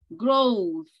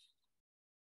 Growth.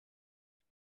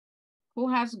 Who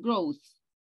has growth?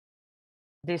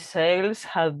 The sales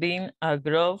have been a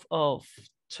growth of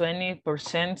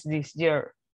 20% this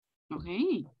year.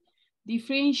 Okay.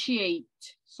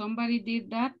 Differentiate. Somebody did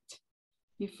that.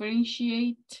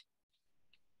 Differentiate.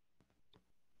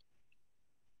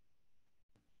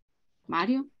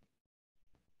 Mario?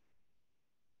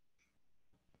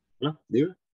 No,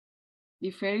 diga.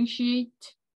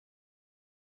 Differentiate.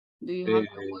 Do you have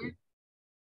the word?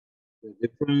 The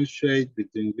differentiate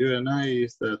between you and I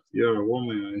is that you're a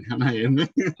woman and I am.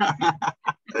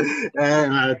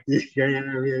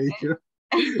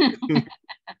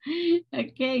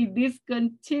 Okay,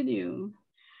 discontinue.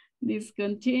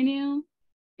 Discontinue.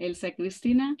 Elsa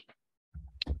Cristina.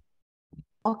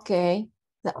 Okay.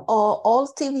 All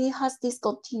TV has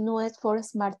discontinued for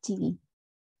smart TV.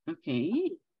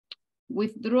 Okay.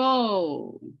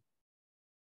 Withdraw.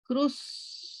 Cruz.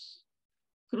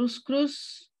 Cruz,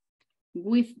 cruz.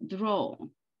 Withdraw.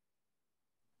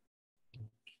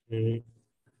 Okay.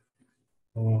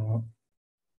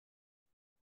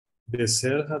 The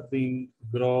sales have been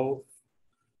growth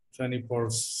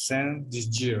 20% this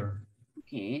year.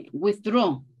 Okay,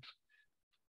 withdraw.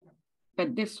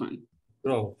 But this one.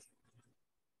 Growth.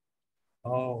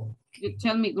 Oh. You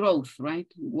tell me growth, right?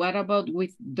 What about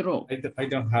withdraw? I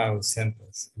don't have a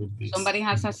sentence with this. Somebody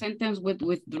has a sentence with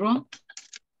withdraw?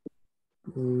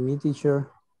 Me,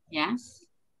 teacher. Yes.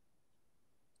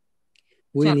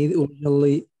 We need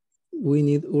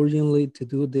urgently to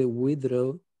do the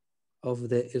withdrawal of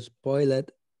the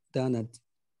spoiled donut.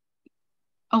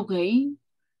 Okay.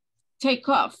 Take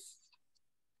off.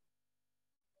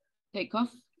 Take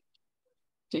off.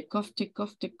 Take off, take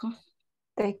off, take off.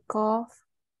 Take off.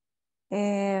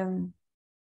 The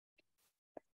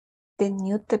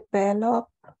new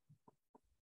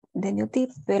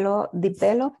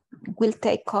develop will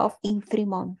take off in 3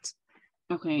 months.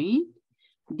 Okay.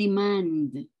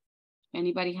 Demand.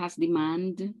 Anybody has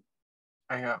demand?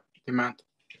 I have demand.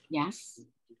 Yes.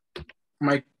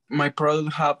 My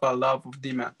product have a lot of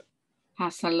demand.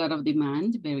 Has a lot of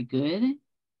demand. Very good.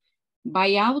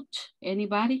 Buyout.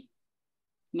 Anybody?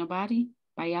 Nobody?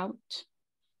 Buyout.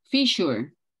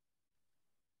 Feature.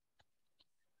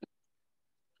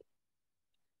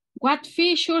 What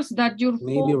features that your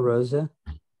Maybe phone... Rosa.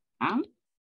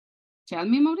 Tell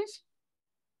me, Maurice.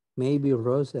 Maybe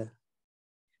Rosa.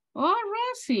 Oh,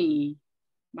 Rosie.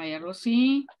 Vaya,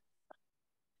 Rosie.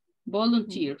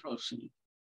 Volunteer, Rosie.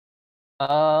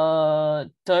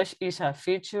 Touch is a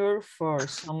feature for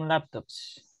some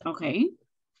laptops. Okay.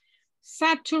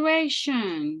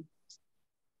 Saturation.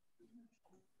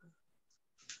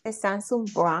 The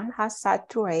Samsung brand has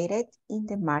saturated in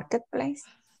the marketplace.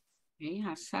 Okay,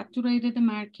 has saturated the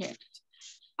market.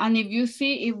 And if you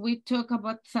see, if we talk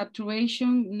about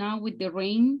saturation now with the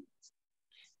rain,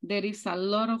 there is a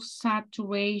lot of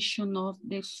saturation of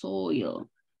the soil,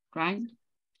 right?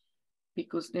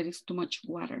 Because there is too much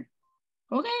water.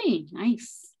 Okay,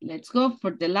 nice. Let's go for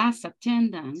the last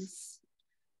attendance.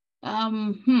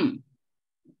 Adriana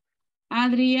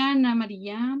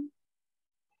María.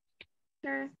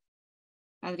 Sure.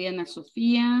 Adriana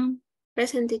Sofía.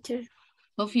 Present, teacher.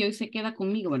 Sofía hoy se queda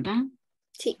conmigo, ¿verdad?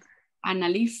 Sí.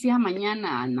 Analicia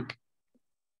mañana, Ana.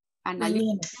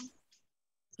 Analicia.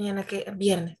 Mañana que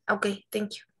viernes. Okay,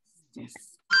 thank you. Yes.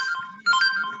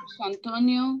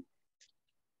 Antonio.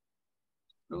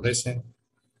 Present.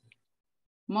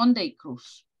 Monday,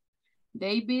 Cruz.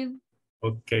 David.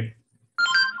 Okay.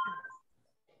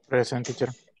 Present,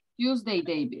 teacher. Tuesday,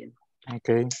 David.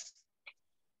 Okay.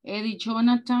 Eddie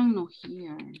Jonathan, no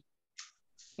here.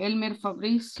 Elmer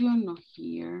Fabricio, no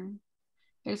here.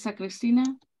 Elsa Cristina.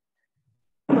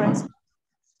 Present.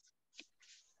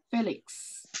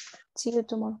 Felix. See you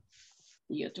tomorrow.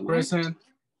 See you tomorrow. Present.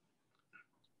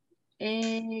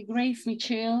 Grace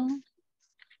Michelle.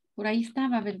 Por ahí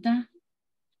estaba, ¿verdad?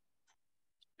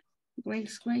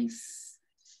 Grace.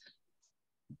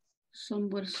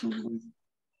 Somewhere.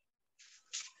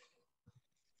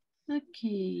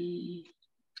 Okay.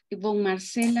 Ivonne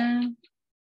Marcela.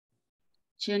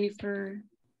 Jennifer.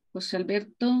 José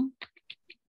Alberto.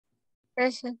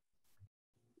 Present.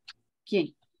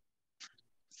 ¿Quién?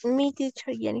 Mi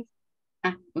teacher, Jenny.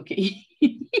 Ah, ok.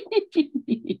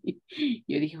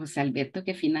 Yo dije, José Alberto,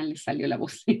 que final le salió la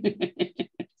voz.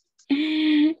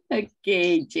 Ok,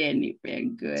 Jennifer,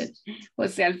 good.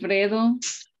 José Alfredo.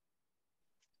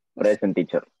 Present,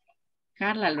 teacher.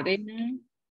 Carla, Lorena.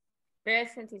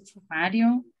 Present, teacher.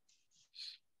 Mario.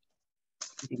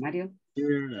 Mario.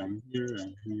 Here, I'm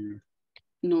here.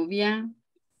 Novia.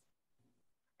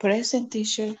 Present,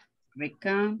 teacher.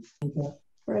 Rebeca.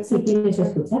 Si quieres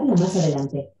escucharla más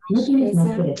adelante, no tienes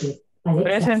más que decir. Alexa.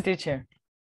 Present, teacher.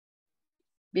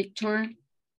 Victor.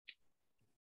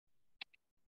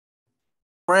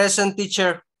 Present,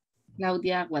 teacher.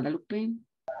 Claudia Guadalupe.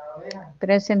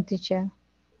 Present, teacher.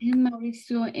 And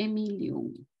Mauricio Emilio.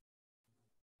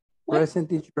 Present,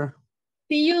 teacher.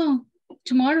 See you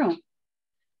tomorrow.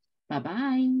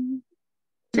 Bye-bye.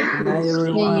 Good night,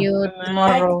 everyone. See you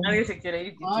tomorrow. Nadie se quiere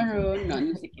ir. Tomorrow.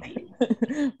 No se quiere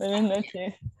ir. Buenas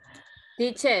noches.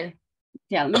 Teacher,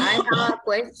 Tell me. I have a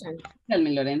question. Tell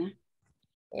me, Lorena.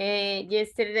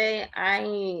 Yesterday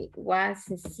I was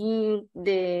seeing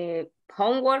the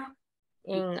homework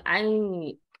and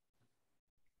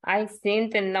I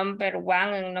think the number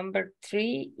 1 and number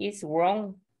 3 is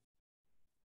wrong.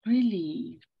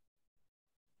 Really?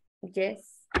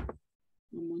 Yes.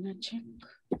 I'm gonna check.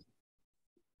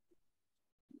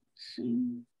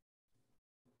 See.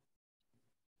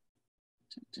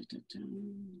 Da, da, da, da.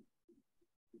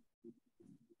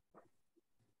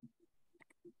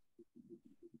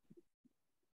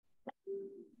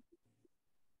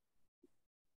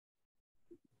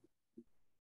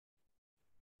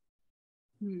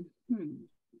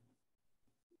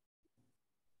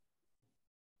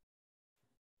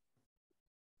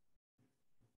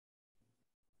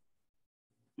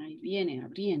 Ahí viene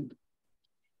abriendo.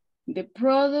 The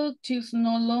product is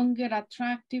no longer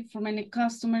attractive for many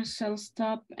customers, sales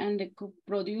stop, and the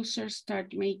producers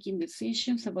start making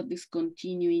decisions about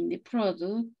discontinuing the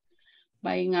product,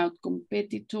 buying out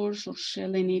competitors, or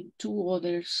selling it to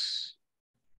others.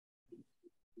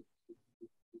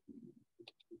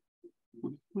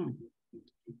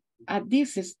 At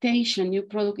this stage, a new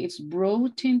product is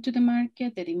brought into the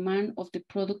market. The demand of the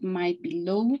product might be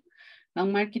low,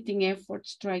 and marketing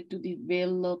efforts try to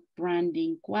develop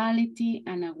branding quality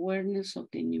and awareness of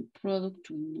the new product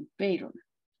to innovator.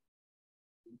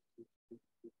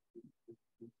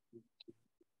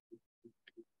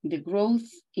 The growth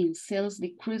in sales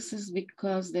decreases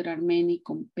because there are many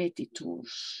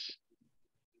competitors.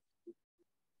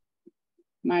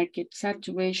 Market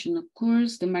saturation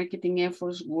occurs. The marketing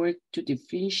efforts work to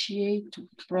differentiate the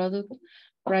product.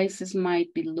 Prices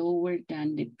might be lower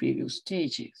than the previous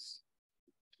stages.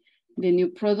 The new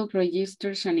product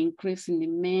registers an increase in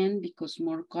demand because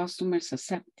more customers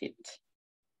accept it.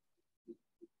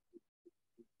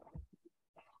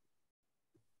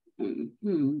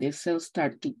 The sales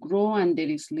start to grow and there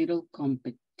is little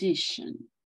competition.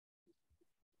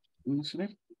 Vamos a ver.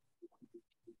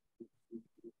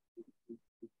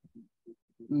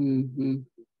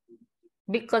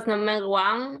 Because number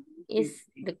 1 is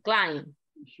decline.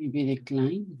 Should be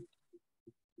decline.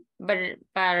 But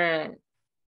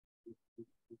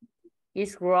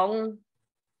it's wrong.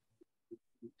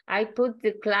 I put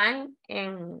decline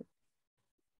and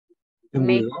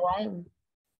make wrong.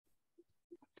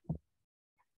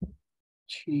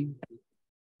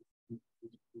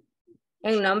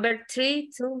 And number 3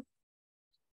 too.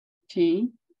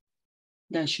 Sí.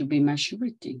 That should be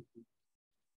maturity.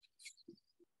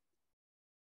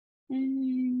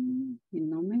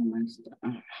 No me muestra.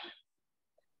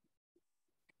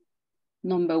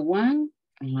 Number 1.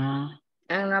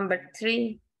 And number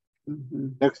 3.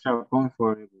 Extra point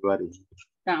for everybody.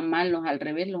 Están malos, al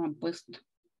revés los han puesto.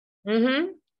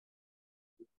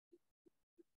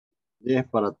 10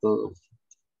 para todos.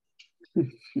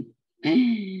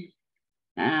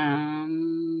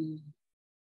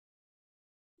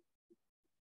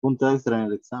 Punto extra en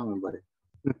el examen, vale.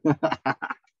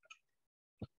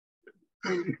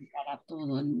 Para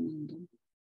todo el mundo.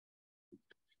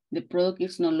 The product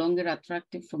is no longer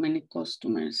attractive for many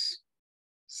customers.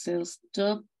 Sales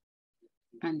stop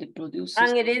and the producers.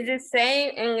 And it is the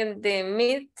same in the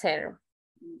midterm.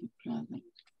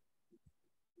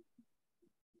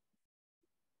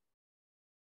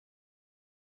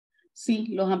 Sí,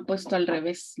 los han puesto al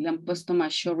revés. Le han puesto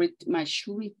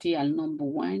maturity al number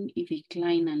 1 y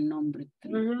decline al number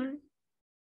 3.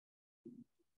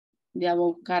 Ya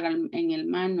voy a buscar en el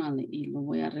manual y lo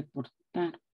voy a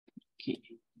reportar. Okay.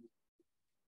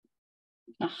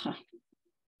 Ajá.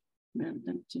 There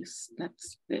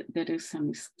is a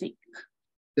mistake.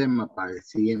 Tema para el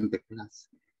siguiente clase.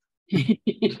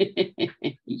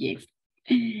 Yes.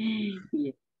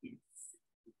 Yes.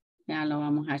 Ya lo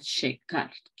vamos a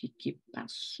checar. ¿Qué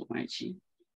pasó allí?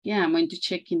 Yeah, I'm going to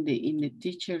check in the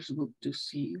teacher's book to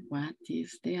see what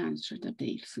is the answer that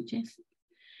they suggest.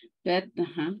 But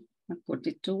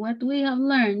according to what we have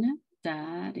learned,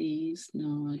 that is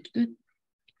not good,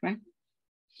 right?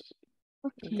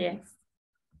 Okay. Yes.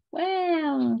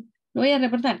 Well, lo voy a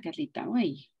reportar, Carlita.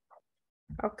 Oye.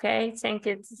 Okay, thank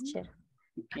you, teacher.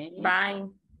 Okay. Bye.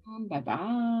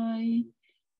 Bye-bye.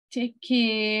 Take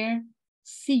care.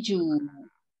 See you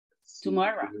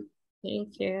tomorrow.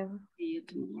 Thank you. See you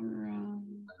tomorrow.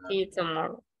 See you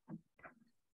tomorrow.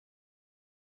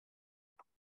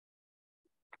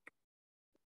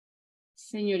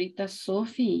 Señorita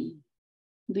Sophie,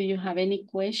 do you have any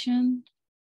question?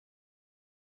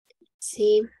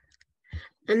 See,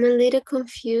 I'm a little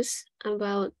confused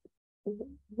about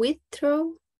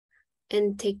withdraw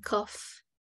and take off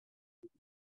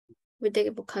with the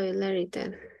vocabulary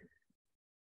that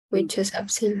we just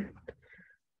absent.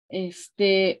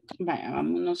 Vaya,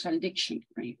 vámonos al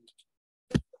dictionary.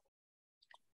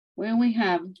 When we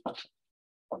have,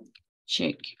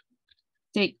 check,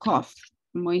 take off.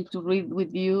 I'm going to read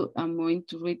with you, I'm going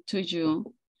to read to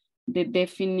you the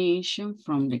definition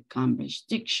from the Cambridge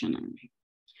Dictionary.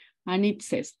 And it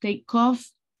says, take off,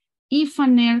 if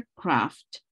an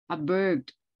aircraft, a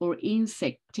bird, or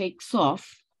insect takes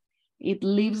off, it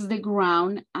leaves the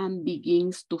ground and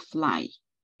begins to fly.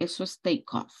 Eso es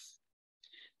take off.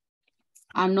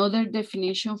 Another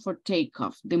definition for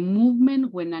takeoff, the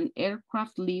movement when an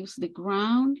aircraft leaves the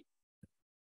ground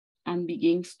and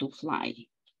begins to fly.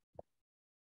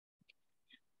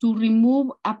 To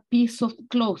remove a piece of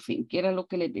clothing, que era lo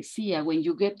que les decía, when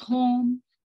you get home,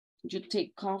 you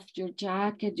take off your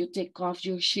jacket, you take off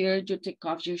your shirt, you take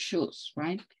off your shoes,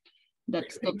 right?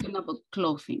 That's talking about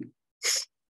clothing.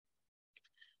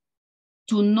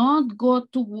 To not go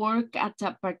to work at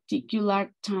a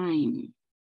particular time.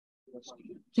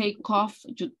 Take off,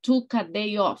 you took a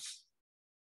day off.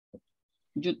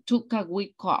 You took a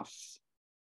week off.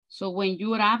 So when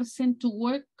you're absent to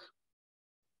work,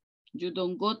 you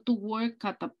don't go to work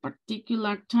at a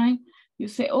particular time. You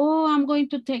say, oh, I'm going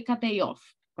to take a day off,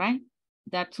 right?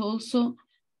 That's also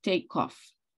take off.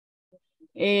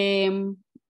 Again,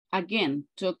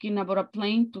 talking about a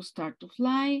plane to start to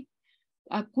fly.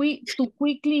 To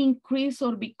quickly increase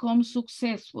or become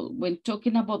successful when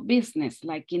talking about business,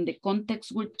 like in the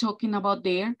context we're talking about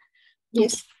there.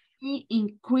 Yes. To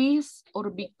increase or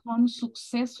become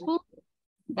successful,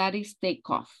 that is take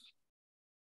off.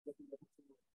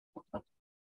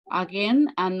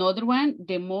 Again, another one,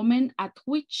 the moment at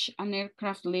which an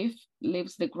aircraft leaves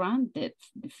the ground,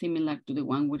 that's similar to the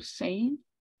one we're saying.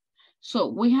 So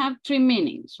we have three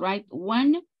meanings, right?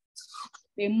 One,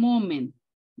 the moment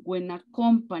when a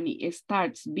company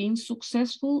starts being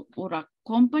successful, or a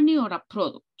company or a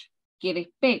product que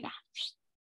despega,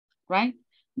 right?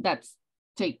 That's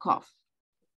take off.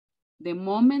 The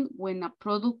moment when a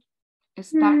product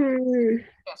starts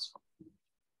successful.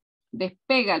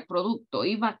 Despega el producto,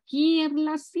 iba aquí en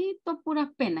lacito, puras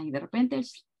penas, y de repente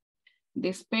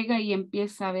despega y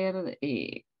empieza a haber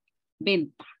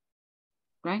venta,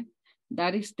 right?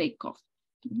 That is take off.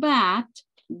 But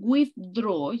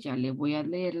withdraw, ya le voy a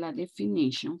leer la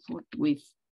definition for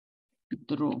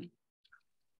withdraw.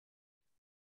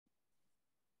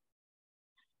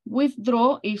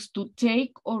 Withdraw is to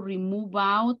take or remove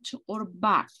out or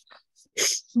back.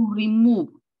 To remove.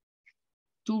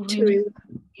 To remove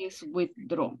is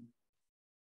withdraw.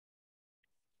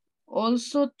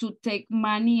 Also to take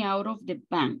money out of the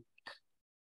bank.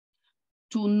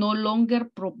 To no longer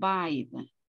provide.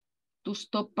 To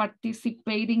stop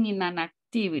participating in an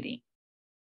activity.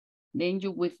 Then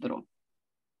you withdraw.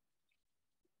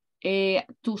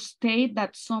 To state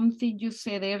that something you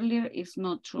said earlier is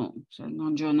not true. So, no,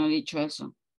 yo no he dicho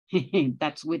eso.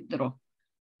 That's withdraw,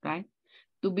 right?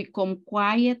 To become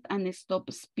quiet and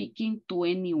stop speaking to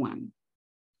anyone.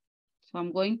 So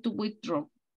I'm going to withdraw.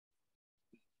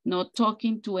 Not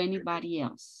talking to anybody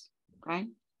else, right?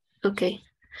 Okay.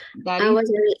 That I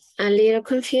was a little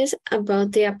confused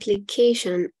about the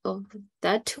application of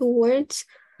that two words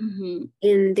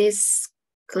in this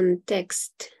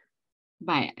context.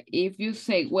 But if you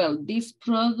say, well, this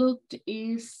product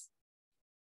is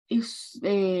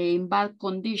in bad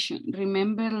condition.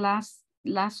 Remember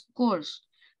last course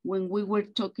when we were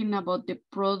talking about the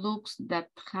products that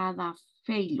had a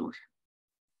failure,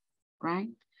 right?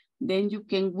 Then you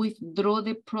can withdraw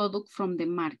the product from the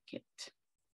market.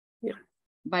 Yeah.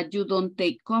 But you don't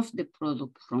take off the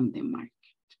product from the market.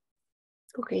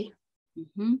 Okay.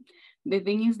 The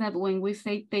thing is that when we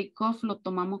say take off, lo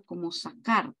tomamos como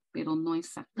sacar, pero no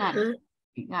es sacar,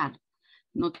 pegar.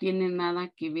 No tiene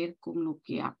nada que ver con lo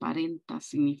que aparenta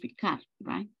significar,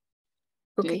 right?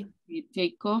 Okay. Entonces,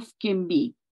 take off can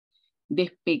be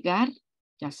despegar,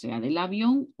 ya sea del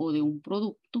avión o de un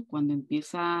producto cuando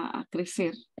empieza a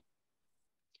crecer.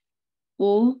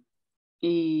 Or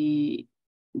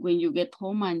when you get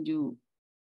home and you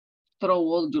throw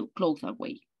all your clothes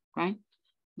away, right?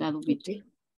 That will be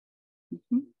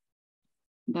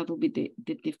that will be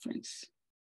the difference.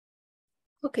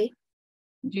 Okay.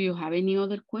 Do you have any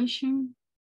other question?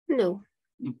 No.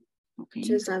 No. Okay.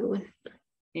 Just that one.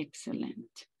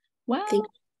 Excellent. Well,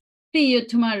 see you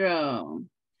tomorrow.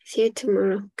 See you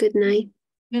tomorrow. Good night.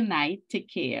 Good night. Take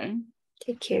care.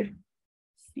 Take care.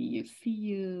 See you. See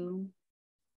you.